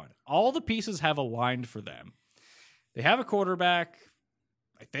 All the pieces have aligned for them. They have a quarterback,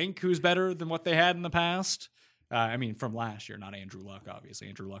 I think, who's better than what they had in the past. From last year, not Andrew Luck, obviously.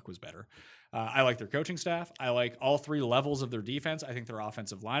 Andrew Luck was better. I like their coaching staff. I like all three levels of their defense. I think their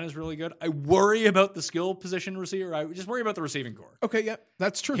offensive line is really good. I worry about the skill position receiver. I just worry about the receiving core. Okay, yeah,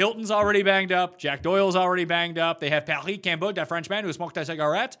 that's true. Hilton's already banged up. Jack Doyle's already banged up. They have Paris Campbell, that Frenchman who smoked a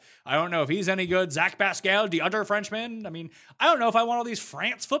cigarette. I don't know if he's any good. Zach Pascal, the other Frenchman. I don't know if I want all these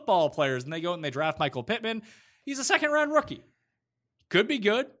France football players. And they go and they draft Michael Pittman. He's a second-round rookie. Could be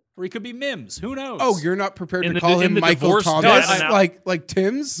good. Or he could be Mims. Who knows? Oh, you're not prepared to call him Michael Thomas? Like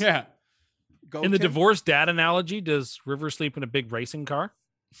Tim's? Yeah. In the divorce dad analogy, does Rivers sleep in a big racing car?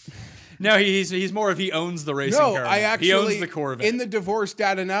 No, he's more of he owns the racing car. He owns the Corvette. In the divorce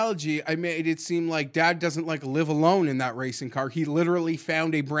dad analogy, I made it seem like dad doesn't live alone in that racing car. He literally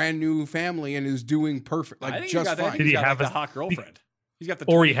found a brand new family and is doing perfect, just fine. Did he have a hot girlfriend? He's got the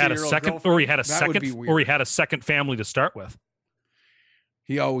he had a second family to start with.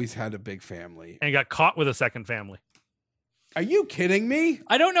 He always had a big family. And got caught with a second family. Are you kidding me?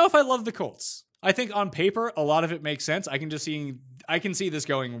 I don't know if I love the Colts. I think on paper, a lot of it makes sense. I can see this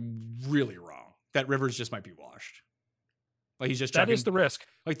going really wrong. That Rivers just might be washed. He's just chucking. That is the risk.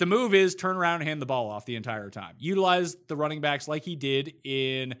 The move is turn around and hand the ball off the entire time. Utilize the running backs like he did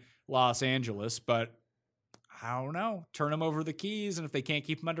in Los Angeles, but I don't know. Turn him over the keys, and if they can't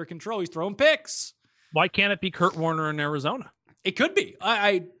keep him under control, he's throwing picks. Why can't it be Kurt Warner in Arizona? It could be.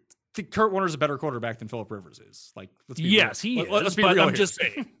 I think Kurt Warner's a better quarterback than Phillip Rivers is. Let's be real. He is. Let's be real. I'm just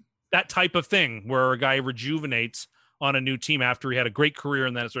saying that type of thing where a guy rejuvenates on a new team after he had a great career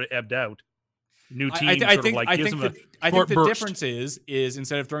and then it sort of ebbed out. New team I think the difference is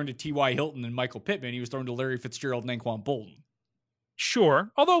instead of throwing to T.Y. Hilton and Michael Pittman, he was throwing to Larry Fitzgerald and Anquan Bolden.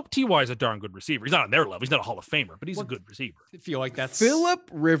 Sure. Although T.Y. is a darn good receiver. He's not on their level. He's not a Hall of Famer, but he's a good receiver. I feel like that's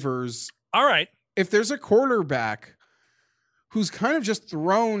Phillip Rivers. All right. If there's a quarterback who's kind of just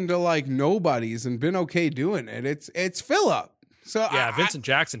thrown to nobodies and been okay doing it, it's Phillip. So yeah, Vincent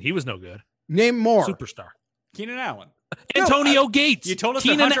Jackson, he was no good. Name more. Superstar. Keenan Allen. Antonio Gates. You told us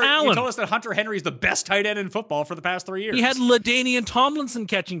that Hunter Henry is the best tight end in football for the past 3 years. He had LaDainian Tomlinson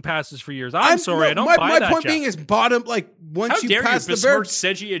catching passes for years. I don't buy that. My point being is bottom, once How you pass the besmirch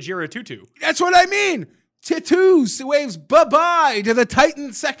Seji Ajira Tutu? That's what I mean. Tutu waves bye-bye to the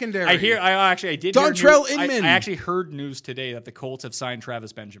Titans secondary. I did Dontrell hear Inman. I actually heard news today that the Colts have signed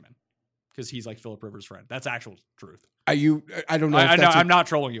Travis Benjamin because he's like Phillip Rivers' friend. That's actual truth. I don't know. I'm not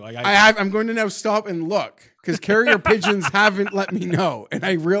trolling you. I'm going to now stop and look because carrier pigeons haven't let me know, and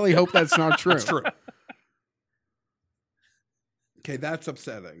I really hope that's not true. That's true. Okay, that's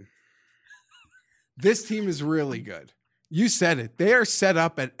upsetting. This team is really good. You said it. They are set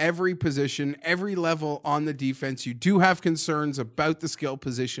up at every position, every level on the defense. You do have concerns about the skill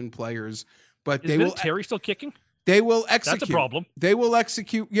position players, but Terry still kicking? They will execute. That's a problem. They will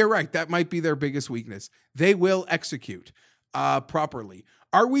execute. You're right. That might be their biggest weakness. They will execute properly.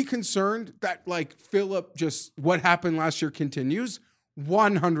 Are we concerned that Phillip what happened last year continues?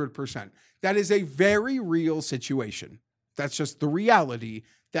 100%. That is a very real situation. That's just the reality.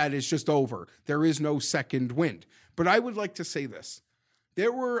 That is just over. There is no second wind. But I would like to say this.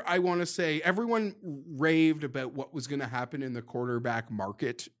 Everyone raved about what was going to happen in the quarterback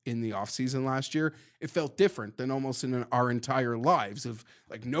market in the offseason last year. It felt different than almost in our entire lives of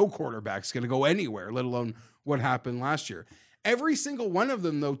no quarterback's going to go anywhere, let alone what happened last year. Every single one of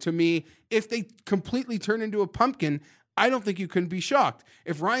them, though, to me, if they completely turn into a pumpkin, I don't think you can be shocked.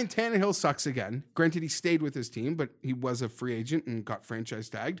 If Ryan Tannehill sucks again, granted he stayed with his team, but he was a free agent and got franchise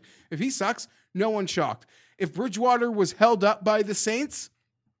tagged. If he sucks, no one's shocked. If Bridgewater was held up by the Saints,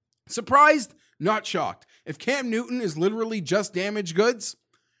 surprised, not shocked. If Cam Newton is literally just damaged goods,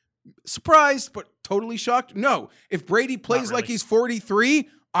 surprised, but totally shocked, no. If Brady plays like he's 43,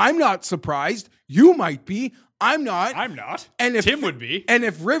 I'm not surprised. You might be. I'm not. I'm not. And if Tim would be. And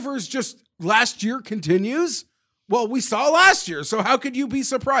if Rivers just last year continues, well, we saw last year, so how could you be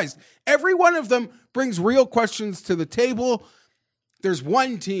surprised? Every one of them brings real questions to the table. There's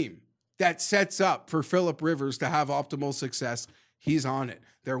one team that sets up for Phillip Rivers to have optimal success. He's on it.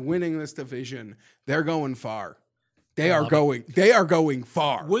 They're winning this division. They're going far. They are going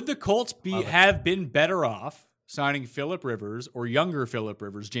far. Would the Colts have been better off signing Phillip Rivers or younger Phillip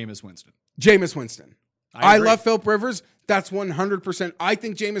Rivers, Jameis Winston? Jameis Winston. I love Phillip Rivers. That's 100%. I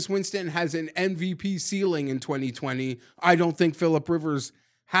think Jameis Winston has an MVP ceiling in 2020. I don't think Phillip Rivers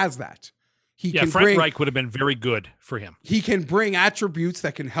has that. Frank Reich would have been very good for him. He can bring attributes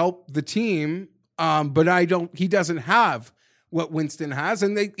that can help the team But he doesn't have what Winston has,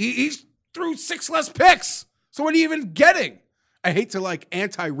 and he threw 6 less picks. So what are you even getting? I hate to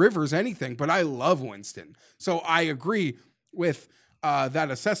anti-Rivers anything, but I love Winston. So I agree with that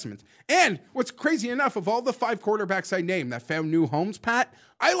assessment. And what's crazy enough, of all the 5 quarterbacks I named that found new homes, Pat,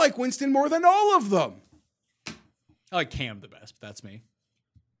 I like Winston more than all of them. I like Cam the best, but that's me.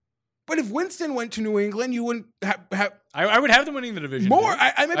 But if Winston went to New England, you wouldn't have I would have them winning the division. more.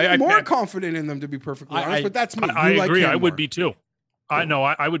 I may be more confident in them, to be perfectly honest. But that's me. I You agree. Cam I would more. be too. I know.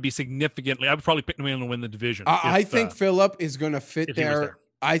 I would be significantly. I would probably pick New England to win the division. I think Phillip is going to fit if he was there. there.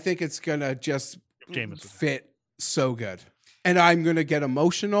 I think it's going to just Jameis was fit so good. And I'm going to get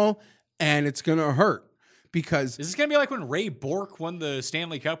emotional, and it's going to hurt because Is this going to be like when Ray Bork won the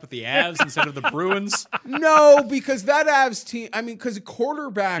Stanley Cup with the Avs instead of the Bruins? no, because that Avs team, because a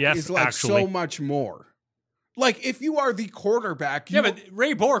quarterback Yes, is so actually. much more. Like, if you are the quarterback, Yeah, but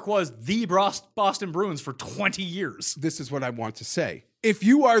Ray Bork was the Boston Bruins for 20 years. this is what I want to say. If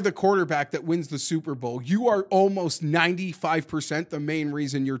you are the quarterback that wins the Super Bowl, you are almost 95% the main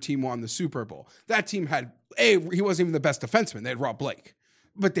reason your team won the Super Bowl. That team had, he wasn't even the best defenseman. They had Rob Blake.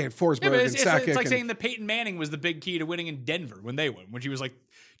 But they had Forsberg Yeah, but and Sakic. it's like saying that Peyton Manning was the big key to winning in Denver when they won, when she was like,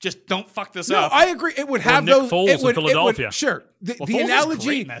 just don't fuck this No, up. I agree. It would have Nick those. Foles it in would, Philadelphia. It would, sure. The Foles was great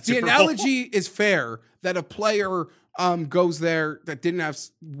analogy. in that The Super Bowl. analogy is fair that a player goes there that didn't have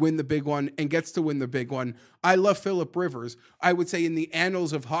win the big one and gets to win the big one. I love Phillip Rivers. I would say in the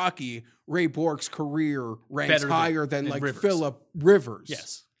annals of hockey, Ray Bork's career ranks Better higher than Rivers. Phillip Rivers.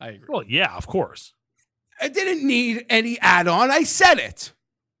 Yes, I agree. Well, yeah, of course. I didn't need any add-on. I said it.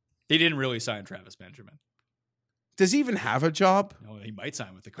 They didn't really sign Travis Benjamin. Does he even have a job? No, he might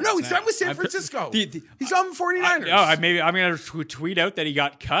sign with the Colts. No, he's now. signed with San I'm- Francisco. the- He's on the 49ers. Maybe I'm going to tweet out that he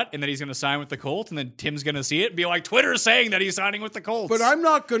got cut and that he's going to sign with the Colts, and then Tim's going to see it and be like, Twitter's saying that he's signing with the Colts. But I'm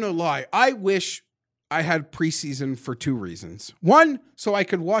not going to lie. I wish I had preseason for 2 reasons. 1, so I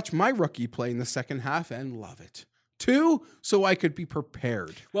could watch my rookie play in the second half and love it. 2, so I could be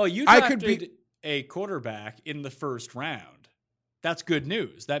prepared. Well, you I drafted could be- a quarterback in the first round. That's good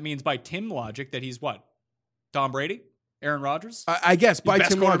news. That means by Tim logic that he's what? Tom Brady? Aaron Rodgers? I guess by Best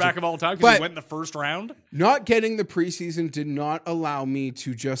Tim quarterback logic. of all time because he But- went in the first round? Not getting the preseason did not allow me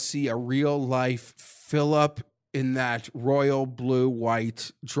to just see a real life Phillip in that royal blue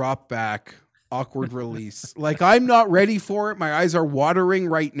white drop back awkward release. Like, I'm not ready for it. My eyes are watering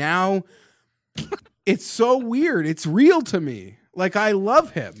right now. It's so weird. It's real to me. Like, I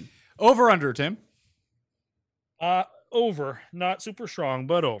love him. Over under, Tim. Over. Not super strong,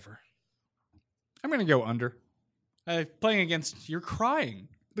 but over. I'm going to go under. Playing against, you're crying.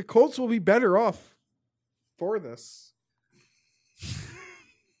 The Colts will be better off for this.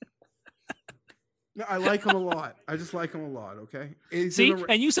 No, I like him a lot. I just like him a lot, okay? He's See, in the-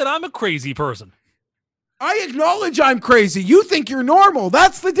 and you said I'm a crazy person. I acknowledge I'm crazy. You think you're normal.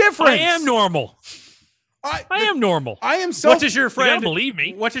 That's the difference. I am normal. I am normal. I am so. What does your friend gotta believe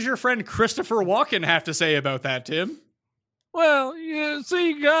me. What does your friend Christopher Walken have to say about that, Tim? Well, you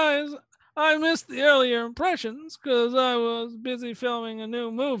see, guys, I missed the earlier impressions because I was busy filming a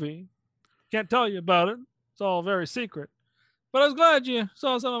new movie. Can't tell you about it. It's all very secret. But I was glad you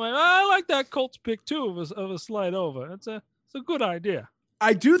saw some of my. I like that Colts pick too of a slide over. It's a good idea.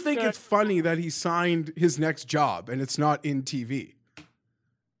 I do think Okay. it's funny that he signed his next job and it's not in TV.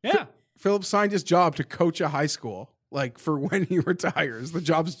 Yeah. Philip signed his job to coach a high school, like for when he retires. The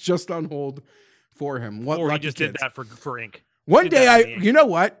job's just on hold for him. What Or he lucky just kids. did that for ink. One did day, that for the Yankees. you know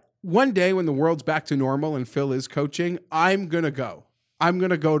what? One day when the world's back to normal and Phil is coaching, I'm gonna go. I'm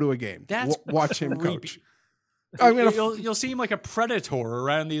gonna go to a game. That's Watch him creepy. coach. I'm gonna. You'll seem like a predator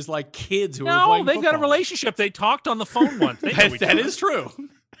around these like kids who are No, playing they've got a football. relationship. They talked on the phone once. They know That, each that other. is true.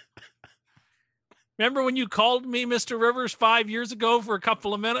 Remember when you called me Mr. Rivers 5 years ago for a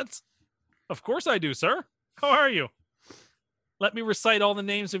couple of minutes? Of course I do, sir. How are you? Let me recite all the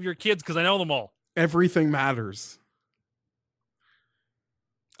names of your kids because I know them all. Everything matters.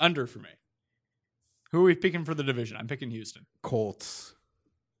 Under for me. Who are we picking for the division? I'm picking Houston. Colts.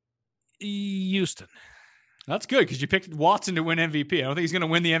 Houston. That's good because you picked Watson to win MVP. I don't think he's going to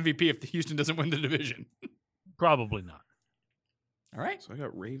win the MVP if Houston doesn't win the division. Probably not. All right. So I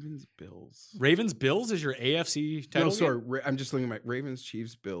got Ravens, Bills. Ravens Bills is your AFC title. No, sorry. game? I'm just looking at my Ravens,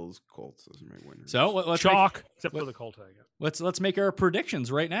 Chiefs, Bills, Colts. Those are my winners. So let's Chalk, except for the Colts, I guess. let's make our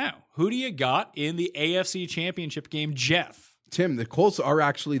predictions right now. Who do you got in the AFC Championship game, Jeff? Tim, the Colts are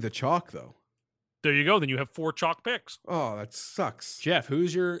actually the chalk, though. There you go. Then you have 4 chalk picks. Oh, that sucks. Jeff,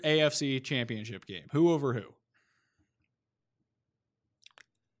 who's your AFC Championship game? Who over who?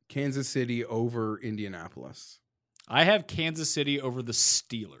 Kansas City over Indianapolis. I have Kansas City over the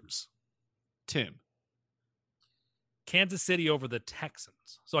Steelers. Tim. Kansas City over the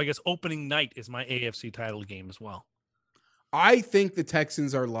Texans. So I guess opening night is my AFC title game as well. I think the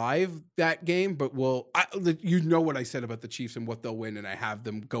Texans are live that game, but you know what I said about the Chiefs and what they'll win, and I have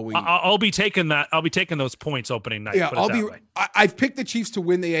them going. I'll be taking that. I'll be taking those points opening night. Yeah, I've picked the Chiefs to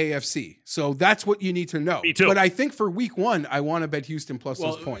win the AFC, so that's what you need to know. Me too. But I think for week 1, I want to bet Houston plus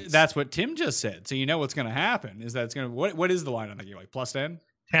those points. That's what Tim just said. So you know what's going to happen is that it's going to. What is the line on that game? Like plus 10?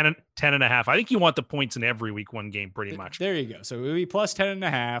 10.5. I think you want the points in every week 1 game pretty much. There you go. So it will be plus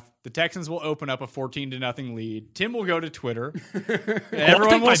 10.5. The Texans will open up a 14-0 lead. Tim will go to Twitter.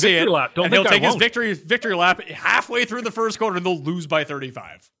 Everyone will see it. And he'll take his victory lap halfway through the first quarter, and they'll lose by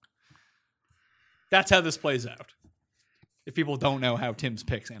 35. That's how this plays out. If people don't know how Tim's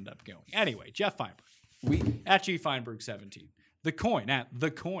picks end up going. Anyway, Jeff Feinberg. At GFeinberg17. The Coin at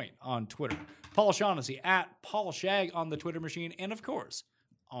The Coin on Twitter. Paul Shaughnessy at Paul Shag on the Twitter machine. And of course,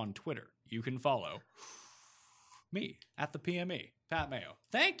 on Twitter, you can follow me at the PME, Pat Mayo.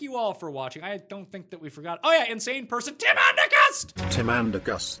 Thank you all for watching. I don't think that we forgot. Oh yeah, insane person, Tim Andergust! Tim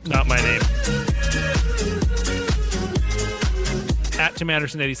Andergust. Not my name. At Tim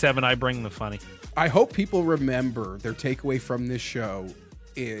Anderson 87, I bring the funny. I hope people remember their takeaway from this show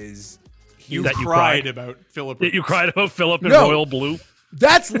is you cried about Phillip. That you cried about Phillip in Royal Blue.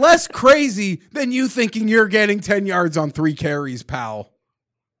 That's less crazy than you thinking you're getting 10 yards on 3 carries, pal.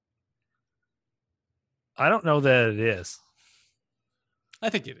 I don't know that it is. I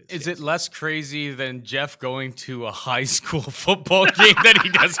think it is. Is it less crazy than Jeff going to a high school football game that he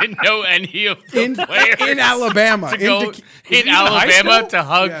doesn't know any of the players in Alabama? In Alabama to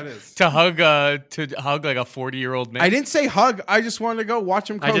hug like a 40-year-old man? I didn't say hug. I just wanted to go watch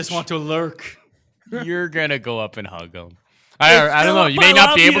him coach. I just want to lurk. You're gonna go up and hug him. I don't know. You may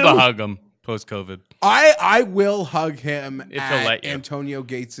not be able to hug him post-COVID. I will hug him if he'll let you. Antonio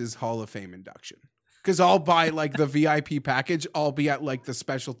Gates' Hall of Fame induction. Because I'll buy like the VIP package. I'll be at like the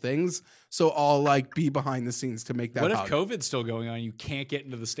special things. So I'll like be behind the scenes to make that What hug. if COVID's still going on? You can't get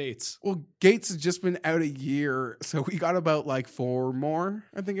into the States. Well, Gates has just been out a year. So we got about like 4 more.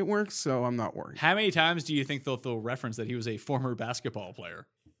 I think it works. So I'm not worried. How many times do you think they'll reference that he was a former basketball player?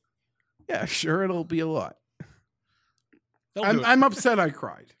 Yeah, sure. It'll be a lot. I'm upset I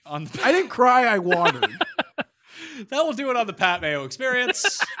cried. I didn't cry. I watered. That will do it on the Pat Mayo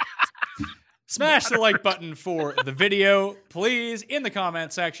Experience. Smash the like button for the video. Please, in the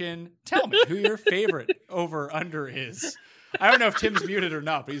comment section, tell me who your favorite over-under is. I don't know if Tim's muted or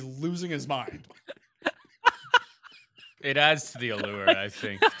not, but he's losing his mind. It adds to the allure, I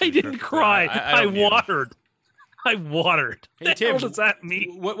think. I didn't cry. I watered. I watered. Hey, Tim, what does that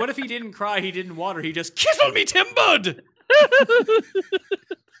mean? What if he didn't cry, he didn't water, he just kissed me, Tim Bud?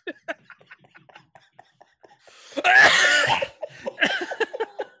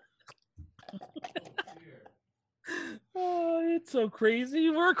 Oh, it's so crazy.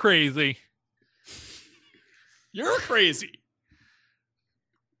 We're crazy. You're crazy.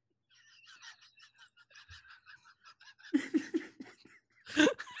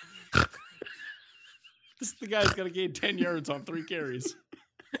 This the guy's got to gain 10 yards on 3 carries.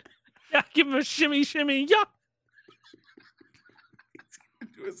 Yeah, give him a shimmy, shimmy, yeah. He's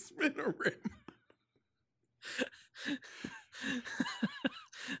going to do a spin or rim.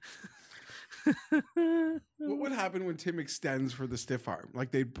 What would happen when Tim extends for the stiff arm? Like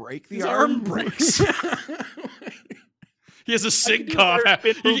they'd break the His arm? arm breaks. He has a sick cough.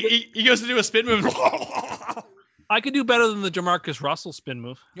 He goes to do a spin move. I could do better than the Jamarcus Russell spin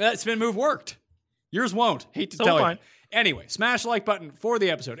move. That spin move worked. Yours won't. Hate to tell you. Anyway, smash the like button for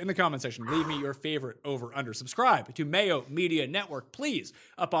the episode in the comment section. Leave me your favorite over-under. Subscribe to Mayo Media Network, please,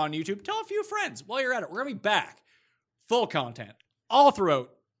 up on YouTube. Tell a few friends while you're at it. We're going to be back. Full content all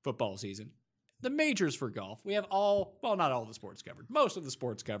throughout football season. The majors for golf. We have not all the sports covered. Most of the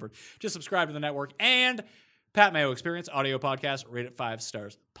sports covered. Just subscribe to the network. And Pat Mayo Experience, audio podcast, rate it 5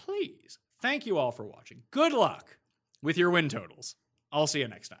 stars. Please. Thank you all for watching. Good luck with your win totals. I'll see you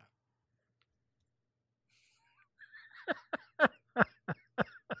next time.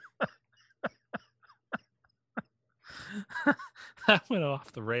 That went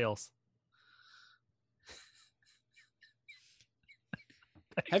off the rails.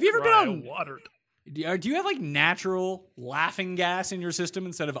 Have you ever been on watered? Do you have like natural laughing gas in your system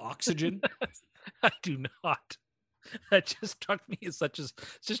instead of oxygen? I do not. That just struck me as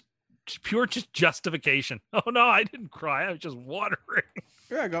just pure justification. Oh no, I didn't cry. I was just watering.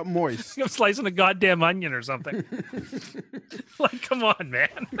 Yeah, I got moist. I'm slicing a goddamn onion or something. Like, come on,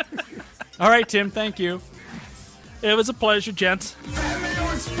 man. All right, Tim. Thank you. It was a pleasure, gents. Pat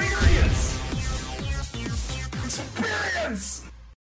Mayo Experience! Experience!